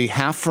Bunny to be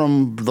half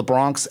from the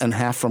Bronx and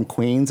half from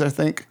Queens, I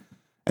think,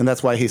 and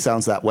that's why he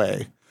sounds that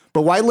way.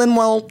 But why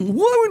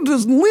Why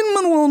does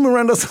Lin-Manuel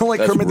Miranda sound like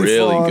That's Kermit the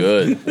really Frog?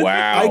 good.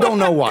 Wow. I don't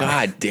know why.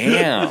 God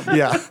damn.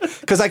 Yeah,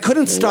 because I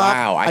couldn't stop.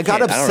 Wow, I got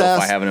can't- obsessed. I don't know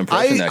if I have an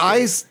impression that I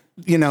good.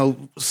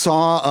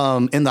 saw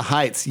In the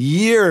Heights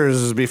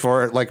years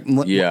before, like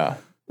Yeah.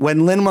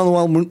 when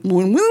Lin-Manuel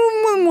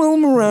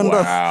Miranda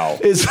Wow.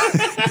 is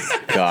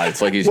God,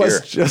 it's like he's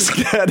was here. just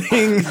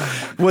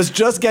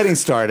getting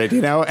started,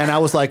 you know, and I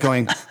was like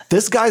going,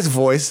 this guy's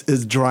voice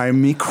is driving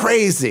me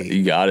crazy.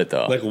 You got it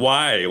though. Like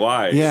why?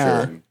 Why?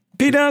 Yeah. Sure.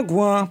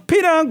 Piragua,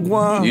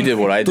 Piragua. You did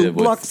what I Two did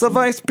with- blocks of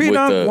ice,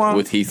 Piragua.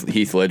 with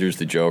Heath Ledger's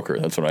The Joker.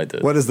 That's what I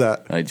did. What is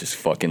that? I just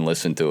fucking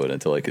listened to it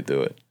until I could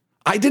do it.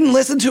 I didn't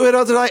listen to it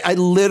other night. I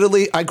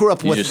grew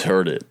up You with just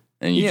heard it,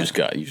 and you Yeah. just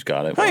got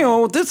it.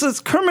 Hi-yo, this is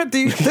Kermit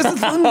the... This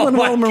is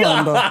Lin-Manuel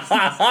Miranda.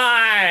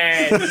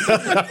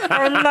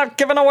 I'm not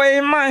giving away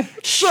my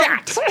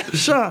shot.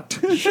 Shot.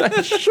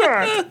 Shot.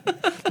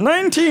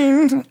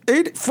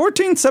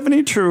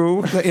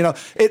 1472. you know,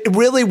 it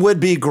really would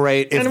be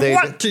great if And they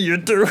what do you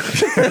do?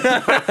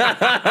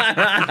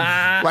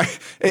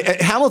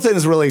 Hamilton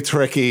is really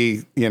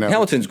tricky, you know.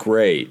 Hamilton's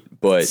great,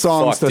 but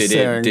Songs fuck, to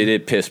sing. did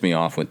it piss me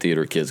off when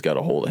theater kids got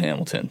a hold of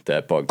Hamilton?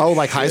 That bugged the Oh,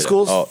 like shit high out-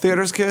 school Oh,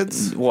 theaters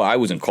kids? well, I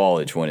was in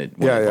college when it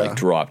Yeah, like yeah.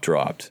 dropped.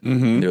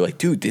 They're like,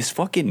 dude, this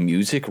fucking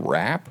music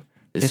rap,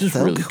 this is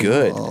so really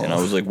good. cool. And I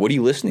was like, what are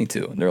you listening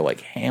to? And they're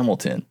like,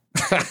 Hamilton.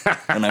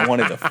 And I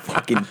wanted to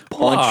fucking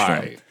punch Why?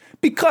 them.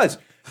 Because,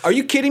 are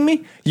you kidding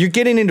me? You're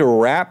getting into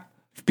rap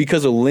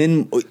because of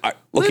okay,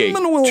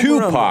 Lin-Manuel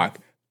Tupac,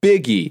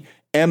 Biggie,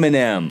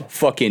 Eminem,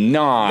 fucking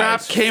Nas,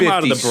 Rap came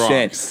out of the 50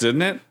 Bronx, Cent.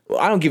 didn't it?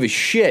 I don't give a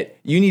shit.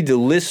 You need to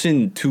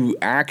listen to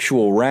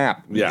actual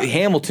rap. Yeah.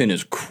 Hamilton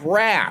is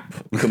crap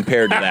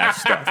compared to that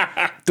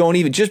stuff. Don't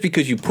even, just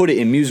because you put it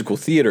in musical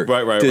theater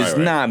does right.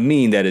 not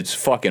mean that it's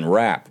fucking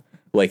rap.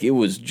 Like it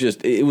was,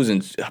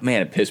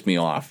 man, it pissed me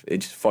off. It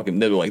just fucking,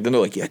 they're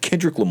like, yeah,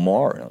 Kendrick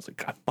Lamar. And I was like,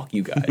 God, fuck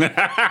you guys. Like,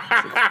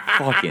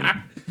 fucking.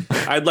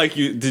 I'd like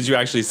you. Did you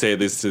actually say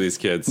this to these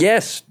kids?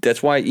 Yes,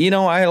 that's why,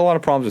 I had a lot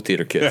of problems with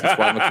theater kids. That's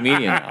why I'm a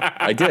comedian now.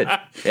 I did.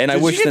 And I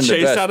Did wish you them get the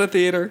chased best. out of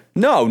theater?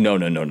 No.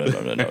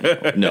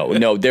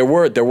 There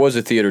was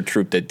a theater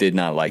troupe that did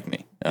not like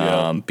me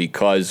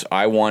because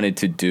I wanted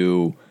to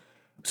do.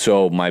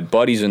 So my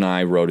buddies and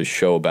I wrote a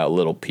show about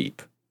Little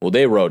Peep. Well,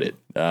 they wrote it.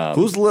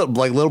 Who's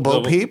Little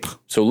Bo Peep?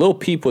 So Lil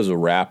Peep was a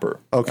rapper.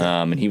 Okay.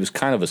 And he was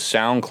kind of a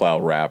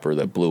SoundCloud rapper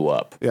that blew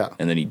up. Yeah.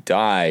 And then he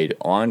died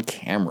on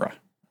camera,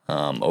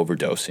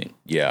 overdosing.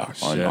 Yeah.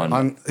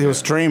 He was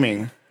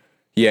streaming.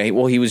 Yeah,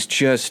 he was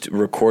just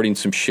recording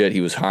some shit.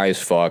 He was high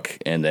as fuck,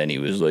 and then he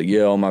was like,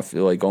 "Yeah, all my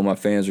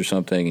fans or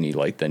something."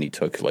 And then he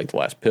took like the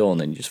last pill,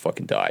 and then he just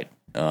fucking died.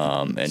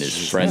 And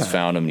his friends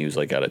found him, and he was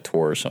like at a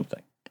tour or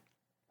something.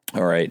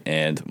 All right,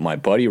 and my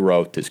buddy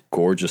wrote this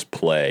gorgeous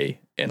play,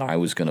 and I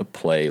was gonna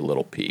play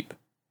Little Peep,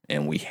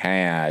 and we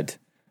had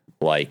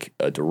like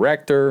a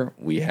director,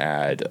 we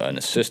had an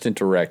assistant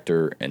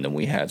director, and then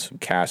we had some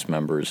cast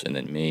members, and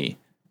then me,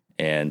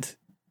 and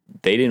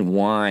they didn't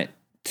want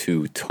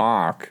to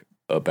talk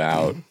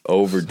about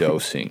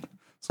overdosing.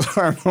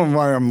 I don't know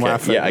why I'm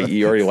laughing. Yeah,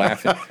 you're already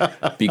laughing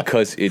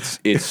because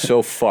it's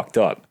so fucked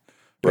up,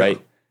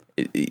 right?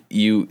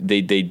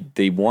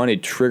 They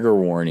wanted trigger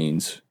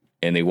warnings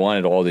and they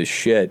wanted all this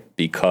shit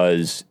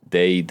because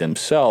they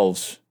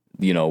themselves,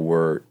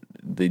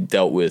 they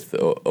dealt with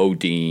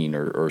ODing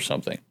or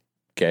something.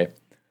 Okay,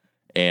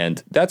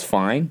 and that's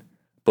fine.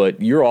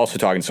 But you're also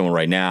talking to someone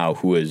right now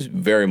who has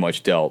very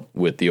much dealt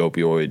with the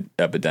opioid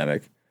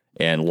epidemic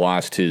and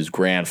lost his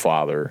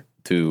grandfather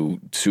to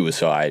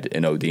suicide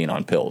and ODing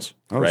on pills.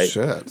 Right?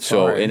 Shit.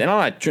 So, Sorry. and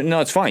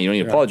it's fine. You don't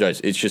need to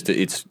apologize. It's just,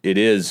 it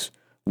is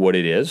what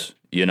it is,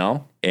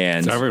 and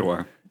It's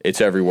everywhere.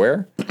 it's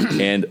everywhere.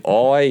 And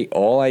all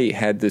I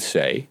had to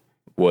say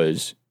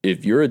was,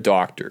 if you're a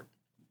doctor,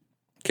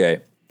 okay,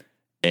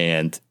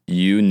 and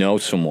you know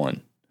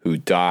someone who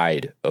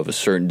died of a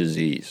certain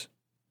disease,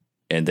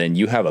 and then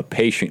you have a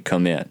patient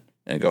come in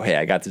and go, hey,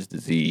 I got this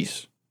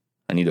disease.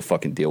 I need to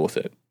fucking deal with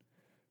it.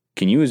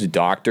 Can you as a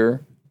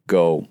doctor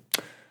go,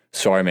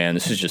 sorry, man,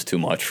 this is just too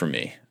much for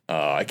me.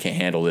 I can't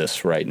handle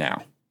this right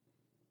now.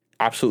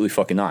 Absolutely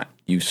fucking not.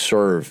 You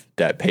serve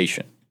that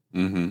patient.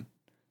 Mm-hmm.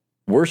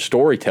 We're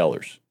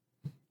storytellers.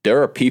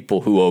 There are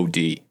people who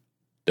OD.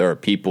 There are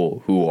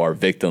people who are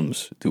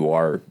victims to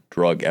our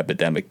drug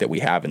epidemic that we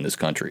have in this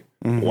country.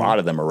 Mm-hmm. A lot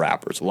of them are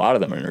rappers. A lot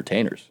of them are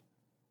entertainers.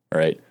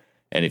 Right?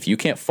 And if you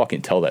can't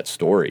fucking tell that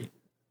story,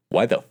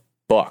 why the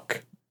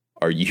fuck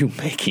are you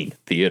making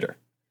theater?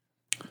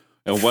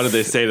 And what did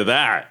they say to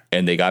that?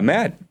 And they got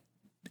mad.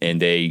 And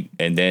then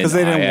because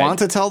they didn't want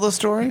to tell the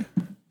story.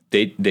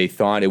 They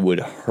thought it would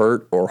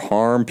hurt or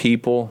harm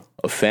people,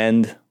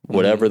 offend,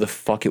 whatever the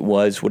fuck it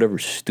was, whatever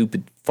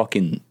stupid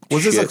fucking.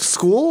 Was shit. this a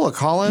school, a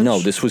college? No,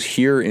 this was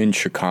here in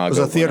Chicago. It was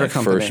a theater when I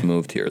company. first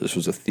moved here. This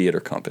was a theater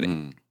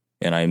company,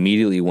 and I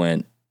immediately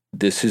went,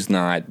 "This is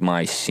not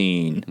my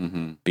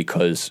scene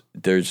because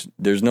there's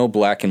no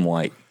black and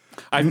white."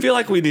 I feel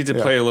like we need to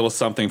play a little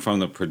something from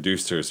the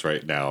producers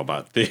right now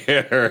about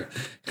theater.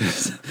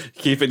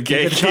 Keep it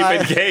gay, keep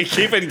it gay,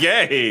 keep it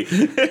gay.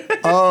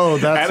 Oh,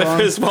 that's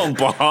Oedipus won't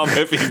bomb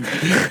if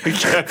he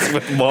gets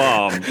with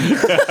mom.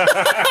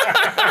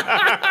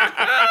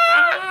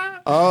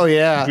 Oh,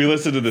 yeah. We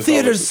listen to this.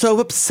 Theater's so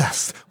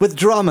obsessed with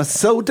drama,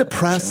 so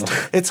depressed.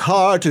 It's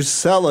hard to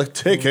sell a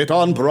ticket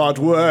on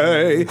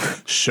Broadway.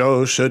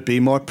 Show should be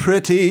more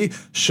pretty.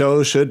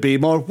 Show should be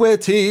more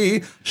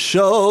witty.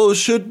 Show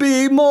should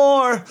be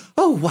more.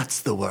 Oh,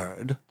 what's the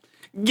word?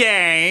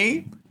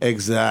 Gay.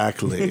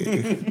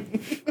 Exactly.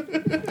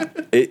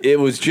 It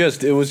was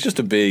just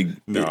a big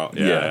No,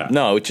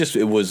 no.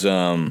 It was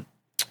and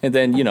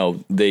then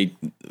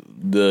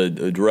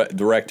the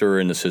director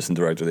and assistant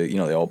director, they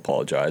all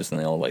apologized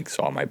and they all like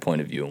saw my point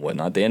of view and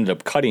whatnot. They ended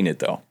up cutting it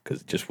though because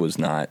it just was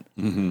not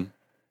in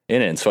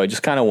it. And so I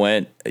just kind of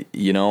went,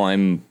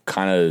 I'm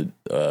kind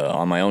of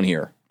on my own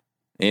here,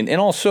 and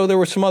also there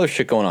was some other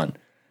shit going on.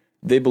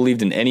 They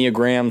believed in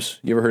enneagrams.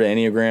 You ever heard of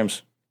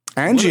enneagrams?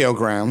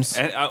 Angiograms.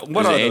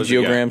 What are those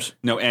angiograms? again?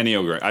 No,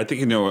 enneagram. I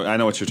think I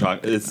know what you're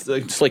talking.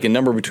 It's like a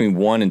number between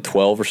 1 and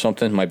 12 or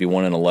something. It might be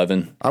 1 and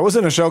 11. I was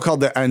in a show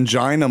called the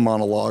Angina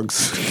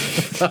Monologues.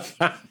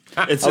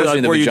 It's I was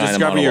in the where you vagina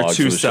discover your monologues.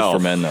 true It was just self. for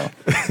men though.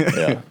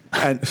 Yeah.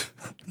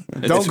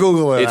 And don't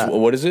Google it.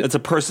 What is it? It's a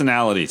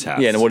personality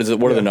test. Yeah, and what is it?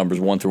 What are the numbers?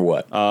 1 through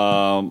what?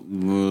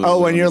 Oh,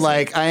 when you're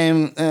like, I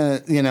am,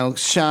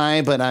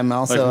 shy, but I'm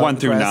also Like 1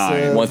 through 9.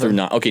 aggressive. 1 through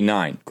 9. Okay,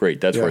 9.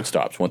 Great. That's where it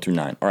stops. 1 through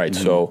 9. All right.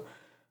 So,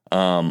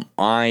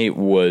 I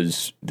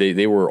was.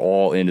 They were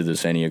all into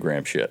this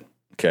Enneagram shit.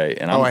 Okay,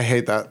 and I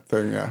hate that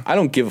thing. Yeah, I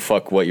don't give a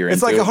fuck what you're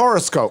it's into. like a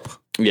horoscope.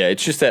 Yeah,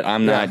 it's just that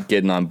I'm not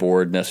getting on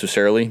board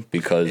necessarily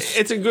because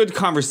It's a good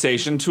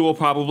conversation tool,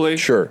 probably.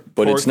 sure,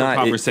 but for it's not. It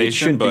conversation.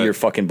 shouldn't but, be your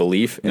fucking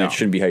belief, and No. it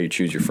shouldn't be how you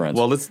choose your friends.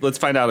 Well, let's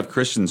find out if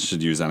Christians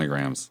should use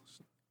enneagrams.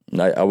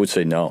 I would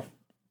say no.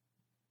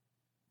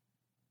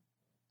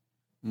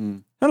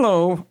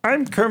 Hello,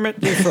 I'm Kermit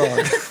the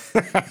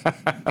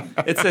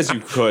Frog. It says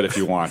you could if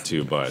you want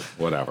to, but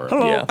whatever.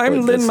 Hello, Yeah, I'm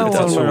but Lin that's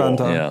Manuel a tool.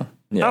 Miranda.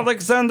 Yeah.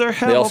 Alexander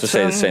Hamilton. They also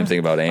say the same thing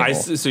about anal.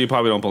 So you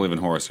probably don't believe in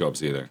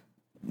horoscopes either.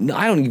 No,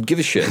 I don't even give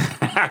a shit.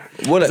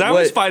 What? 'Cause I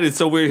always find it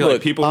so weird. Like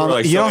Look, people who are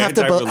like You so don't have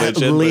to anti-religion, but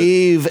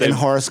believe they- in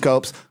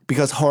horoscopes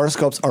because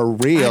horoscopes are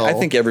real. I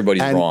think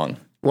everybody's And- wrong.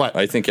 What?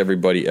 I think every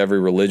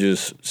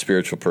religious,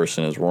 spiritual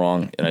person is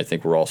wrong, and I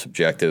think we're all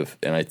subjective,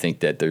 and I think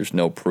that there's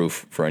no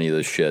proof for any of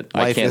this shit.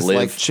 I Life can't is live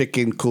like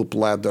chicken coop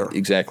ladder.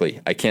 exactly.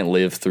 I can't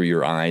live through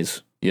your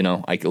eyes.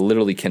 I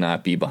literally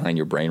cannot be behind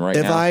your brain right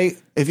If now.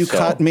 if you So,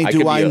 cut me, I do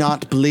could I be a-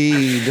 not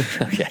bleed?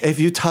 Okay. If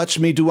you touch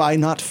me, do I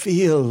not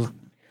feel?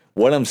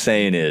 What I'm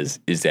saying is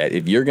that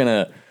if you're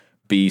gonna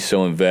be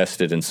so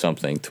invested in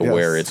something to Yes.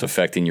 where it's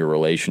affecting your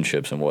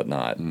relationships and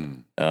whatnot,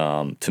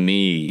 to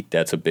me,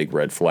 that's a big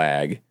red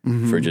flag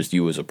for just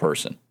you as a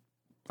person.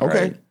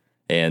 Okay. Right?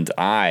 And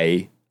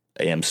I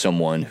am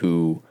someone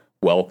who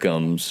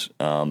welcomes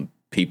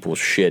people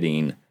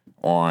shitting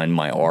on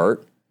my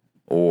art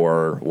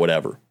or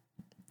whatever.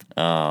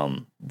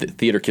 The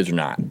theater kids are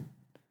not.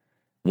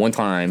 One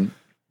time,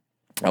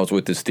 I was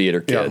with this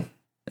theater kid,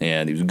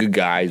 and he was a good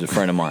guy. He's a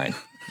friend of mine.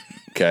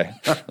 Okay,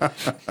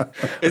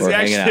 Is We're he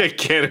hanging actually out. a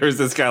kid or is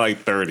this guy like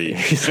 30?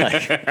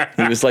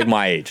 he was like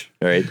my age.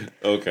 Right?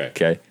 Okay.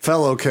 Okay,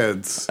 Fellow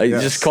kids. I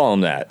Yes. just call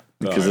him that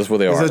because that's what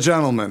they He's are. a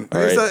gentleman.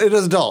 He's right. an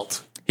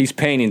adult. He's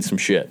painting some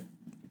shit,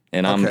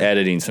 and I'm Okay.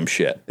 editing some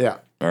shit. Yeah.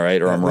 All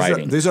right, or I'm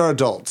writing. These are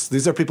adults.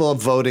 These are people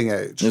of voting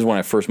age. This is when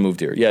I first moved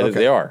here. Yeah, Okay.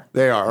 they are.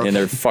 They are, okay. And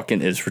they're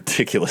fucking, it's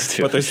ridiculous,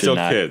 too. But they're I should still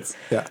not- kids.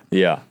 Yeah.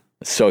 Yeah.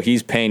 So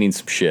he's painting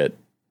some shit,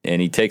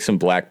 and he takes some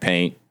black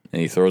paint,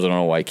 and he throws it on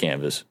a white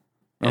canvas.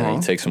 And then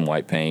he takes some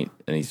white paint,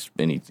 and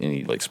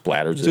he like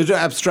splatters So it. it's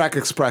abstract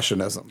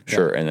expressionism.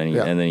 Sure. And then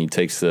Yeah. he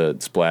takes the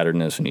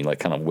splatteredness, and he like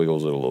kind of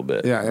wiggles it a little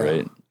bit. Yeah, yeah.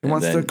 Right? He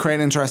wants to create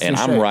interesting And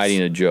I'm shapes.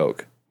 writing a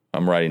joke.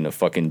 I'm writing a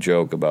fucking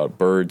joke about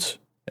birds,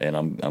 and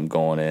I'm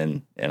going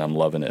in, and I'm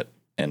loving it.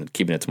 and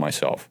keeping it to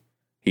myself.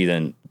 He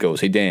then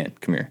goes, "Hey, Dan,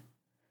 come here."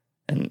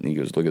 And he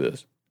goes, "Look at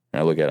this."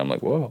 And I look at him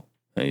like, "Whoa."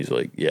 And he's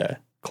like, "Yeah,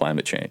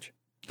 climate change."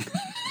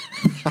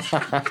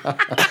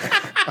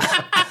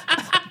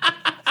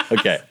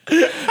 Okay.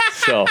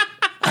 So,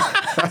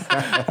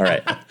 all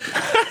right.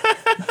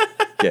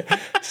 Yeah.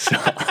 So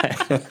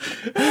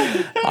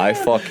I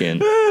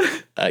fucking,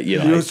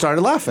 You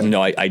started laughing.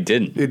 No, I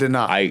didn't. You did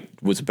not. I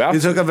was about You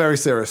to, took it very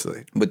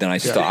seriously. but then I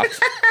stopped.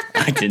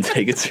 I didn't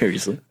take it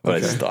seriously, but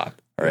I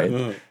stopped. All right.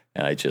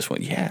 And I just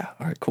went, yeah,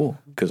 all right, cool.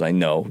 Because I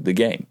know the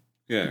game.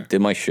 Yeah.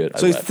 Did my shit.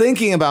 So he's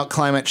thinking about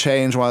climate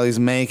change while he's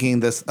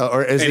making this,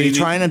 or is he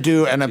trying to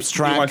do an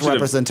abstract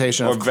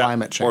representation of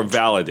climate change? Or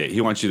validate.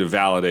 He wants you to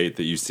validate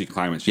that you see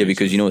climate change. Yeah,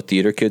 because you know what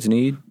theater kids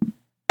need?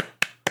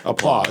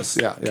 Applause.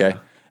 Yeah. Okay.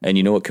 And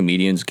you know what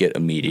comedians get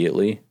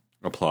immediately?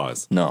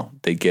 Applause. No,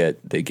 they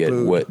get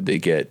validation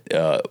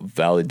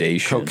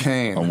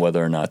Cocaine. on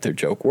whether or not their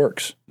joke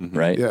works,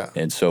 right? Yeah.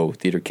 And so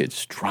theater kids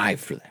strive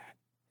for that,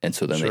 and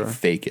so then they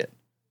fake it,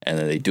 and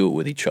then they do it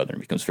with each other, and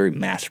it becomes very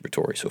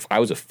masturbatory. So if I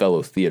was a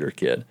fellow theater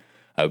kid,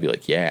 I would be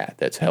like, "Yeah,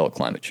 that's hella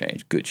climate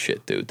change. Good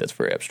shit, dude. That's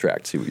very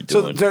abstract. See what you're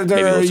So doing." they're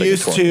Maybe it looks like a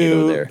used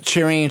tornado to there.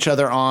 cheering each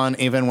other on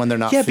even when they're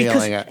not Yeah, because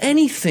feeling it.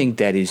 anything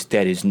that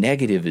is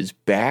negative is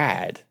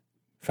bad,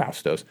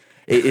 Faustos.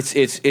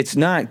 It's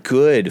not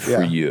good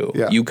for you.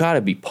 Yeah. You got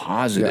to be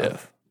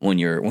positive when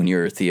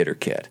you're a theater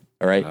kid.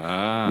 All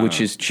right, which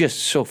is just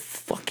so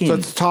fucking. So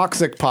it's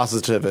toxic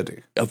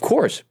positivity. Of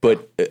course,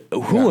 but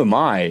who am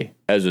I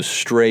as a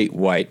straight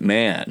white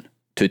man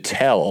to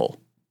tell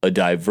a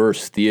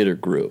diverse theater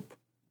group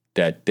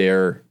that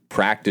they're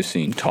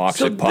practicing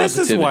toxic So positivity?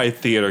 this is why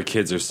theater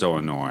kids are so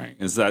annoying.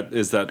 Is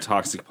that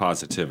toxic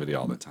positivity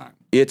all the time?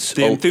 It's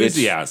the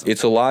enthusiasm.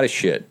 It's a lot of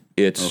shit.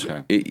 It's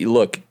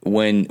look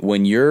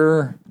when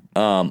you're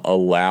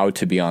allowed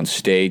to be on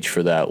stage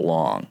for that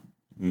long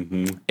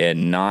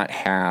and not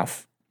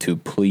have to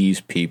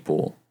please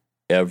people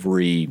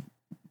every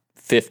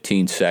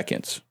 15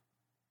 seconds,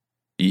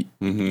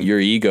 your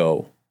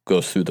ego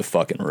goes through the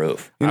fucking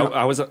roof.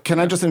 Can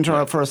I just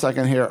interrupt for a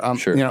second here?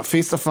 Sure.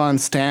 Feast of Fun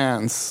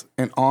stands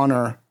in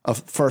honor of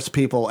First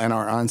People and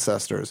our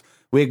ancestors.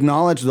 We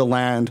acknowledge the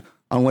land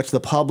on which the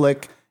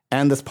public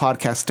and this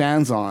podcast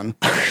stands on,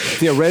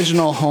 the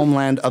original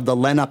homeland of the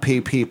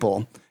Lenape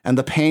people, and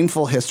the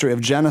painful history of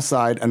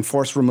genocide and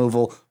forced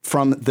removal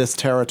from this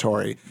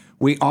territory.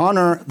 We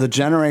honor the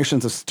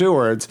generations of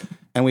stewards,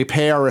 and we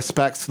pay our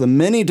respects to the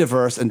many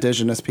diverse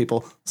indigenous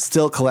people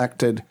still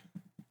collected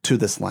to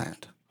this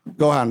land.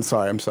 Go ahead. I'm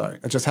sorry.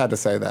 I just had to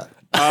say that.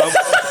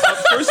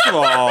 First of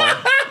all,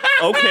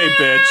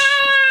 okay,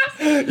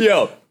 bitch.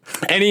 Yo,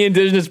 any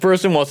indigenous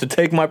person wants to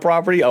take my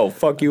property, oh,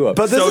 fuck you up.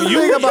 But this is the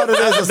thing about it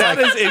is, that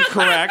is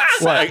incorrect.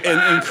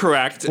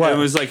 Incorrect. What? It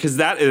was like, because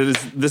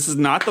this is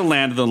not the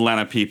land of the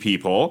Lenape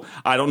people.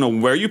 I don't know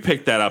where you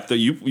picked that up. That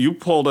you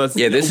pulled us.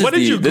 Yeah, this what is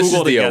did you this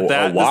Google is to get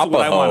that? This is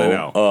what I want to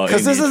know.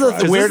 Because this is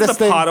the weirdest This is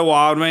the thing.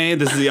 Potawatomi.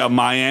 This is the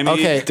Miami.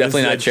 Okay. This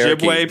definitely is not the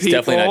Cherokee. Ojibwe It's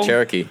definitely not people.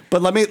 Cherokee.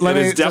 But let me It just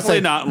is definitely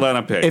say, not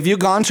Lenape. if you've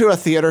gone to a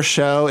theater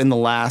show in the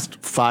last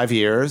 5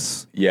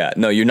 years, Yeah,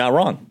 no, you're not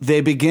wrong. they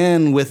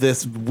begin with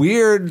this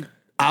weird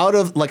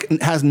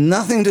has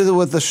nothing to do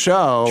with the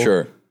show.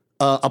 Sure.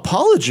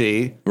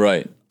 Apology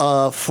Right.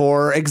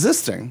 for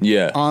existing.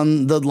 Yeah.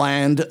 On the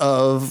land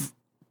of,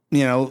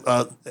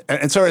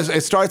 and so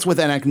it starts with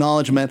an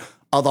acknowledgement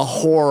of the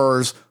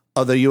horrors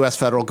of the U.S.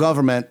 federal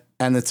government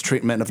and its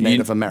treatment of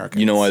Native Americans.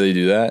 You know why they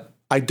do that?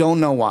 I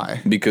don't know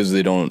why. Because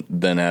they don't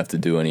then have to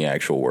do any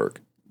actual work.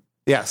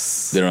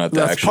 Yes. They don't have to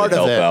That's actually part of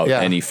help it, out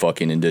yeah. any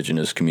fucking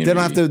indigenous community. They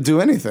don't have to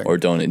do anything. Or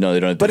donate. No, they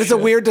don't have to But do it's a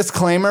shit. weird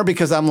disclaimer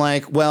because I'm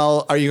like,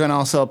 well, are you going to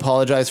also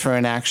apologize for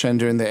inaction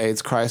during the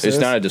AIDS crisis?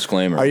 It's not a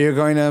disclaimer. Are you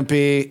going to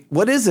be?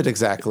 What is it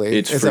exactly?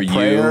 It's Is for it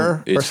prayer you.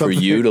 or It's for something?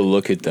 you to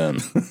look at them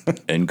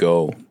and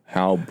go,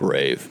 "How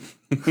brave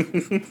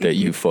that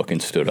you fucking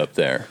stood up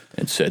there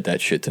and said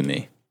that shit to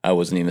me." I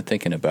wasn't even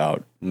thinking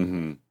about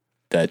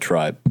that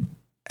tribe.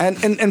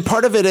 And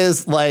part of it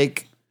is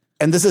like,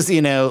 and this is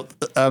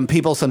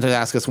people sometimes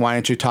ask us, why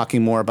aren't you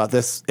talking more about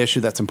this issue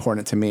that's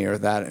important to me or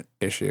that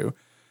issue?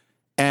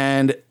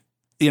 And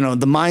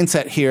the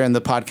mindset here in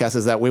the podcast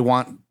is that we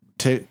want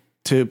to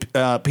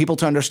people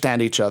to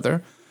understand each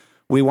other.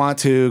 We want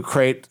to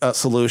create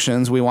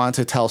solutions. We want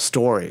to tell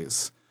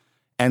stories.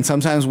 And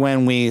sometimes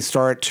when we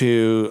start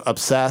to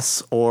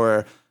obsess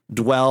or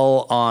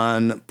dwell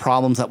on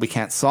problems that we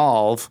can't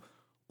solve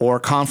or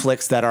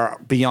conflicts that are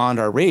beyond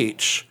our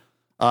reach,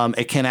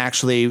 it can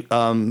actually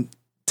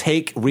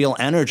take real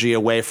energy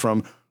away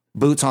from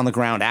boots on the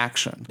ground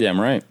action. Yeah, I'm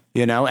right.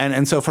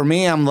 And so for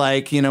me, I'm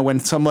like, when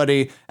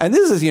somebody, and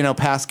this is,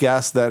 past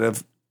guests that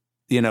have,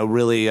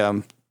 really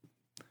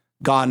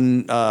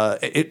gotten,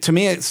 to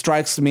me, it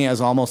strikes me as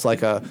almost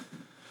like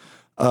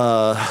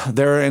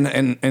they're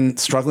in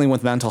struggling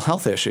with mental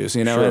health issues,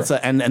 Sure.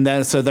 and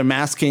then so they're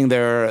masking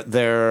their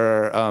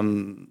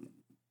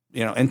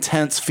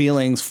intense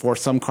feelings for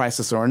some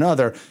crisis or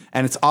another,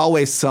 and it's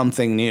always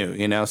something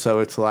new, so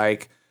it's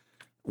like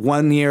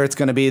one year it's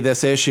going to be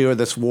this issue or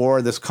this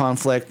war, this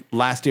conflict.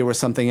 Last year was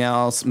something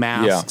else,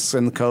 masks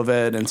and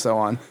COVID and so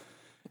on.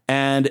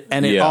 And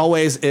it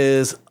always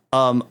is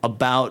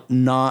about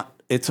not.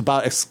 It's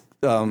about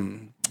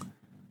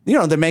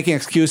they're making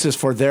excuses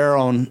for their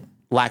own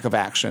lack of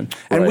action,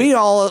 and we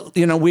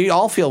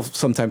all feel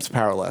sometimes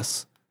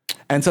powerless.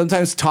 And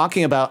sometimes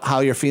talking about how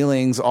your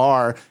feelings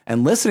are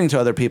and listening to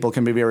other people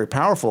can be very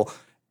powerful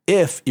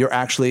if you're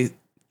actually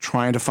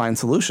trying to find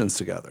solutions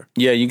together.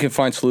 Yeah, you can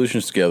find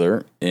solutions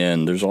together,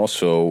 and there's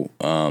also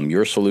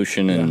your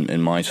solution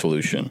and my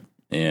solution.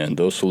 And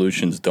those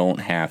solutions don't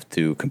have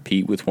to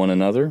compete with one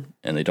another,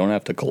 and they don't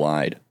have to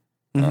collide.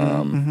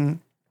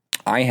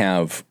 I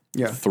have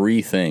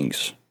 3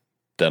 things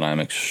that I'm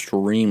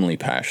extremely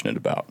passionate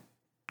about.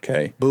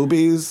 Okay?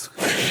 Boobies.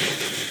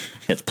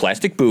 It's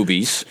plastic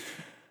boobies.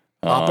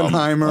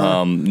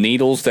 Oppenheimer.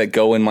 Needles that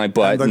go in my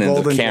butt and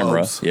then the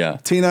camera. Globes. Yeah.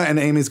 Tina and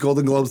Amy's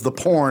Golden Globes, the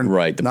porn.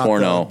 Right, the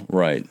porno.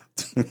 Right.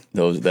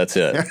 That's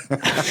it.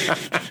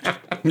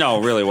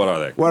 No, really, what are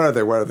they? What are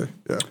they?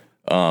 Yeah.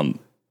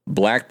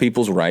 Black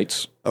people's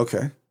rights.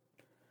 Okay.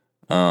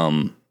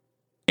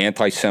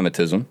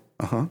 Anti-Semitism.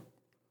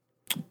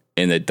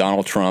 And that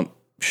Donald Trump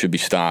should be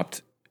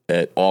stopped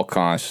at all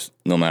costs,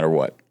 no matter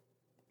what.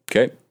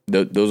 Okay?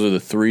 Those are the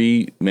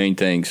 3 main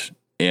things,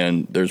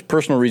 and there's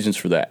personal reasons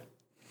for that.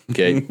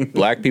 Okay?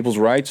 Black people's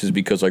rights is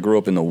because I grew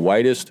up in the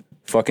whitest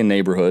fucking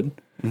neighborhood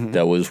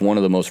that was one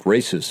of the most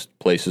racist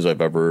places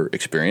I've ever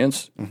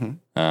experienced.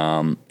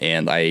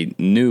 And I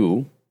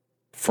knew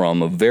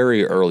from a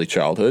very early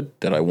childhood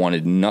that I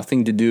wanted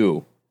nothing to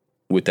do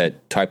with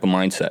that type of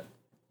mindset.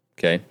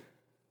 Okay?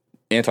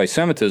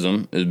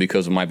 Anti-Semitism is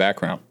because of my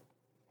background.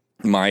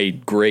 My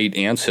great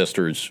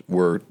ancestors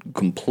were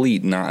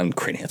great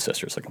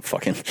ancestors, like I'm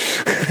fucking,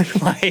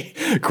 my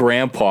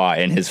grandpa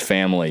and his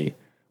family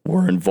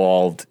were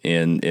involved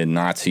in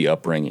Nazi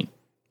upbringing.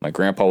 My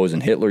grandpa was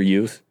in Hitler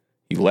Youth.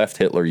 He left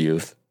Hitler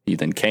Youth. He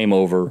then came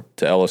over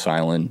to Ellis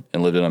Island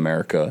and lived in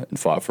America and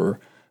fought for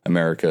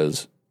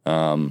America's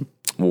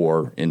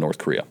war in North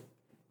Korea.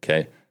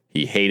 Okay?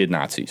 He hated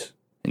Nazis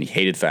and he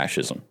hated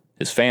fascism.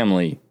 His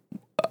family,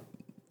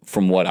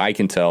 from what I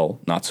can tell,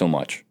 not so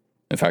much.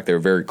 In fact, they were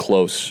very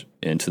close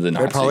into the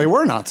Nazis. They probably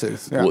were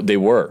Nazis. Yeah. Well, they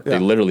were. Yeah. They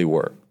literally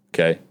were.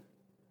 Okay?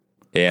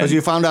 Because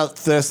you found out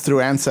this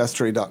through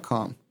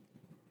Ancestry.com.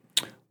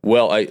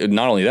 Well,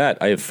 not only that,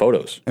 I have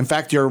photos. In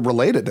fact, you're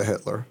related to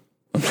Hitler.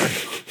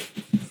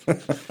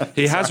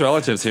 He has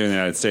relatives here in the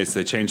United States.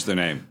 They changed their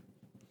name.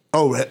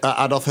 Oh,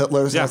 Adolf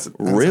Hitler's? Yeah.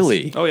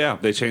 Really? Oh, yeah.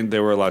 They changed. They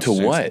were allowed to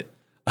To what?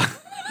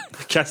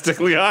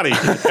 Castiglione.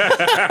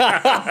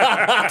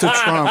 To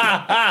Trump.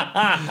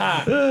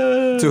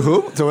 To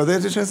who? To what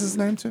did they change his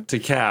name to? To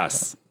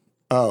Cass.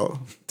 Oh,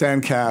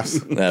 Dan Cass.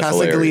 That's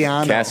hilarious.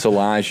 Castigliano.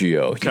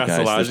 Castellagio.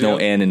 Guys, there's no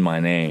N in my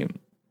name.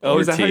 Oh,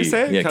 Or is that how you T.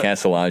 say it? Yeah,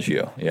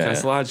 Castellagio. Yeah.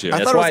 Castellagio.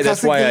 I thought it was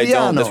That's why I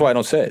don't. Castigliano. That's why I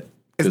don't say it.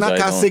 It's not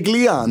 'Cause I don't-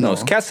 Castigliano. No,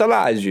 it's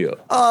Castellagio.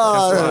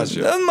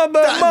 Castellagio.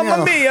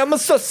 Mamma mia, I'm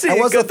so sick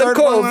what's the of the third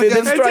one COVID again?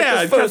 and Hey, strike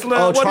Dad, the first.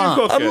 Castellagio, what are you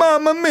Trump. cooking?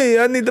 Mamma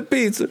mia, I need the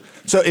pizza.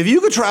 So if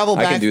you could travel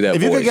I back, can do that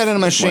if you could voice. get in a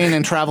machine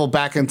and travel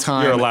back in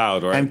time, You're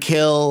allowed, right? and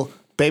kill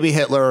baby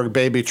Hitler or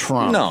baby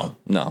Trump,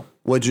 No.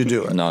 would you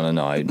do it? No.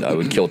 I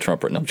would kill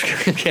Trump. No, I'm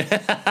just kidding.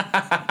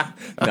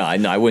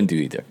 No, I wouldn't do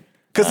either.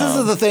 Because this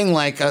is the thing,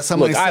 like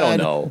somebody Look, said, I don't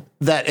know.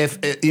 that if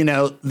that's part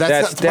of the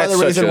that's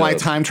reason such why a-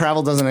 time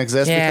travel doesn't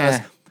exist,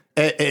 Yeah. because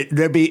it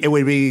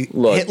would be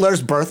Look.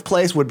 Hitler's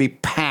birthplace would be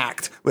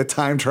packed with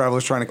time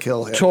travelers trying to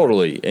kill Hitler.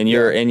 Totally, and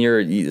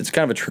it's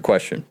kind of a trick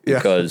question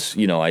because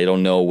I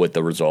don't know what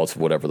the results of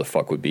whatever the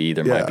fuck would be.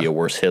 There might be a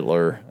worse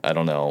Hitler. I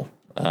don't know.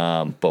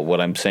 But what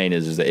I'm saying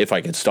is that if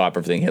I could stop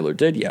everything Hitler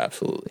did, yeah,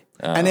 absolutely.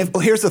 And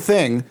here's the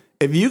thing: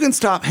 if you can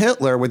stop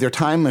Hitler with your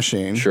time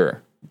machine,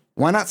 Sure.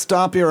 why not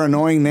stop your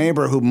annoying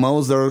neighbor who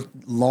mows their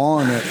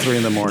lawn at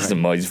 3 a.m?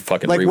 He's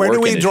fucking Like, where do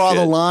reworking we his draw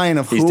the shit. line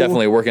of He's who-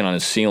 definitely working on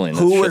his ceiling.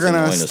 who That we're shit's gonna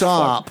annoying as fuck.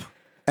 stop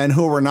and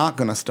who we're not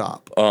gonna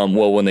stop?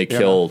 Well, when they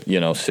kill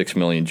 6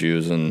 million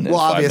Jews and 5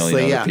 Obviously,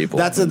 million yeah, other people.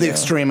 that's the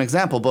extreme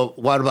example. But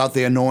what about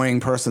the annoying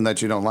person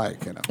that you don't like?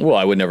 Well,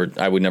 I would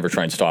never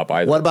try and stop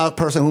either. What about a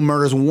person who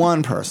murders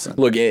one person?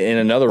 Look, and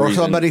another Or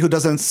reason, somebody who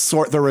doesn't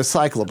sort the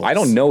recyclables? I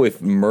don't know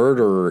if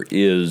murder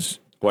is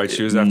White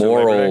shoes after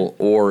Labor moral Day?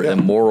 or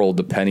immoral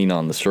depending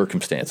on the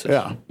circumstances.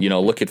 Yeah.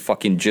 Look at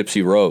fucking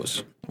Gypsy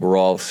Rose. We're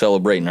all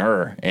celebrating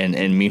her, and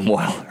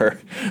meanwhile her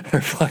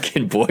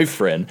fucking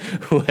boyfriend,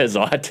 who has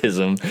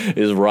autism,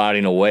 is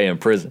rotting away in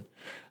prison.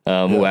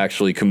 Who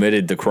actually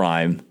committed the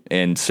crime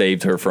and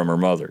saved her from her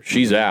mother.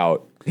 She's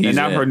out. He's And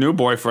now in. her new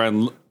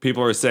boyfriend,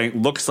 people are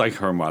saying, looks like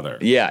her mother.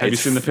 Yeah. Have you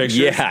seen the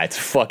picture? Yeah, it's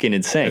fucking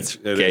insane. It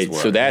Okay, is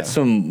wild, so that's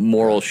some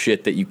moral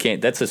shit that you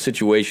can't. That's a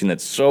situation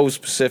that's so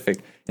specific,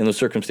 and the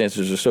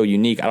circumstances are so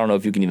unique. I don't know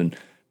if you can even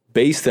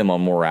base them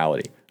on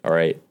morality. All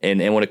right,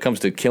 and when it comes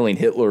to killing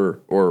Hitler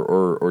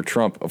or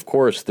Trump, of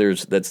course,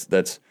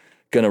 that's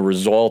going to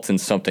result in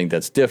something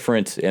that's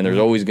different, and there's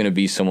always going to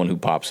be someone who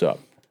pops up.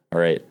 All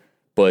right,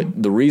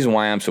 but the reason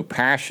why I'm so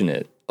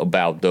passionate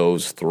about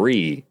those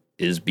 3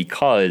 is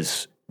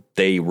because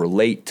they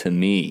relate to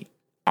me.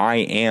 I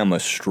am a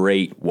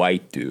straight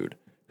white dude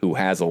who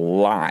has a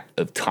lot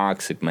of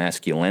toxic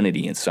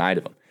masculinity inside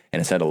of him and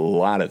has had a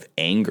lot of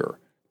anger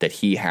that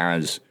he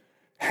has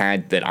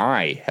had, that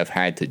I have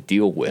had to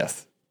deal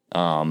with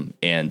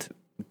and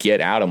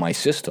get out of my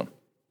system.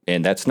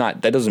 And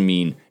that doesn't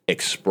mean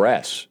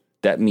express.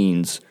 That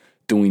means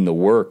doing the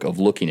work of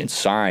looking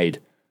inside,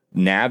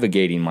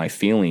 navigating my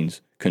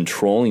feelings,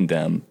 controlling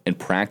them, and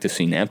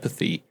practicing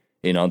empathy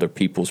in other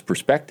people's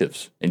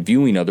perspectives and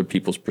viewing other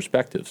people's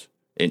perspectives.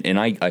 And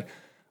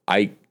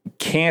I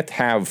can't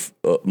have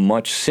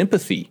much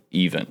sympathy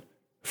even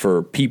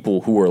for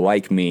people who are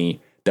like me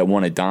that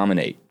want to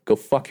dominate. Go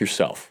fuck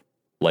yourself.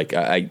 Like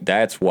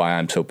that's why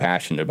I'm so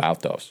passionate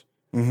about those.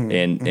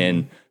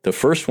 And the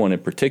first one in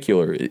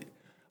particular,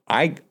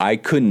 I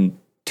couldn't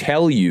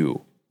tell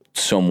you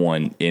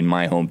someone in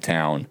my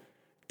hometown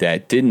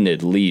that didn't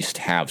at least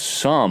have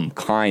some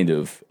kind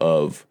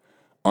of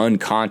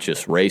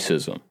unconscious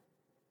racism.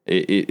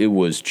 It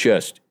was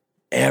just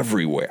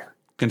everywhere.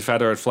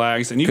 Confederate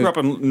flags. And you grew up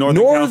in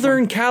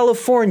Northern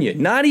California,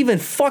 not even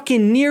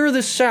fucking near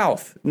the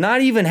South,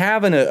 not even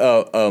having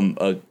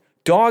a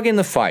dog in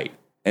the fight.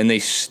 And they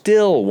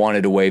still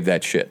wanted to wave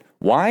that shit.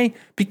 Why?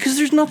 Because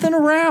there's nothing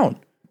around.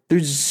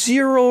 There's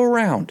zero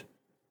around.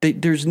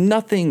 There's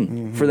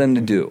nothing for them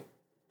to do.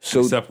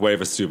 So, except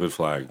wave a stupid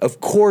flag. Of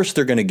course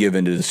they're going to give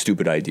into the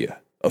stupid idea.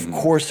 Of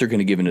course they're going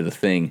to give into the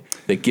thing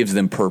that gives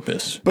them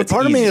purpose. But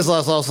part of me is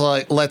also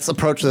like, let's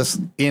approach this,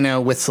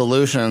 with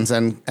solutions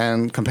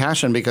and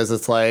compassion, because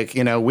it's like,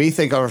 we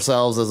think of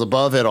ourselves as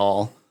above it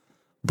all.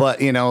 But,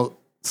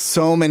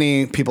 so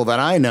many people that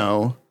I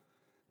know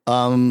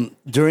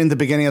during the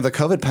beginning of the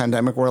COVID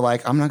pandemic were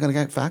like, I'm not going to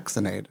get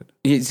vaccinated.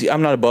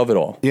 I'm not above it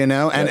all.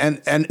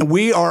 And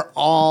we are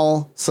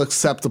all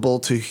susceptible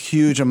to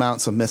huge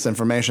amounts of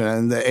misinformation. And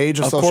in the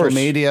age of social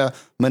media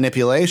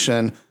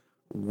manipulation,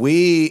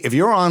 if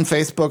you're on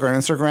Facebook or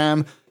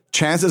Instagram,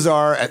 chances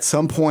are at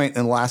some point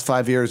in the last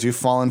 5 years, you've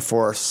fallen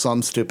for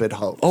some stupid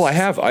hoax. Oh, I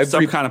have.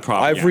 Some kind of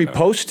propaganda.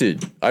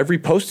 I've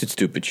reposted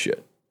stupid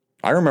shit.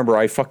 I remember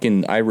I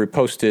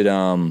reposted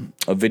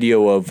a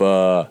video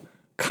of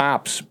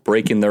cops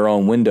breaking their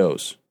own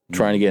windows,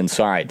 trying to get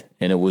inside.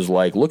 And it was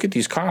like, look at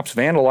these cops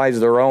vandalize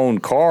their own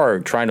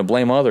car, trying to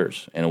blame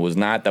others. And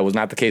that was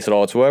not the case at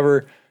all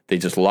whatsoever. They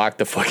just locked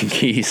the fucking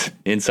keys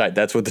inside.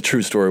 That's what the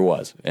true story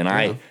was. And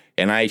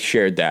I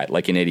shared that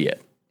like an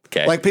idiot.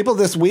 Okay. Like people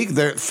this week,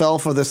 they fell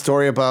for this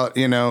story about,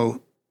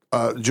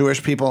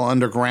 Jewish people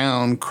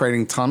underground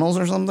creating tunnels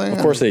or something. Of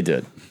course they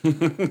did.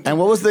 And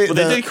what was they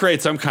did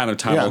create some kind of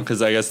tunnel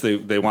because I guess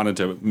they wanted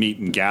to meet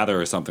and gather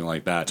or something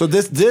like that. So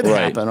this did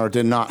happen or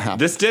did not happen?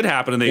 This did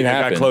happen, and they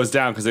got closed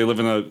down because they live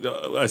in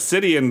a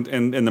city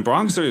in the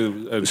Bronx.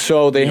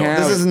 So they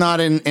have. This is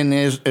not in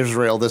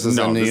Israel. This is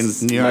in the United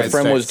States. My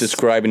friend was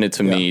describing it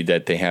to me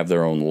that they have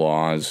their own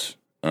laws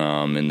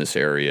in this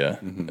area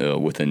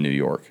within New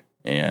York.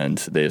 And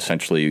they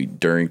essentially,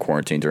 during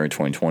quarantine, during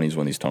 2020 is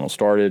when these tunnels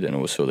started, and it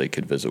was so they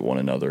could visit one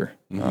another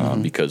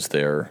because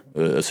they're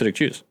Hasidic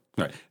Jews.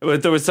 Right.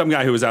 But there was some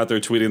guy who was out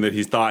there tweeting that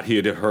he thought he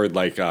had heard,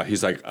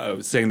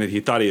 saying that he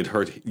thought he had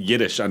heard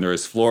Yiddish under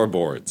his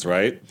floorboards,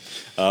 right?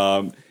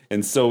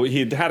 And so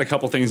he'd had a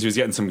couple things. He was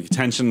getting some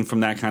attention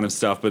from that kind of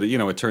stuff. But,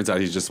 it turns out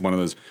he's just one of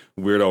those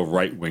weirdo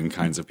right-wing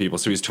kinds of people.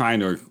 So he's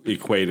trying to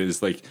equate it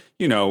as like,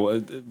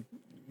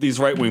 these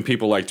right-wing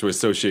people like to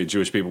associate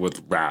Jewish people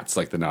with rats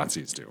like the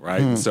Nazis do,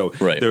 right? So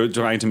they're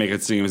trying to make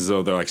it seem as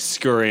though they're like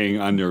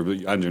scurrying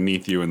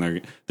underneath you and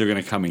they're going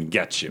to come and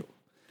get you.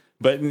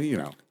 But,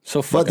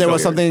 So but there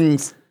was something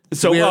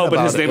weird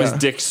but his about name is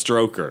Dick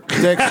Stroker.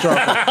 Dick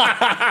Stroker.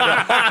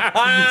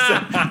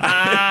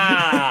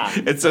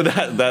 And so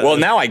that well,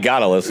 now I got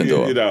to listen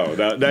to him. Now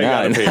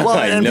gotta pay. Well,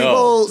 and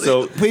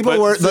know. people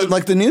were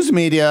like the news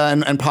media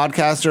and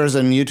podcasters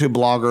and YouTube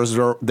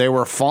bloggers, they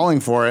were falling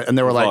for it. And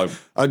they were like,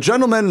 a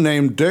gentleman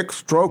named Dick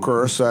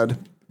Stroker said...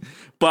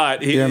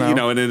 But he, and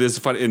it is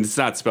fun. And it's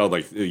not spelled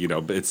like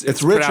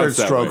it's Richard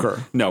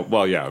Stroker. No,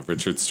 well, yeah,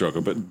 Richard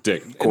Stroker, but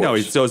Dick. No,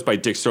 he goes by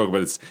Dick Stroker,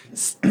 but it's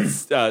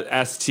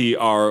Stroeucher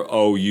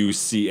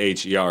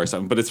or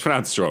something. But it's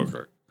pronounced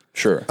Stroker.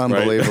 Sure,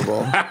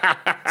 unbelievable.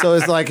 So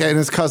it's like, and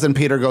his cousin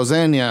Peter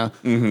Gozenia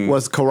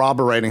was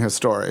corroborating his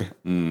story,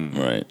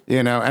 right?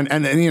 And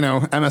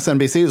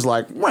MSNBC was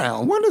like,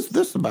 well, what is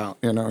this about?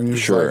 And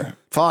you're like,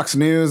 Fox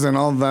News and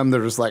all of them,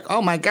 they're just like,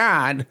 oh my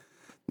god.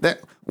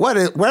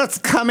 What's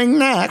coming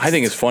next? I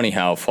think it's funny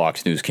how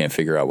Fox News can't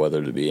figure out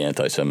whether to be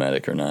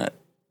anti-Semitic or not.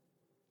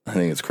 I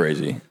think it's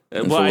crazy.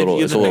 The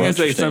thing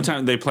is,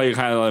 sometimes they play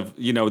kind of,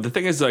 the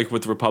thing is like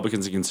with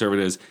Republicans and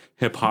conservatives,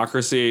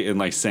 hypocrisy and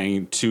like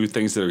saying two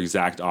things that are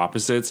exact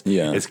opposites.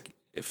 Yeah,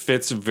 it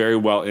fits very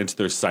well into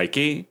their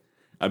psyche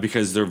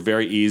because they're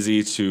very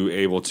easy to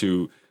able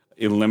to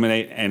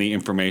eliminate any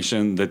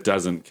information that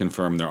doesn't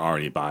confirm they're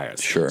already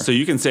biased. Sure. So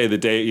you can say the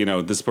day,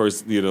 this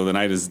person, the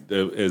night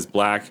is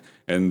black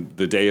and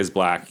the day is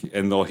black,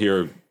 and they'll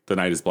hear the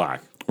night is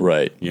black.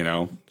 Right. They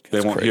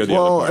won't hear the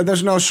other part.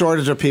 There's no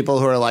shortage of people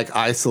who are like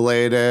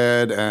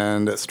isolated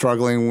and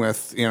struggling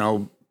with,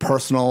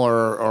 personal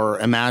or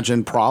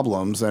imagined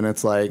problems. And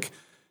it's like,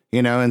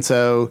 you know, and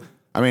so,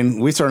 I mean,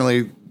 we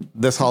certainly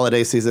this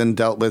holiday season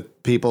dealt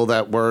with people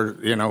that were,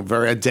 you know,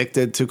 very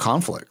addicted to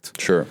conflict.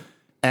 Sure.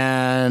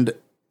 And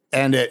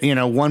it, you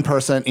know, one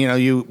person, you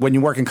know, when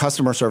you work in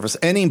customer service,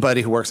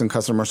 anybody who works in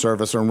customer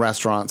service or in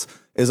restaurants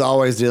is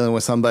always dealing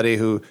with somebody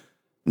who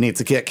needs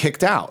to get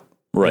kicked out,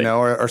 Right. you know,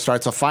 or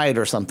starts a fight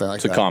or something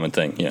like that. It's a common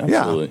thing. Yeah,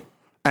 absolutely.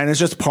 And it's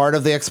just part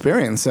of the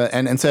experience.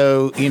 And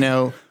so, you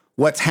know,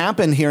 what's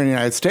happened here in the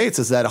United States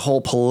is that a whole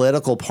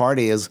political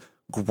party has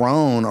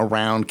grown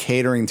around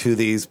catering to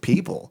these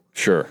people.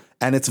 Sure.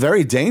 And it's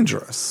very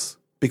dangerous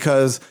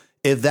because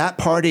if that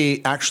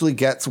party actually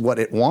gets what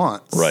it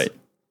wants, Right.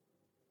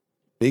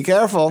 be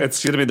careful.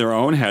 It's going to be their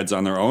own heads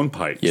on their own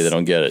pipes. Yeah, they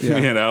don't get it.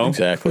 You know?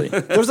 Exactly.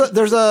 There's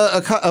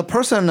a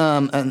person,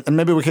 and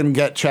maybe we can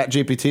get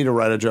ChatGPT to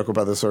write a joke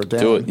about this or Dan.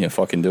 Do it. Yeah,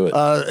 fucking do it.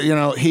 You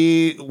know,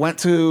 he went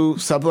to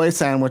Subway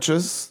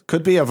sandwiches.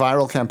 Could be a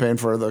viral campaign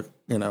for the,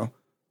 you know,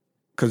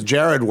 because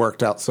Jared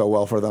worked out so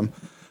well for them.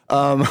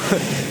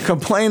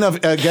 Complain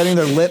of getting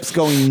their lips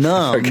going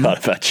numb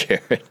Forgot about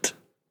Jared.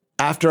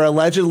 after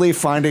allegedly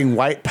finding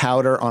white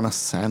powder on a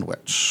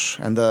sandwich.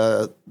 And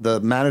the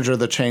manager of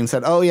the chain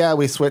said, "Oh yeah,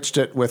 we switched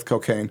it with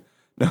cocaine."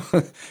 No,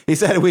 he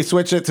said we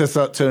switched it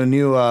to a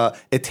new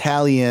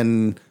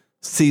Italian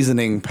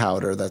seasoning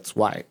powder that's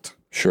white.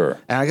 Sure.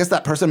 And I guess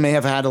that person may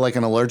have had like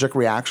an allergic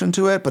reaction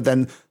to it, but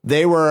then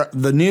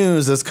the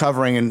news is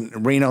covering in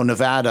Reno,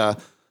 Nevada,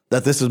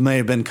 that this may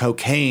have been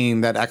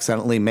cocaine that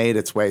accidentally made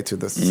its way to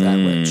this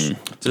sandwich.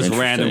 Just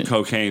random Interesting.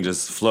 cocaine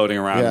just floating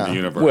around in the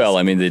universe. Well,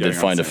 I mean, they did Getting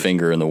on find a sandwich.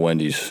 finger in the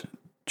Wendy's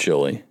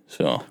chili,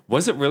 so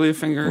Was it really a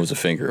finger? it was a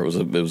finger. It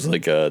was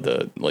like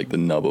the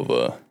nub of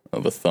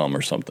a thumb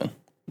or something.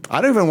 I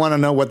don't even want to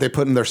know what they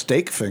put in their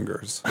steak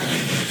fingers.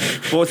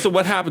 Well, so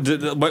what happened?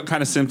 What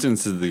kind of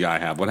symptoms did the guy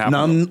have? What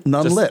happened?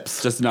 Numb Just-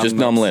 lips. Just numb Just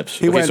numb lips.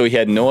 He Okay, went- so he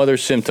had no other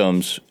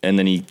symptoms, and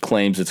then he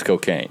claims it's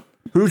cocaine.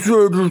 Okay,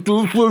 so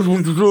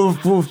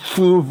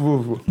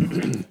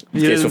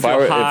if I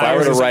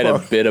were to write a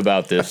bit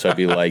about this, I'd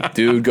be like,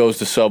 dude goes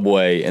to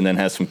Subway and then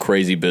has some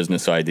crazy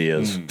business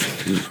ideas.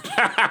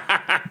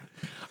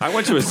 I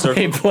went to a He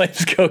circle.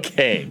 blames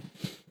cocaine.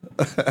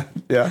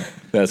 Yeah.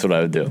 That's what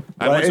I would do.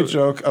 Write a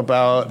joke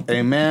about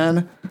a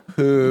man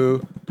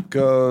who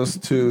goes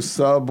to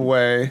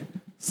Subway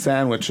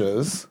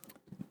sandwiches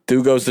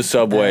Dude goes to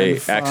Subway,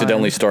 And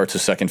accidentally fine. starts a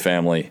second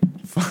family.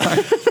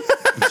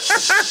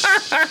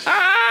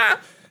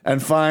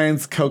 and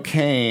finds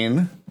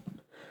cocaine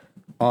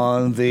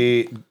on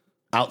the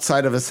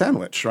outside of a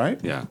sandwich, right?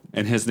 Yeah,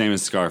 and his name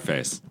is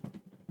Scarface.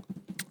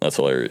 That's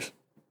hilarious.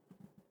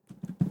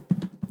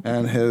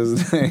 And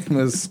his name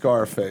is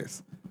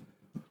Scarface.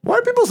 Why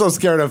are people so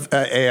scared of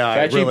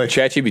AI? Really?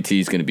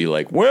 ChatGPT is going to be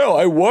like, well,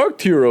 I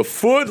walked here a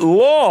foot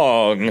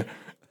long.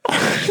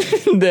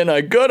 Then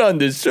I got on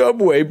the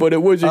subway, but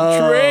it was a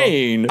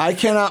train. I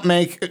cannot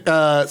make.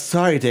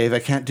 Sorry, Dave, I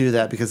can't do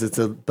that because it's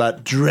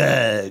about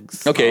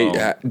drugs. Okay,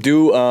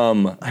 do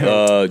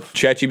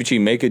ChatGPT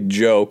make a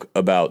joke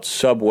about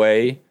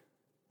Subway,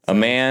 a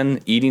man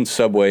eating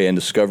Subway and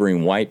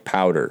discovering white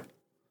powder.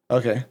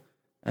 Okay,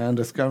 and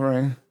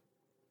discovering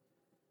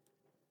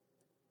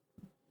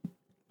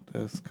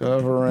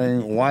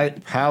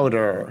white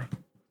powder.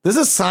 This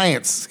is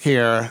science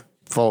here,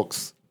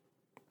 folks.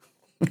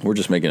 We're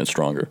just making it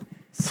stronger.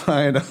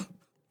 Science.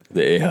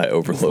 The AI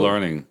overload.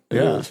 Learning.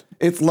 Yeah,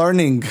 it's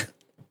learning.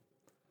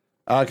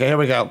 Okay, here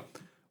we go.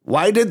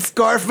 Why did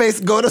Scarface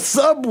go to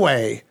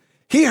Subway?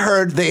 He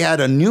heard they had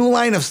a new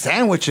line of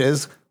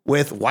sandwiches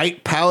with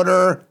white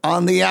powder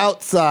on the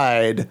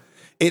outside.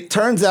 It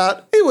turns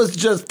out it was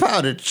just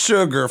powdered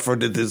sugar for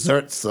the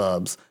dessert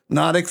subs.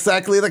 Not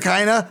exactly the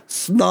kind of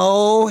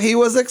snow he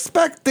was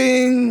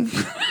expecting.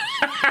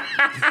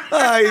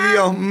 Ay,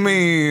 Dios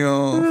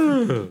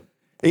mío.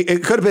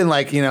 It could have been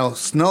like,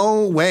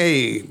 Snow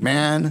Way,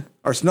 man.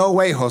 Or Snow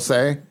Way,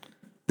 Jose.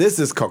 This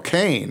is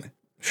cocaine.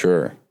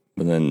 Sure.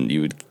 But then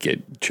you would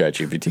get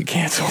ChatGPT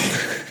canceled.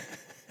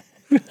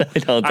 I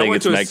don't think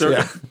it's next.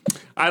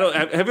 I don't.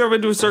 Have you ever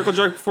been to a circle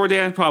jerk before,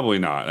 Dan? Probably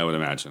not. I would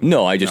imagine.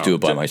 No, I just do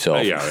it by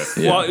myself. Yeah.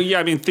 Well, yeah.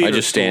 I mean, theater. I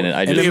just stand in.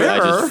 I In just, the I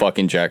just mirror.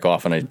 fucking jack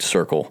off and I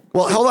circle.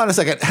 Well, hold on a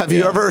second. Have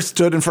you ever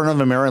stood in front of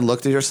a mirror and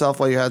looked at yourself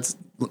while you had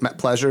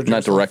pleasure?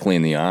 Not directly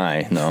in the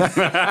eye. No.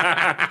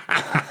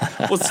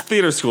 Well,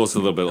 theater school is a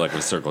little bit like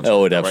a circle jerk.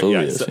 Oh, it absolutely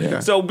right? is, So, yeah.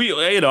 so we,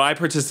 I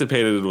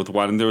participated with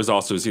one, and there was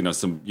also,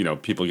 some,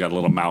 people got a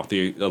little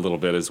mouthy a little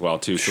bit as well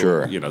too. So,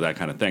 Sure. that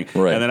kind of thing.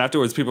 Right. And then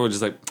afterwards, people were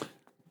just like,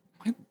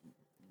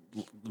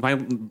 I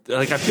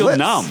feel Lips.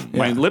 numb. Yeah.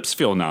 My lips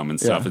feel numb and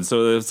stuff. Yeah. And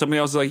so somebody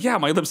else was like, yeah,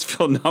 my lips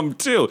feel numb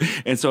too.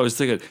 And so I was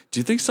thinking, do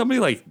you think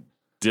somebody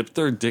dipped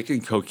their dick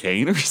in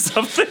cocaine or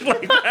something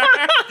like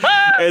that?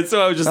 And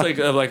so I was just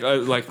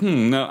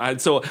no.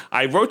 So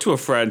I wrote to a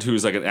friend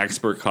who's like an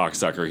expert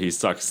cocksucker. He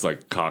sucks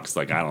cocks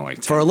I don't know,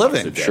 10 For a bucks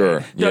living. day. Sure.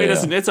 No, Yeah, he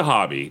doesn't. It's a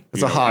hobby.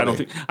 It's a hobby. I don't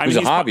think. He's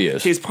a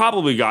hobbyist. He's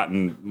probably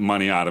gotten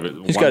money out of it.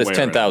 He's got his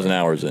 10,000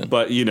 hours in.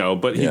 But he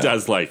Yeah.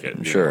 does like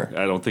it. Sure.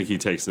 I don't think he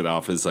takes it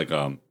off as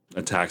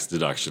a tax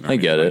deduction. Or I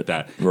get anything it.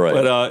 like that. Right.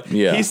 But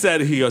Yeah. he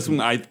said, he goes,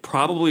 I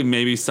probably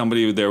maybe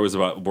somebody there was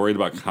worried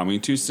about coming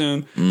too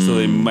soon, so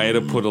they might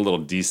have put a little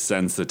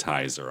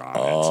desensitizer on it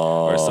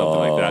or something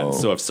like that.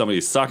 So if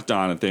somebody sucked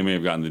on it, they may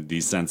have gotten the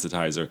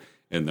desensitizer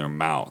in their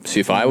mouth. See,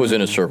 if I was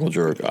in a circle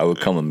jerk, I would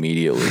come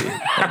immediately,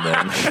 and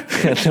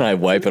then I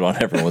wipe it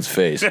on everyone's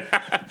face.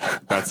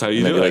 That's how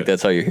you do Like it.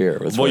 that's how you're here.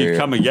 That's Well, why you you're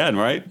come again,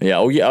 right? here. Yeah.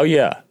 Oh yeah. Oh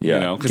yeah. Yeah. You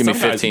know, 'cause Give me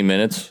some guys- 15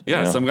 minutes. Yeah,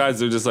 you know? some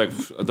guys are just like,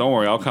 don't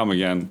worry, I'll come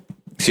again.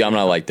 See, I'm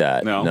not like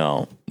that.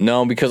 No?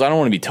 No, because I don't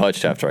want to be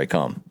touched after I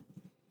come.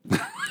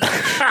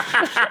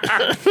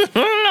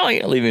 No,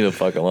 leave me the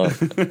fuck alone.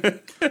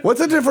 What's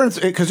the difference?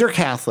 Because you're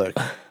Catholic.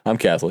 I'm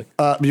Catholic.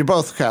 You're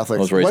both Catholics.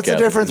 I was raised What's the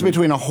Catholic. difference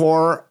between a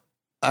whore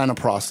and a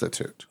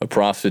prostitute? A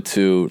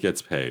prostitute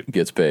Gets paid.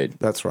 gets paid.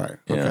 That's right.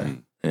 Yeah. Okay.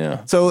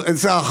 Yeah. So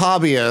it's a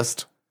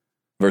hobbyist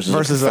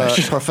versus a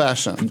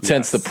profession.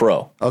 Sense the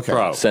pro. Okay.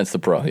 Pro. Sense the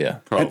pro. Yeah.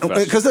 Professional.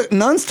 Because the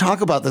nuns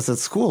talk about this at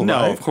school, No,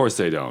 right? of course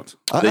they don't.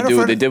 I They had a do.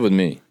 friend- They did with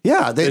me.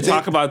 Yeah, They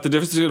talk about the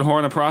difference between a whore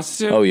and a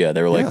prostitute? Oh yeah.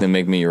 They were like, Yeah. "Then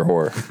make me your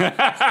whore."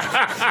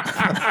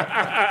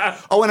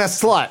 Oh, and a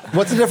slut.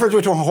 What's the difference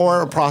between a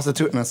whore, a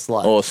prostitute, and a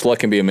slut? Well, a slut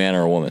can be a man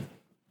or a woman.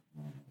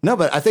 No,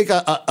 but I think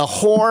a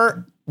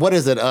whore. What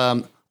is it?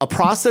 A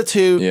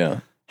prostitute Yeah.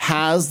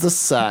 has the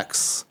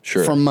sex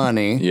Sure. for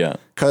money. Yeah.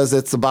 because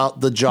it's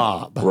about the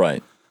job.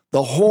 Right.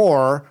 The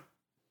whore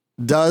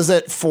does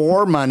it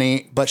for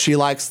money, but she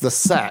likes the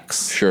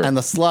sex. Sure. And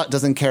the slut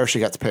doesn't care if she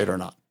gets paid or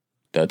not.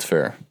 That's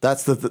fair.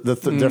 That's the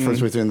difference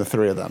between the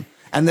three of them.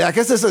 And I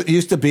guess this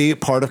used to be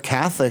part of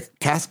Catholic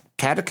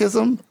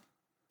catechism.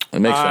 It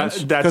makes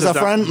sense.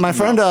 Because my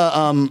friend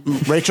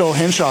Rachel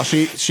Hinshaw,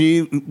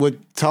 she would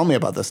tell me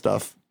about this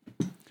stuff.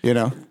 You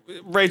know,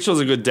 Rachel's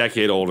a good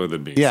decade older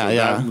than me. Yeah, so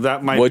yeah.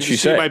 That might What'd she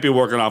say? might be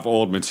working off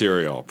old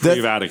material,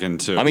 pre-Vatican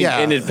II. I mean, Yeah.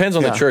 and it depends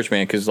on Yeah. the church,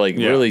 man. Because like,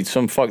 Yeah. really,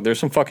 there's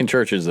some fucking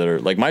churches that are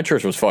like my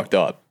church was fucked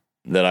up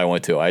that I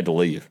went to. I had to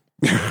leave.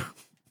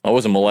 I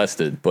wasn't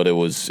molested, but it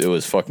was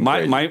fucking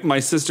crazy. my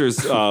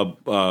sister's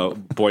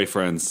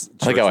boyfriend's.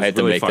 I think I had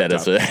to make that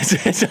as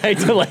I had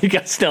to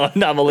like. Still, I'm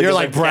not You're,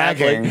 like,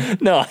 bragging.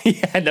 Catholic. No,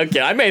 yeah, no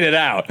kidding. I made it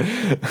out.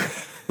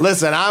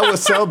 listen, I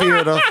was so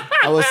beautiful.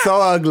 I was so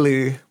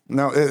ugly.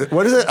 No,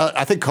 what is it?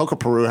 I think Coca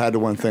Peru had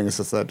one thing that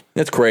said,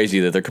 That's crazy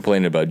that they're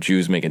complaining about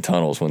Jews making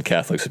tunnels when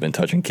Catholics have been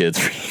touching kids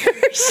for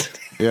years.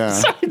 yeah,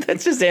 Sorry,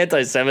 that's just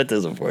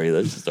anti-Semitism for you.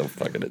 That's just so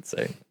fucking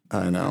insane.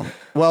 I know.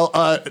 Well,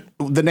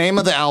 the name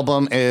of the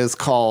album is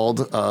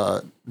called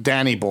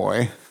Danny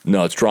Boy.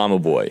 No, it's Drama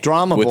Boy.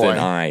 Drama with Boy. an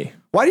I.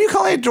 Why do you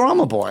call it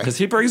Drama Boy? because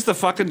he brings the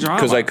fucking drama.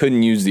 Because I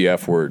couldn't use the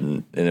F word,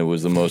 and it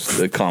was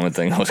the common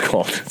thing I was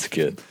called as a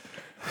kid.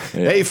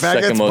 Yeah, Hey,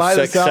 faggots, buy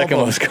this second album.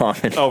 most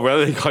common. Oh,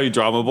 really? They call you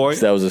drama boy?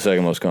 That was the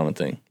second most common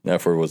thing. The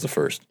F word was the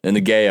first, and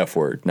the gay F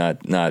word, not.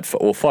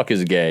 Well, fuck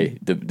is gay.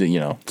 You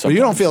know. Well, you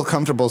don't feel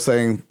comfortable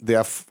saying the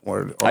F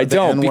word or I the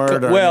don't. N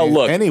word or Well,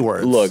 look. any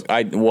words. Look,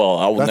 I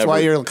will That's never. why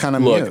you're kind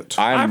of look, mute.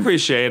 I I'm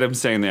appreciate him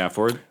saying the F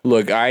word.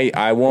 Look,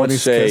 I won't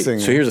he's say. kissing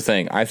So you. here's the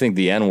thing. I think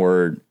the N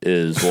word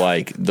is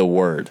like the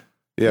word.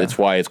 Yeah. That's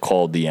why it's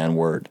called the N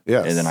word.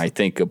 Yes. And then I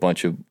think a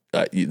bunch of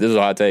this is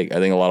a hot take. I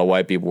think a lot of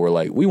white people were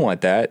like, "We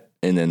want that,"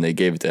 and then they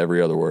gave it to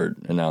every other word,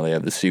 and now they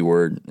have the C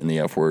word and the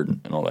F word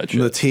and all that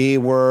shit. the T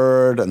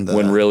word and the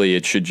when really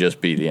it should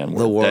just be the N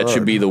word. That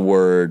should be the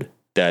word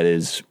that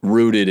is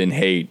rooted in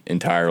hate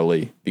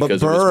entirely but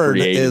because it was bird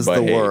created is by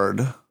the hate.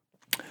 word.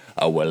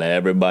 Oh well,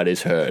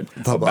 everybody's heard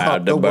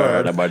about the word.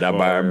 bird. About the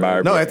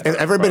bird. No,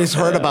 everybody's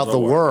heard about the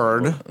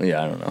word,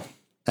 Yeah, I don't know.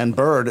 and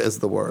bird is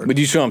the word. But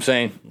you see what I'm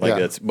saying? Like Yeah.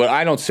 that's. But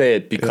I don't say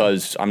it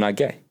because I'm not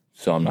gay,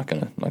 so I'm not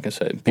gonna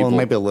say it. People, Well,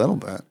 maybe a little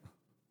bit.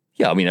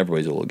 yeah. I mean,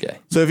 everybody's a little gay.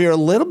 So if you're a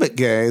little bit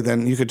gay,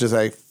 then you could just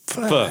say,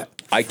 Fuck.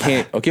 I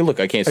can't. Okay, look,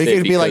 I can't Or say you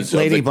it could be like because of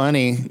Lady the-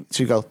 Bunny.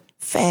 She'd go,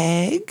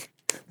 fag.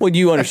 Well,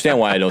 you understand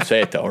why I don't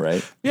say it though,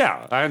 right?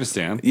 Yeah, I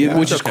understand.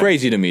 Which is Okay.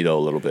 crazy to me though,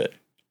 a little bit.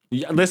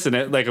 Yeah, listen,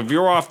 like if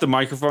you're off the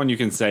microphone, you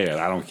can say it.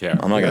 I don't care.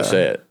 I'm not gonna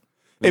say it.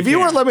 If you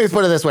were, let me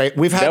put it this way.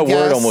 We've had That word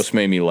guests almost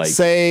made me like.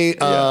 say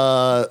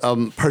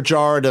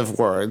pejorative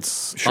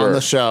words Sure. on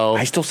the show.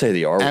 I still say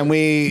the R word. And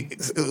we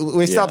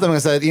stopped them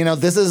and said,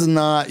 this is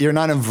not, you're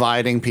not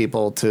inviting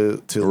people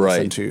to listen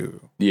Right. to.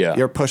 Yeah.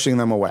 You're pushing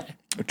them away.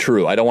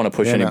 True. I don't want to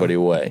push anybody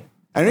away.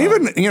 And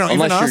even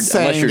unless us you're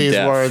saying these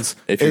deaf. words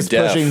If you're is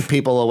deaf. pushing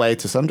people away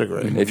to some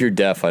degree. If you're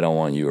deaf, I don't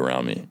want you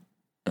around me.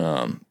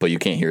 But you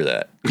can't hear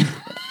that.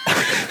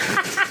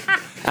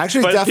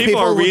 Actually, But deaf people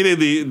people are reading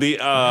the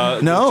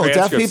no, deaf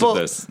transcripts people. of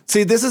this.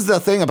 See, this is the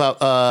thing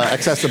about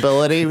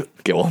accessibility.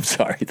 Okay, well, I'm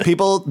sorry.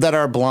 People that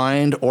are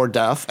blind or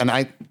deaf, and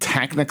I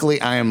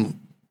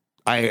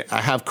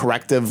have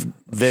corrective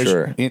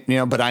vision,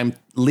 Sure. but I'm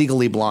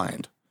legally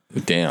blind.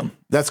 Damn.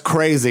 That's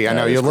crazy. I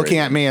know is you're looking crazy.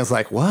 at me as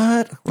like,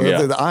 what?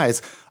 Yeah. The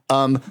eyes.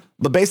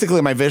 But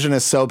basically, my vision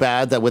is so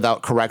bad that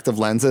without corrective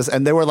lenses,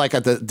 and they were like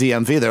at the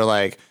DMV, they're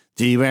like,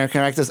 "Do you wear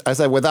correctors?" I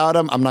said, "Without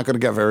them, I'm not going to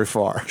get very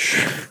far."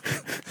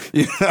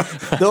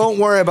 Don't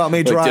worry about me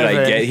Like, driving.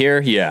 did I get here?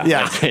 Yeah.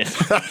 Yeah. I did.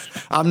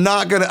 I'm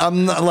not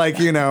like,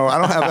 I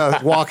don't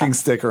have a walking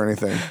stick or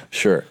anything.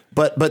 Sure.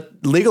 But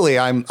legally,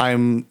 I'm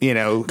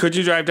Could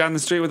you drive down the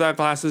street without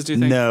glasses, do you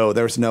think? no,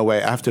 there's no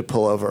way. I have to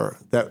pull over.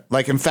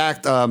 In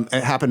fact,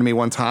 it happened to me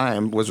one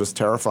time, was just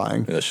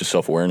terrifying. That's just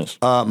self-awareness.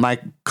 My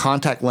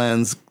contact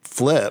lens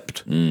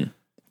flipped when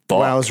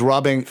I was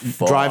driving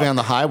on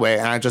the highway,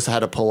 and I just had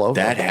to pull over.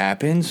 That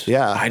happens?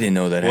 Yeah. I didn't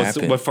know that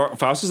happened.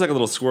 Faust is like a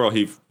little squirrel.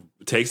 He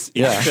takes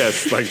each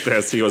fist like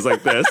this. He goes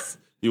like this.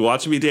 You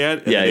watch me,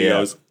 Dad? And then he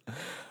goes...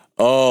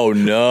 Oh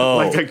no!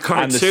 Like a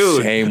cartoon, I'm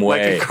the same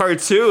way. Like a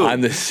cartoon.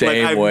 I'm the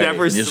same I've way.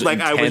 Never, just like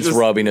intense I was just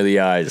rubbing of the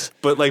eyes.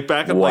 But like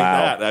back up like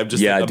that, I'm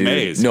just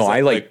amazed. Dude. No,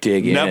 I like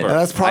dig in. Never.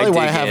 That's probably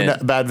why I dig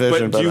have in. bad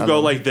vision. But do you I go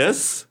don't- like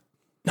this?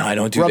 No, I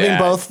don't do rubbing that.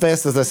 both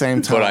fists at the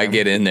same time? But I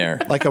get in there.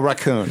 like a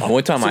raccoon.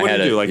 One time So I what had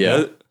do you do? Like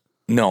that?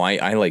 No,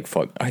 I like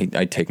fuck.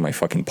 I take my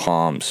fucking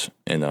palms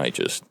and I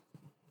just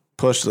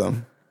Push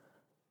them.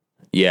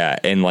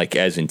 and like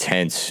as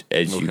intense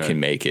as you Okay. can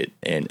make it,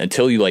 and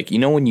until you like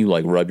when you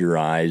like rub your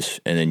eyes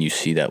and then you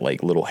see that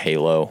like little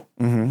halo,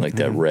 like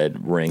that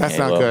red ring. That's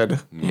halo. not good.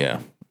 Yeah,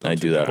 I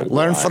do that a lot.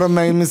 Learn from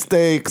my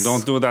mistakes.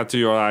 Don't do that to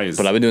your eyes.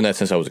 But I've been doing that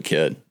since I was a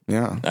kid.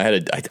 Yeah. I had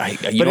a.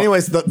 But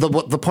anyways,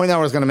 the point I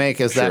was going to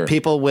make is Sure. that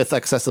people with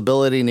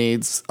accessibility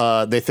needs,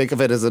 they think of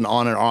it as an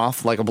on and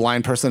off. Like a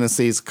blind person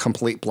sees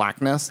complete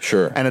blackness.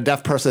 Sure. And a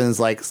deaf person is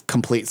like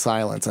complete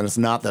silence, and it's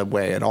not that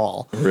way at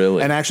all.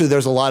 Really? And actually,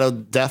 there's a lot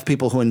of deaf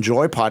people who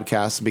enjoy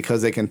podcasts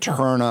because they can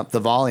turn up the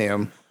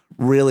volume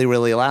really,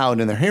 really loud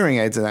in their hearing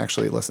aids and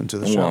actually listen to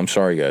the show. Well, I'm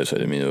sorry, guys. I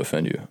didn't mean to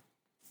offend you.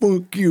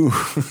 Fuck you.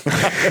 take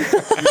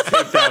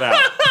that out.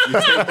 You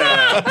take that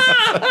out.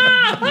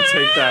 You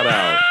take that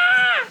out.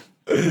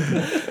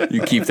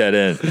 You keep that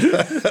in.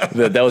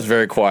 That was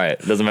very quiet.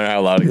 Doesn't matter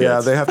how loud it Yeah,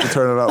 gets. they have to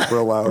turn it up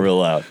real loud. Real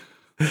loud.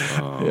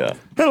 Yeah.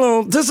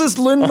 Hello, this is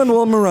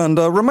Lin-Manuel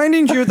Miranda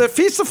reminding you that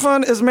Feast of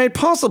Fun is made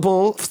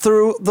possible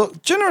through the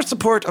generous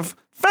support of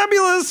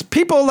fabulous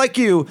people like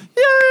you.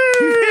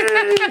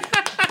 Yay!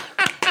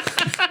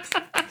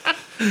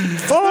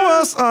 Follow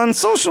us on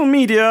social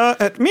media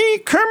at me,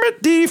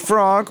 Kermit D.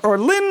 Frog, or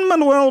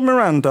Lin-Manuel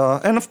Miranda,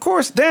 and of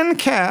course, Dan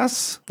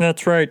Cass.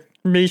 That's right.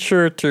 Be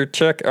sure to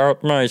check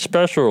out my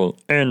special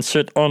and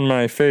sit on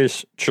my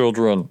face,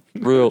 children.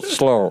 Real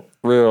slow,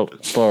 real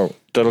slow.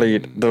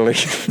 Delete.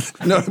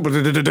 No,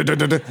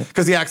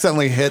 because he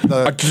accidentally hit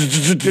the.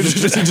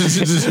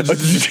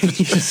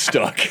 He's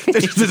stuck.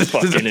 He's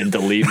fucking in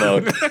delete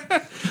mode.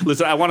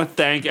 Listen, I want to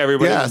thank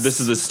everybody. Yes. This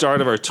is the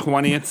start of our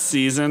 20th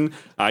season.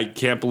 I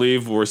can't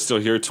believe we're still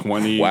here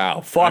 20.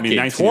 Wow, fucking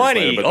 19 20.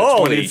 years later, but the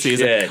Holy 20th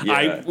season. shit,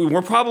 yeah.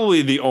 We're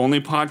probably the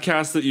only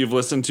podcast that you've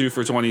listened to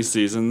for 20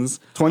 seasons.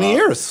 20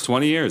 years.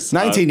 20 years.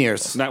 19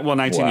 years.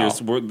 19 Wow.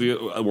 years.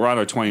 We're on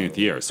our 20th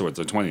year, so it's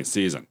our 20th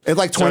season. It's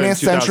like Started in 20th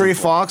Century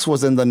 2004. Fox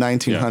was in the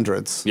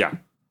 1900s. Yeah.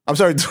 I'm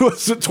sorry,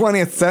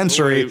 20th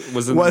century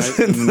was in the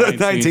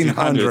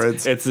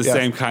 1900s. It's the Yes.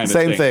 same kind of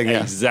same thing. thing.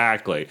 Yeah.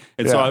 Exactly.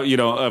 And Yeah.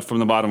 so, from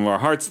the bottom of our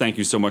hearts, thank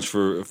you so much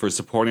for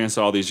supporting us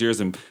all these years.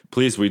 And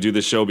please, we do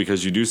this show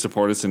because you do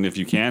support us. And if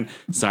you can,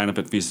 sign up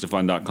at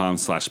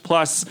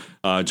feastoffun.com/plus.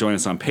 Join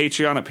us on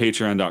Patreon at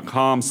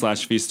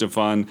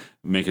patreon.com/feastoffun.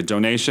 Make a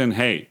donation.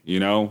 Hey,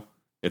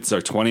 it's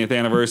our 20th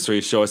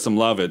anniversary. Show us some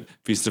love at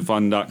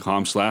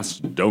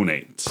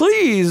feastoffun.com/donate.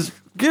 Please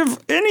give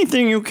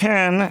anything you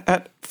can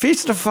at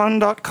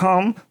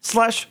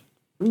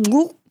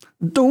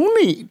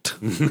feastoffun.com/donate.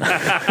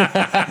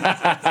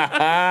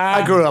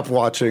 I grew up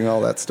watching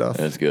all that stuff.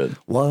 That's good.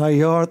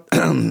 Why are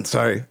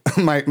sorry,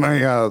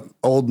 my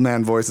old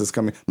man voice is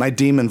coming. My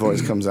demon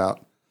voice comes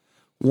out.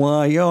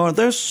 Why are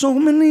there so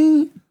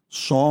many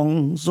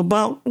songs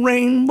about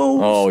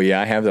rainbows? Oh,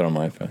 yeah, I have that on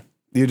my phone.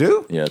 You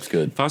do? Yeah, it's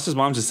good. Foster's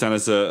mom just sent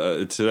us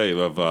today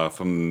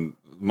from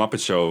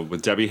Muppet Show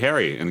with Debbie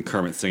Harry and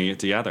Kermit singing it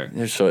together.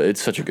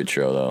 It's such a good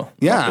show, though.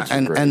 Yeah, Muppets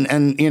are great.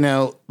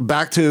 and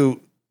back to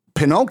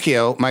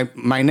Pinocchio.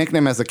 My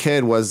nickname as a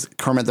kid was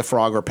Kermit the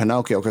Frog or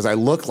Pinocchio because I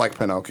looked like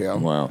Pinocchio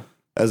Wow.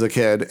 as a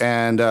kid,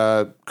 and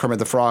Kermit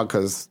the Frog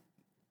because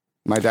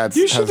my dad.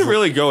 You should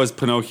really go as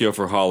Pinocchio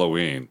for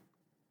Halloween.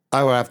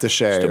 I would have to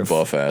shave. The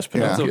buff ass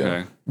Pinocchio. It's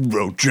okay.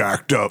 Real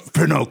jacked up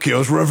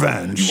Pinocchio's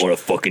revenge. You want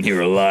to fucking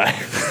hear a lie?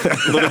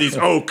 Look at these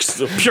oaks,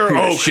 the pure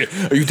oak. Shit.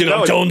 Are you think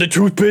No, I'm telling the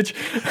truth, bitch?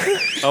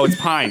 Oh, it's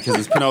pine because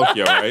it's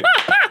Pinocchio, right?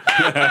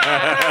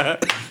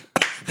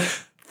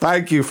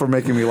 Thank you for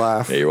making me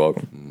laugh. Yeah, you're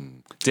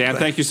welcome. Dan,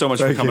 thank you so much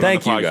for coming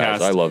Thank on you, the podcast.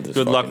 guys. I love this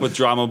Good luck fucking- with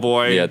Drama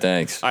Boy. Yeah,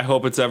 thanks. I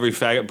hope it's every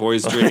faggot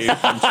boy's dream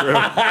come true.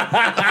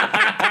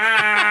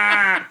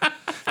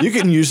 You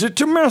can use it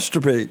to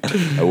masturbate.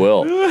 I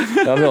will. I'm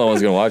the only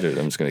one's going to watch it.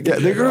 I'm just going to get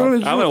they're gonna-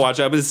 I'm gonna watch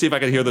it. I'm gonna see if I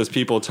can hear those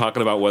people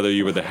talking about whether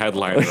you were the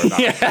headliner or not.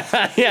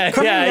 yeah,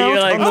 Coming you're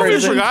out like, on the I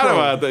Vision forgot Pro.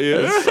 about that.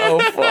 Yeah. so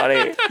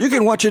funny. You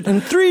can watch it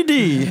in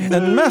 3D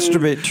and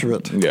masturbate to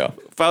it. Yeah.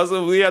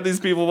 Also, we had these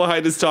people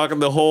behind us talking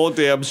the whole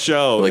damn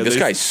show. Like, and this they-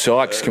 guy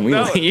sucks. Can we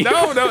leave?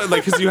 No,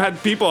 like because you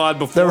had people on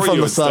before They were from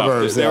you the and stuff.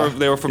 suburbs, They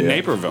yeah. were from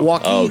Naperville.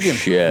 Waukegan. Oh,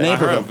 shit.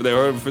 Naperville. They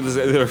were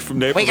from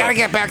Naperville. We gotta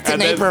get back to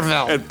And then-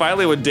 Naperville. and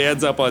finally, when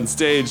Dan's up on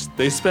stage,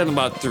 they spend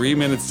about 3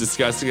 minutes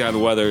discussing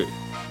on whether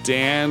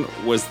Dan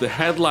was the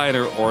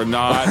headliner or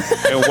not,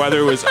 and whether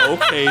it was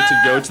okay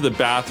to go to the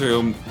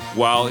bathroom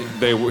while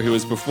he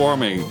was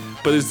performing.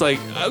 But it's like,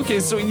 okay,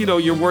 so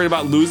you're worried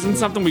about losing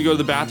something. We go to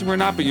the bathroom or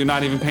not, but you're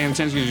not even paying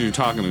attention because you're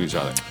talking to each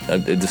other.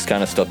 This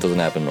kind of stuff doesn't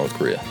happen in North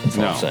Korea. That's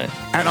what No. I'm saying.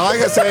 And all I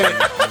gotta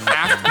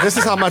say, this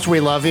is how much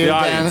we love you, The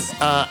Dan. audience.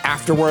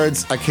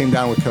 Afterwards, I came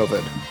down with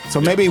COVID. So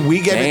maybe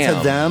we gave it to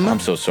Damn. them. I'm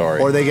so sorry.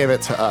 Or they gave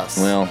it to us.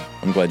 Well,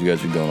 I'm glad you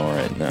guys are doing all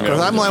right now.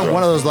 Because I'm like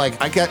one of those,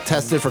 like, I get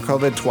tested for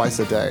COVID twice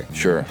a day.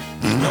 Sure.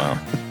 Wow.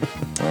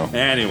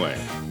 Anyway,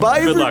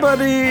 Bye, Good luck.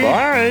 everybody.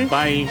 Bye.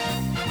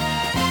 bye.